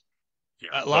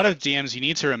 A lot of DMs, you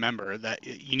need to remember that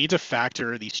you need to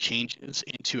factor these changes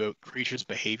into a creature's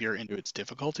behavior into its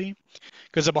difficulty,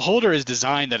 because a beholder is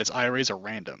designed that its eye rays are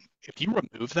random. If you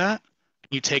remove that,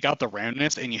 you take out the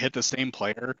randomness and you hit the same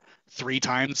player 3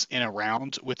 times in a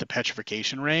round with the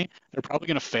petrification ray, they're probably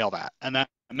going to fail that, and that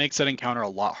makes that encounter a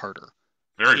lot harder.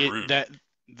 Very rude.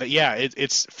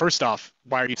 It's first off,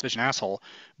 why are you such an asshole?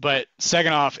 But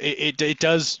second off, it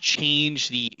does change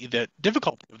the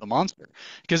difficulty of the monster,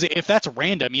 because if that's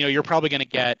random, you're probably going to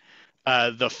get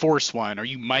the force one, or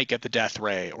you might get the death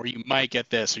ray, or you might get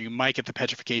this, or you might get the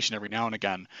petrification every now and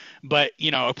again. But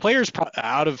a player's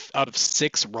out of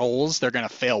 6 rolls, they're going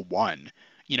to fail 1.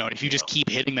 And if you just keep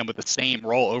hitting them with the same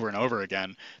roll over and over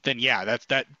again, then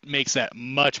that makes that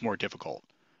much more difficult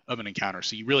of an encounter.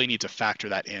 So you really need to factor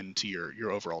that into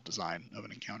your overall design of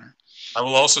an encounter. I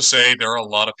will also say there are a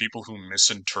lot of people who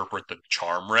misinterpret the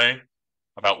charm ray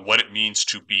about what it means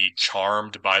to be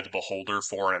charmed by the beholder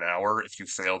for an hour if you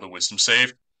fail the wisdom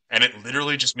save. And it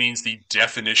literally just means the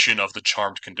definition of the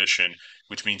charmed condition,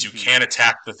 which means you can't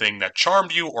attack the thing that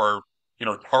charmed you or,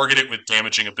 target it with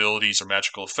damaging abilities or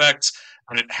magical effects,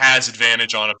 and it has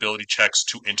advantage on ability checks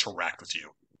to interact with you.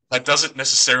 That doesn't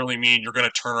necessarily mean you're going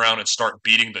to turn around and start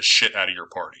beating the shit out of your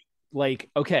party. Like,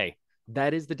 okay,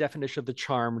 That is the definition of the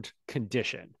charmed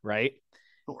condition, right?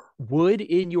 Sure. Would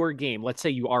in your game, let's say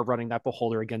you are running that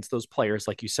beholder against those players,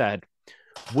 like you said,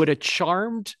 would a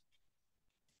charmed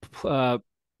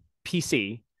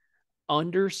PC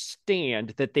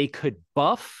understand that they could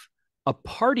buff a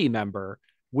party member,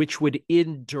 which would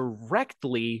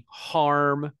indirectly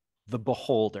harm the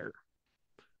beholder?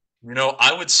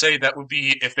 I would say that would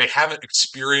be, if they haven't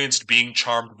experienced being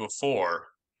charmed before,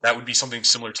 that would be something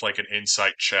similar to like an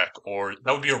insight check, or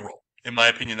that would be a roll. In my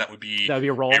opinion, that would be That would be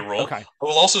a roll. a roll. Okay. I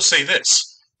will also say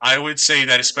this. I would say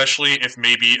that especially if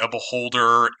maybe a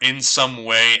beholder in some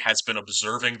way has been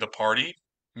observing the party,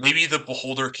 maybe the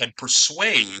beholder can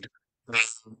persuade,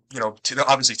 to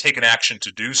obviously take an action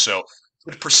to do so,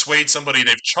 could persuade somebody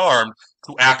they've charmed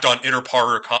to act on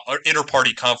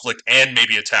inter-party conflict and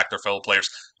maybe attack their fellow players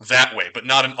that way, but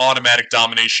not an automatic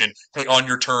domination. Hey, on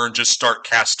your turn, just start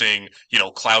casting,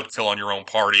 cloud kill on your own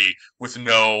party with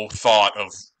no thought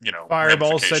of, Fireball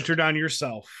ramifications. centered on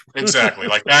yourself. Exactly.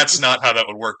 Like, that's not how that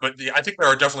would work. But I think there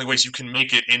are definitely ways you can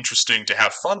make it interesting to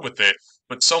have fun with it.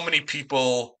 But so many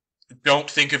people don't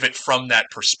think of it from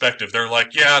that perspective. They're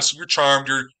like, yeah, so you're charmed.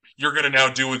 You're gonna now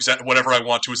do exactly whatever I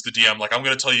want to as the DM. Like, I'm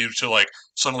gonna tell you to like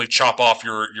suddenly chop off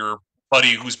your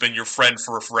buddy who's been your friend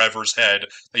for forever's head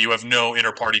that you have no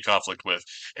inter party conflict with,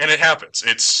 and it happens.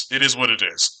 It is what it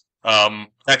is. I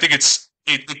think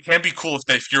it can be cool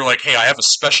if you're like, hey, I have a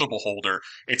special beholder.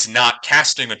 It's not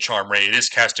casting a charm ray. It is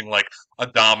casting like a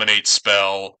dominate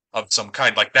spell of some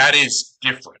kind. Like, that is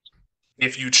different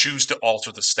if you choose to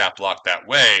alter the stat block that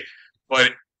way.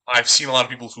 But I've seen a lot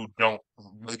of people who don't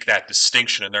make that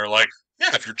distinction, and they're like,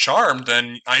 yeah, if you're charmed,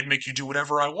 then I'd make you do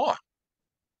whatever I want.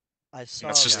 I And saw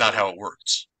that's a just not really how it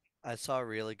works. I saw a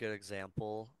really good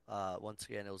example. Once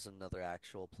again, it was another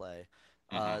actual play.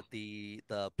 Hmm. The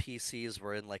PCs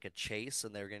were in like a chase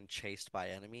and they were getting chased by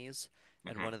enemies.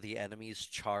 And Hmm. one of the enemies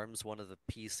charms one of the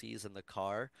PCs in the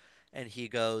car, and he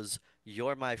goes,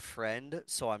 "You're my friend,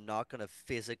 so I'm not gonna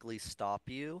physically stop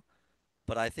you,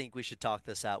 but I think we should talk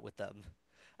this out with them."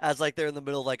 As like they're in the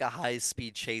middle of like a high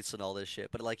speed chase and all this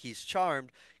shit, but like he's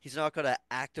charmed, he's not gonna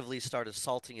actively start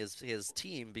assaulting his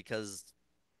team because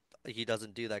he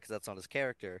doesn't do that because that's not his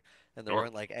character, and there Sure.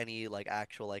 weren't like any like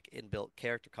actual like inbuilt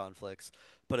character conflicts.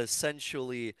 But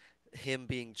essentially, him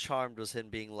being charmed was him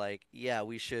being like, "Yeah,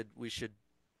 we should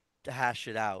hash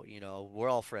it out. We're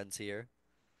all friends here."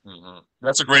 Hmm.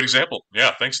 That's a great example.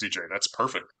 Yeah, thanks, DJ. That's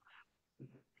perfect.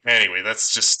 Anyway,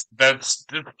 that's just we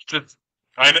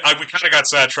kind of got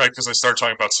sidetracked because I started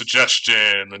talking about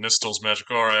suggestion, the Nistel's Magic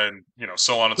Aura, and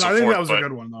so on and No, so I think forth. that was a But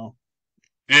good one though.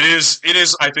 it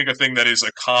is I think a thing that is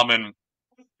a common,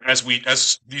 as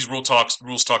these rules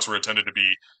talks were intended to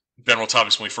be general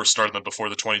topics when we first started them before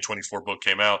the 2024 book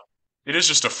came out. It is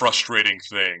just a frustrating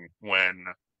thing when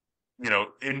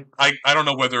I don't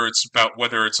know whether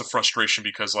it's a frustration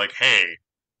because, like, hey,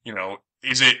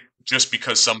 is it just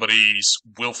because somebody's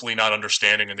willfully not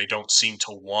understanding and they don't seem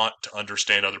to want to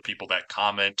understand other people that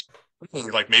comment?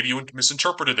 Like, maybe you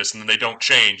misinterpreted this and then they don't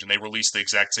change and they release the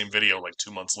exact same video like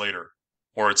 2 months later.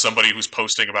 Or it's somebody who's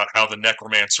posting about how the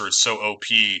Necromancer is so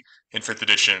OP in 5th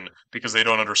edition because they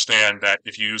don't understand that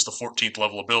if you use the 14th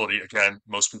level ability, again,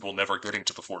 most people never getting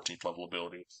to the 14th level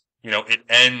ability, it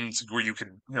ends where you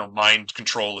can, mind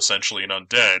control essentially an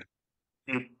undead.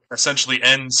 It essentially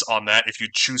ends on that if you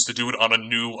choose to do it on a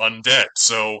new undead.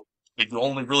 So you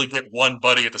only really get one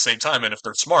buddy at the same time, and if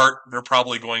they're smart, they're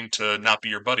probably going to not be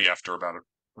your buddy after about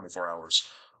 24 hours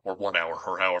or 1 hour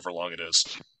or however long it is.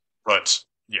 But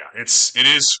yeah, it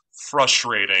is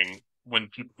frustrating when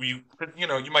people you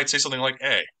might say something like,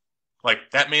 "Hey, like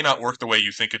that may not work the way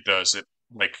you think it does. It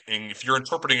like and if you're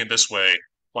interpreting it this way,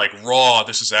 like raw,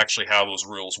 this is actually how those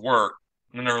rules work."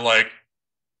 And they're like,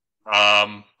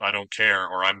 I don't care,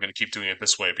 or I'm going to keep doing it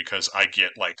this way because I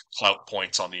get like clout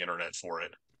points on the internet for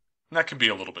it. And that can be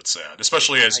a little bit sad,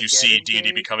 especially as I you get see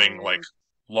D&D becoming like engagement.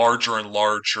 larger and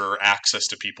larger access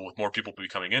to people with more people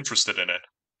becoming interested in it.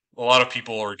 A lot of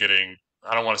people are getting,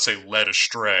 I don't want to say led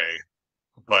astray,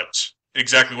 but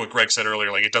exactly what Greg said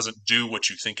earlier, like it doesn't do what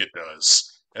you think it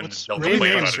does. And What's they'll really Name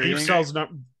complain about names. it Beef in frustrating sells not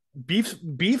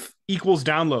beef equals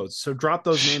downloads. So drop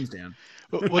those names, Dan.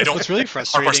 I don't what's really I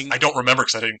frustrating, don't remember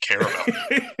because I didn't care about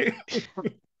it.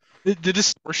 the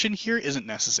distortion here isn't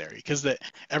necessary because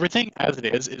everything as it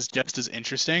is just as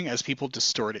interesting as people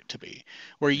distort it to be,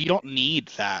 where you don't need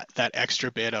that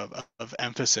extra bit of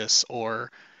emphasis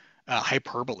or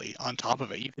hyperbole on top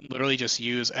of it. You can literally just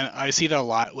use, and I see that a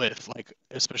lot with like,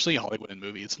 especially Hollywood and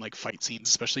movies and like fight scenes,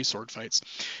 especially sword fights,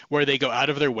 where they go out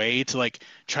of their way to like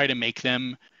try to make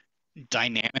them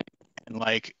dynamic and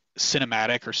like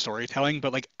cinematic or storytelling,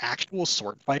 but like actual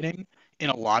sword fighting in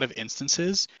a lot of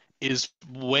instances is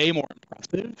way more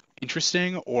impressive,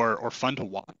 interesting, or fun to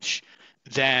watch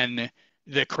than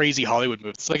the crazy Hollywood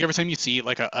moves. It's like every time you see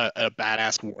like a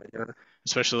badass warrior,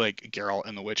 especially like Geralt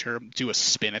in The Witcher, do a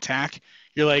spin attack,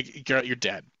 you're like, Geralt, you're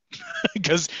dead.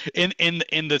 Because in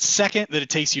the second that it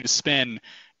takes you to spin,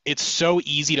 it's so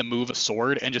easy to move a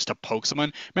sword and just to poke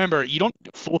someone. Remember, you don't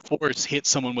full force hit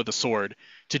someone with a sword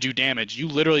to do damage. You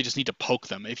literally just need to poke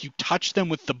them. If you touch them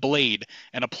with the blade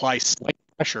and apply slight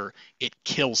pressure, it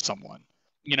kills someone.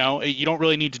 You don't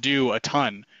really need to do a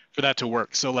ton for that to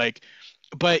work. So like,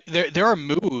 but there are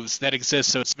moves that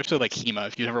exist. So especially like Hema,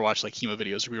 if you've ever watched like Hema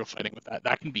videos where you're fighting with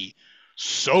that can be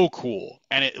so cool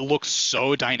and it looks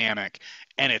so dynamic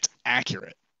and it's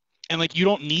accurate. And like you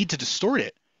don't need to distort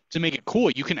it to make it cool.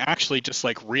 You can actually just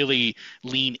like really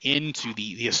lean into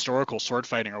the historical sword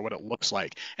fighting or what it looks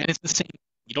like. And it's the same.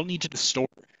 You don't need to distort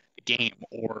the game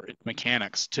or its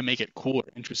mechanics to make it cool or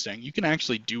interesting. You can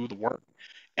actually do the work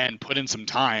and put in some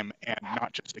time and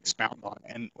not just expound on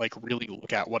it and like really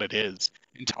look at what it is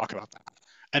and talk about that.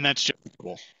 And that's just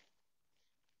cool.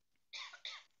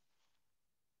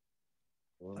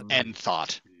 End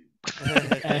thought.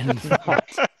 And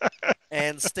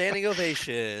And standing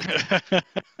ovation.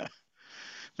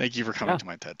 Thank you for coming Yeah. to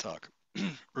my TED Talk.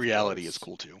 Reality is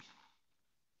cool too.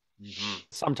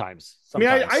 sometimes. I mean,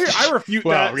 Sometimes. I refute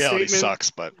Well, that reality statement,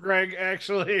 sucks, but Greg.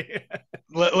 Actually,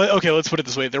 okay, let's put it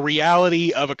this way: the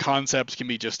reality of a concept can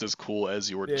be just as cool as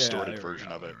your Yeah, distorted there we version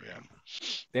go, of it. there we Yeah.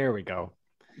 There we go.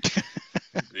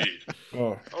 Indeed.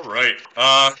 oh, All right.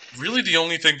 Really, the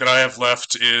only thing that I have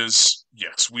left is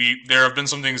yes, there have been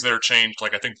some things that are changed,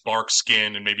 like I think bark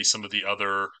skin and maybe some of the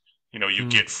other, you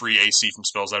get free AC from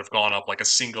spells that have gone up like a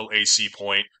single AC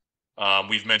point.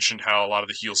 We've mentioned how a lot of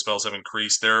the heal spells have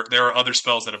increased. There are other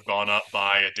spells that have gone up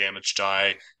by a damage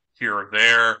die here or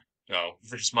there.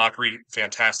 Vicious Mockery,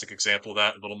 fantastic example of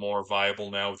that. A little more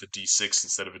viable now with a D6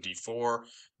 instead of a D4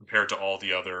 compared to all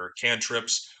the other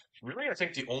cantrips. Really, I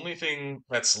think the only thing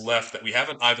that's left that we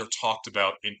haven't either talked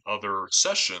about in other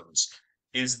sessions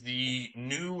is the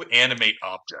new animate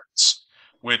objects,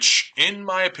 which, in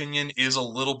my opinion, is a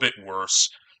little bit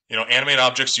worse. Animate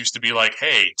objects used to be like,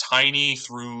 hey, tiny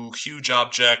through huge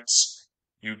objects.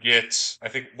 You get, I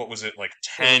think, what was it, like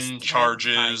It was 10 10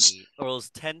 charges. tiny, or it was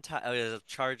 10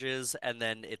 charges, and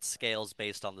then it scales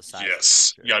based on the size of the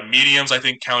Yes. creature. Yeah, mediums, I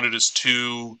think, counted as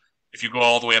 2. If you go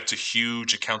all the way up to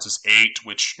huge, it counts as 8,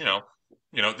 which,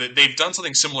 they've done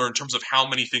something similar in terms of how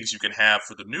many things you can have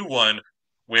for the new one,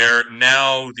 where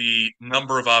now the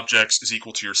number of objects is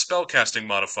equal to your spellcasting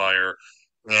modifier,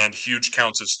 and huge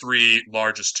counts as 3,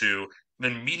 large as 2,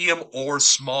 then medium or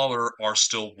smaller are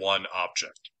still 1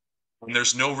 object. And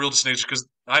there's no real distinction, because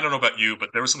I don't know about you,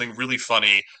 but there was something really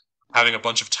funny having a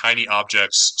bunch of tiny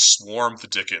objects swarm the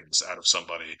dickens out of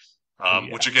somebody.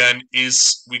 Which again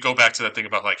we go back to that thing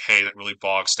about like, hey, that really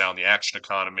bogs down the action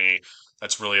economy.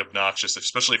 That's really obnoxious,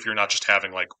 especially if you're not just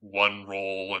having like one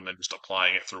roll and then just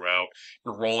applying it throughout.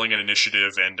 You're rolling an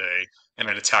initiative and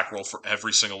an attack roll for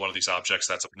every single one of these objects.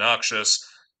 That's obnoxious.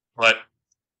 But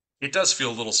it does feel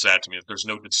a little sad to me that there's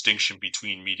no distinction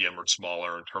between medium or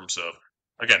smaller in terms of,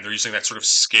 again, they're using that sort of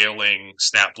scaling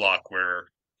stat block where,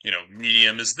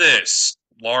 medium is this,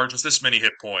 large is this many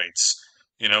hit points.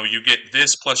 You get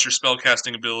this plus your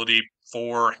spellcasting ability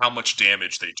for how much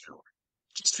damage they do.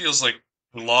 It just feels like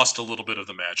we lost a little bit of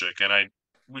the magic, and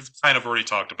we've kind of already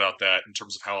talked about that in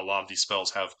terms of how a lot of these spells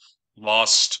have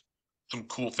lost some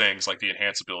cool things like the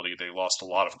enhance ability. They lost a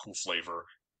lot of cool flavor.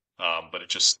 But it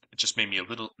just made me a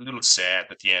little sad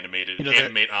that the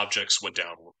animate objects went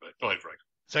down a little bit. Go ahead, Greg.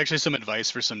 It's actually some advice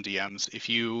for some DMs. If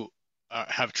you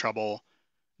have trouble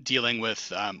dealing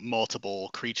with multiple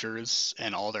creatures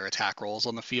and all their attack rolls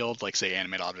on the field, like say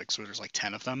animate objects where there's like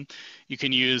 10 of them, you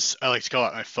can use, I like to call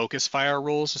it my focus fire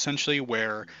rules, essentially,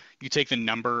 where you take the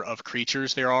number of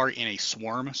creatures there are in a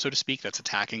swarm, so to speak, that's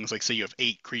attacking. It's like say you have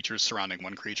 8 creatures surrounding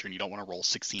one creature and you don't want to roll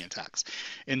 16 attacks.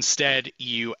 Instead,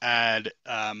 you add,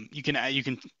 you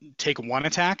can take one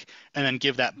attack and then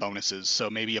give that bonuses. So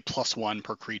maybe a +1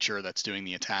 per creature that's doing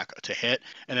the attack to hit,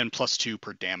 and then +2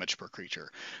 per damage per creature.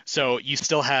 So you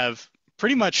still have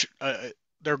pretty much,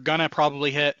 they're gonna probably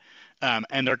hit,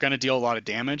 and they're gonna deal a lot of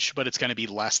damage, but it's gonna be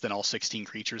less than all 16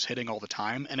 creatures hitting all the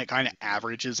time, and it kind of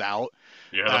averages out.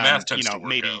 Yeah, the math tends to work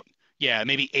maybe out.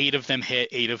 maybe 8 of them hit,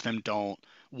 8 of them don't.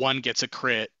 One gets a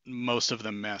crit, most of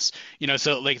them miss.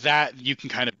 So like that, you can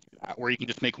kind of do that, where you can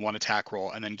just make one attack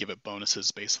roll and then give it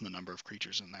bonuses based on the number of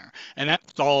creatures in there, and that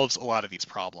solves a lot of these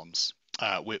problems.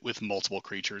 With multiple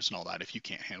creatures and all that, if you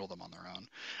can't handle them on their own.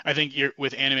 I think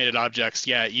with animated objects,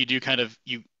 yeah, you do kind of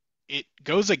it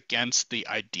goes against the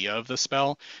idea of the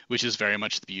spell, which is very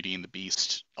much the Beauty and the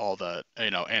Beast, all the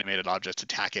animated objects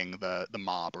attacking the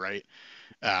mob, right?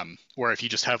 Where if you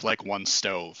just have like one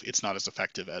stove, it's not as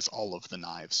effective as all of the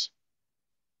knives.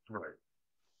 Right.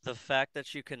 The fact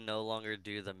that you can no longer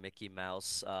do the Mickey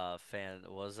Mouse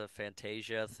was a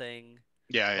Fantasia thing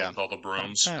Yeah, yeah. With all the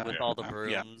brooms. with Yeah. all the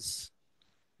Yeah. brooms.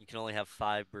 You can only have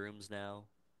 5 brooms now.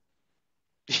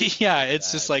 Yeah,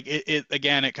 it's just Bad. like it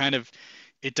again, it kind of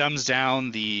it dumbs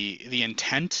down the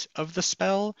intent of the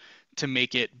spell to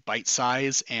make it bite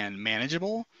size and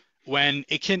manageable when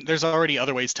it can there's already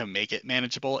other ways to make it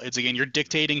manageable. It's again, you're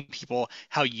dictating people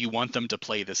how you want them to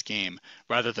play this game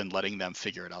rather than letting them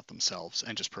figure it out themselves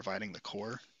and just providing the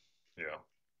core. Yeah.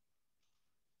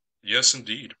 Yes,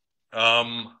 indeed.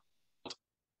 Um,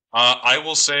 I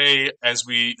will say as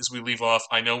we leave off,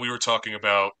 I know we talked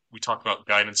about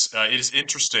guidance. It is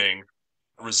interesting.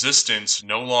 Resistance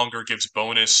no longer gives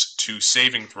bonus to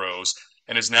saving throws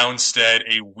and is now instead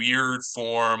a weird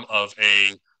form of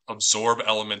a absorb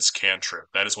elements cantrip.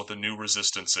 That is what the new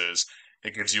resistance is.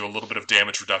 It gives you a little bit of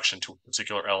damage reduction to a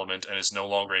particular element and is no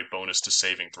longer a bonus to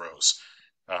saving throws.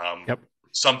 Um, Yep.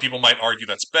 some people might argue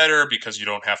that's better because you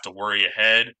don't have to worry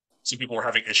ahead. Some people were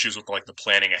having issues with like the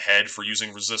planning ahead for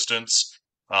using resistance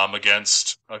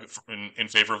against in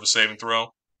favor of a saving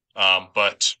throw.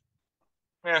 But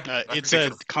yeah, I think It's they a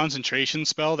could have. concentration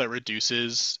spell that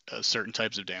reduces certain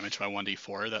types of damage by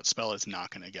 1d4. That spell is not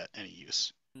going to get any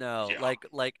use. No, Yeah,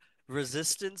 like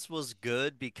resistance was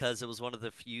good because it was one of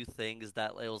the few things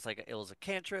that it was a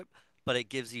cantrip, but it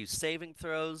gives you saving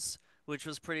throws, which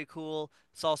was pretty cool.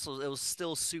 It was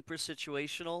still super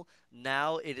situational.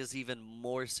 Now it is even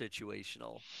more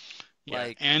situational. Yeah,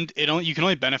 Like and you can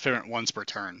only benefit it once per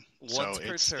turn, so once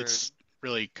per it's turn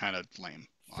really kind of lame,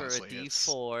 for a honestly. It's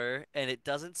D4, and it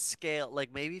doesn't scale.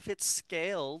 Like maybe if it's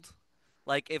scaled,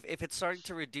 like if it's starting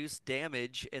to reduce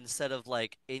damage instead of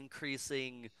like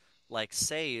increasing like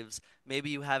saves, maybe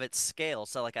you have it scale.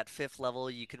 So like at 5th level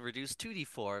you can reduce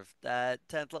 2d4. At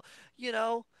 10th level, you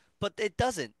know, but it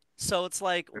doesn't. So it's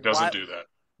like it doesn't do that.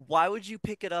 why would you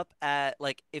pick it up at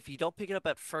like if you don't pick it up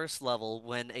at 1st level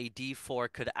when a D4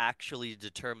 could actually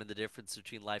determine the difference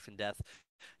between life and death?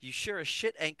 You sure as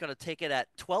shit ain't gonna take it at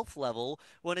 12th level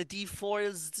when a D4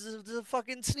 is a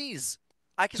fucking sneeze.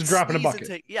 It's a drop in a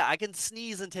bucket. I can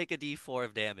sneeze and take a D4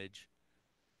 of damage.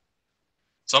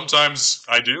 Sometimes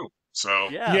I do. So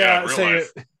Yeah. yeah, in Yeah, real say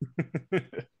life,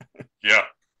 it. yeah.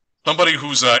 Somebody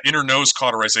whose inner nose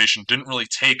cauterization didn't really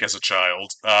take as a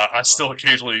child, I still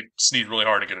occasionally sneeze really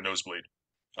hard and get a nosebleed.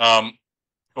 Um,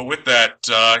 But with that,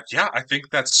 yeah, I think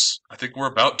we're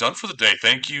about done for the day.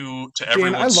 Thank you to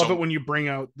Dan, I everyone love it so. when you bring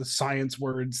out the science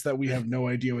words that we have no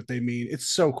idea what they mean. It's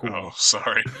so Oh, cool.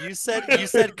 sorry. You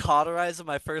said cauterize, and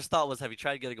my first thought was, have you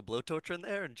tried getting a blowtorch in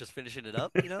there and just finishing it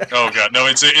up? You know? Oh God, no,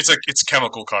 it's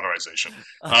chemical cauterization.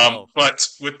 Oh, But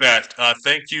with that,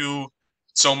 thank you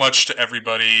so much to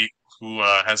everybody who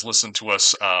has listened to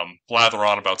us blather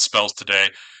on about spells today,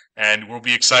 and we'll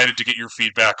be excited to get your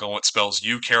feedback on what spells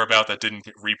you care about that didn't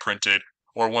get reprinted,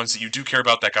 or ones that you do care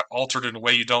about that got altered in a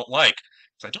way you don't like.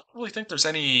 'Cause I don't really think there's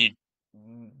any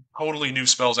totally new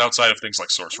spells outside of things like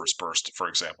Sorcerer's Burst, for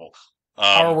example.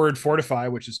 Our Um, word fortify,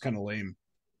 which is kind of lame.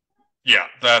 Yeah,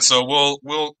 so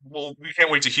we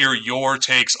can't wait to hear your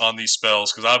takes on these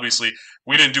spells because obviously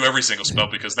we didn't do every single spell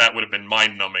because that would have been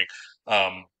mind numbing.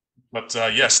 Um, but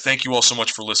yes, thank you all so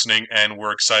much for listening, and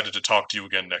we're excited to talk to you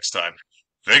again next time.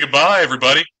 Say goodbye,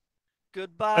 everybody.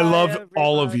 I goodbye, love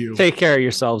all of you. everybody. Take care of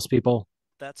yourselves, people.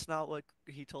 That's not what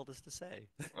he told us to say.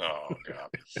 Oh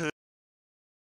God.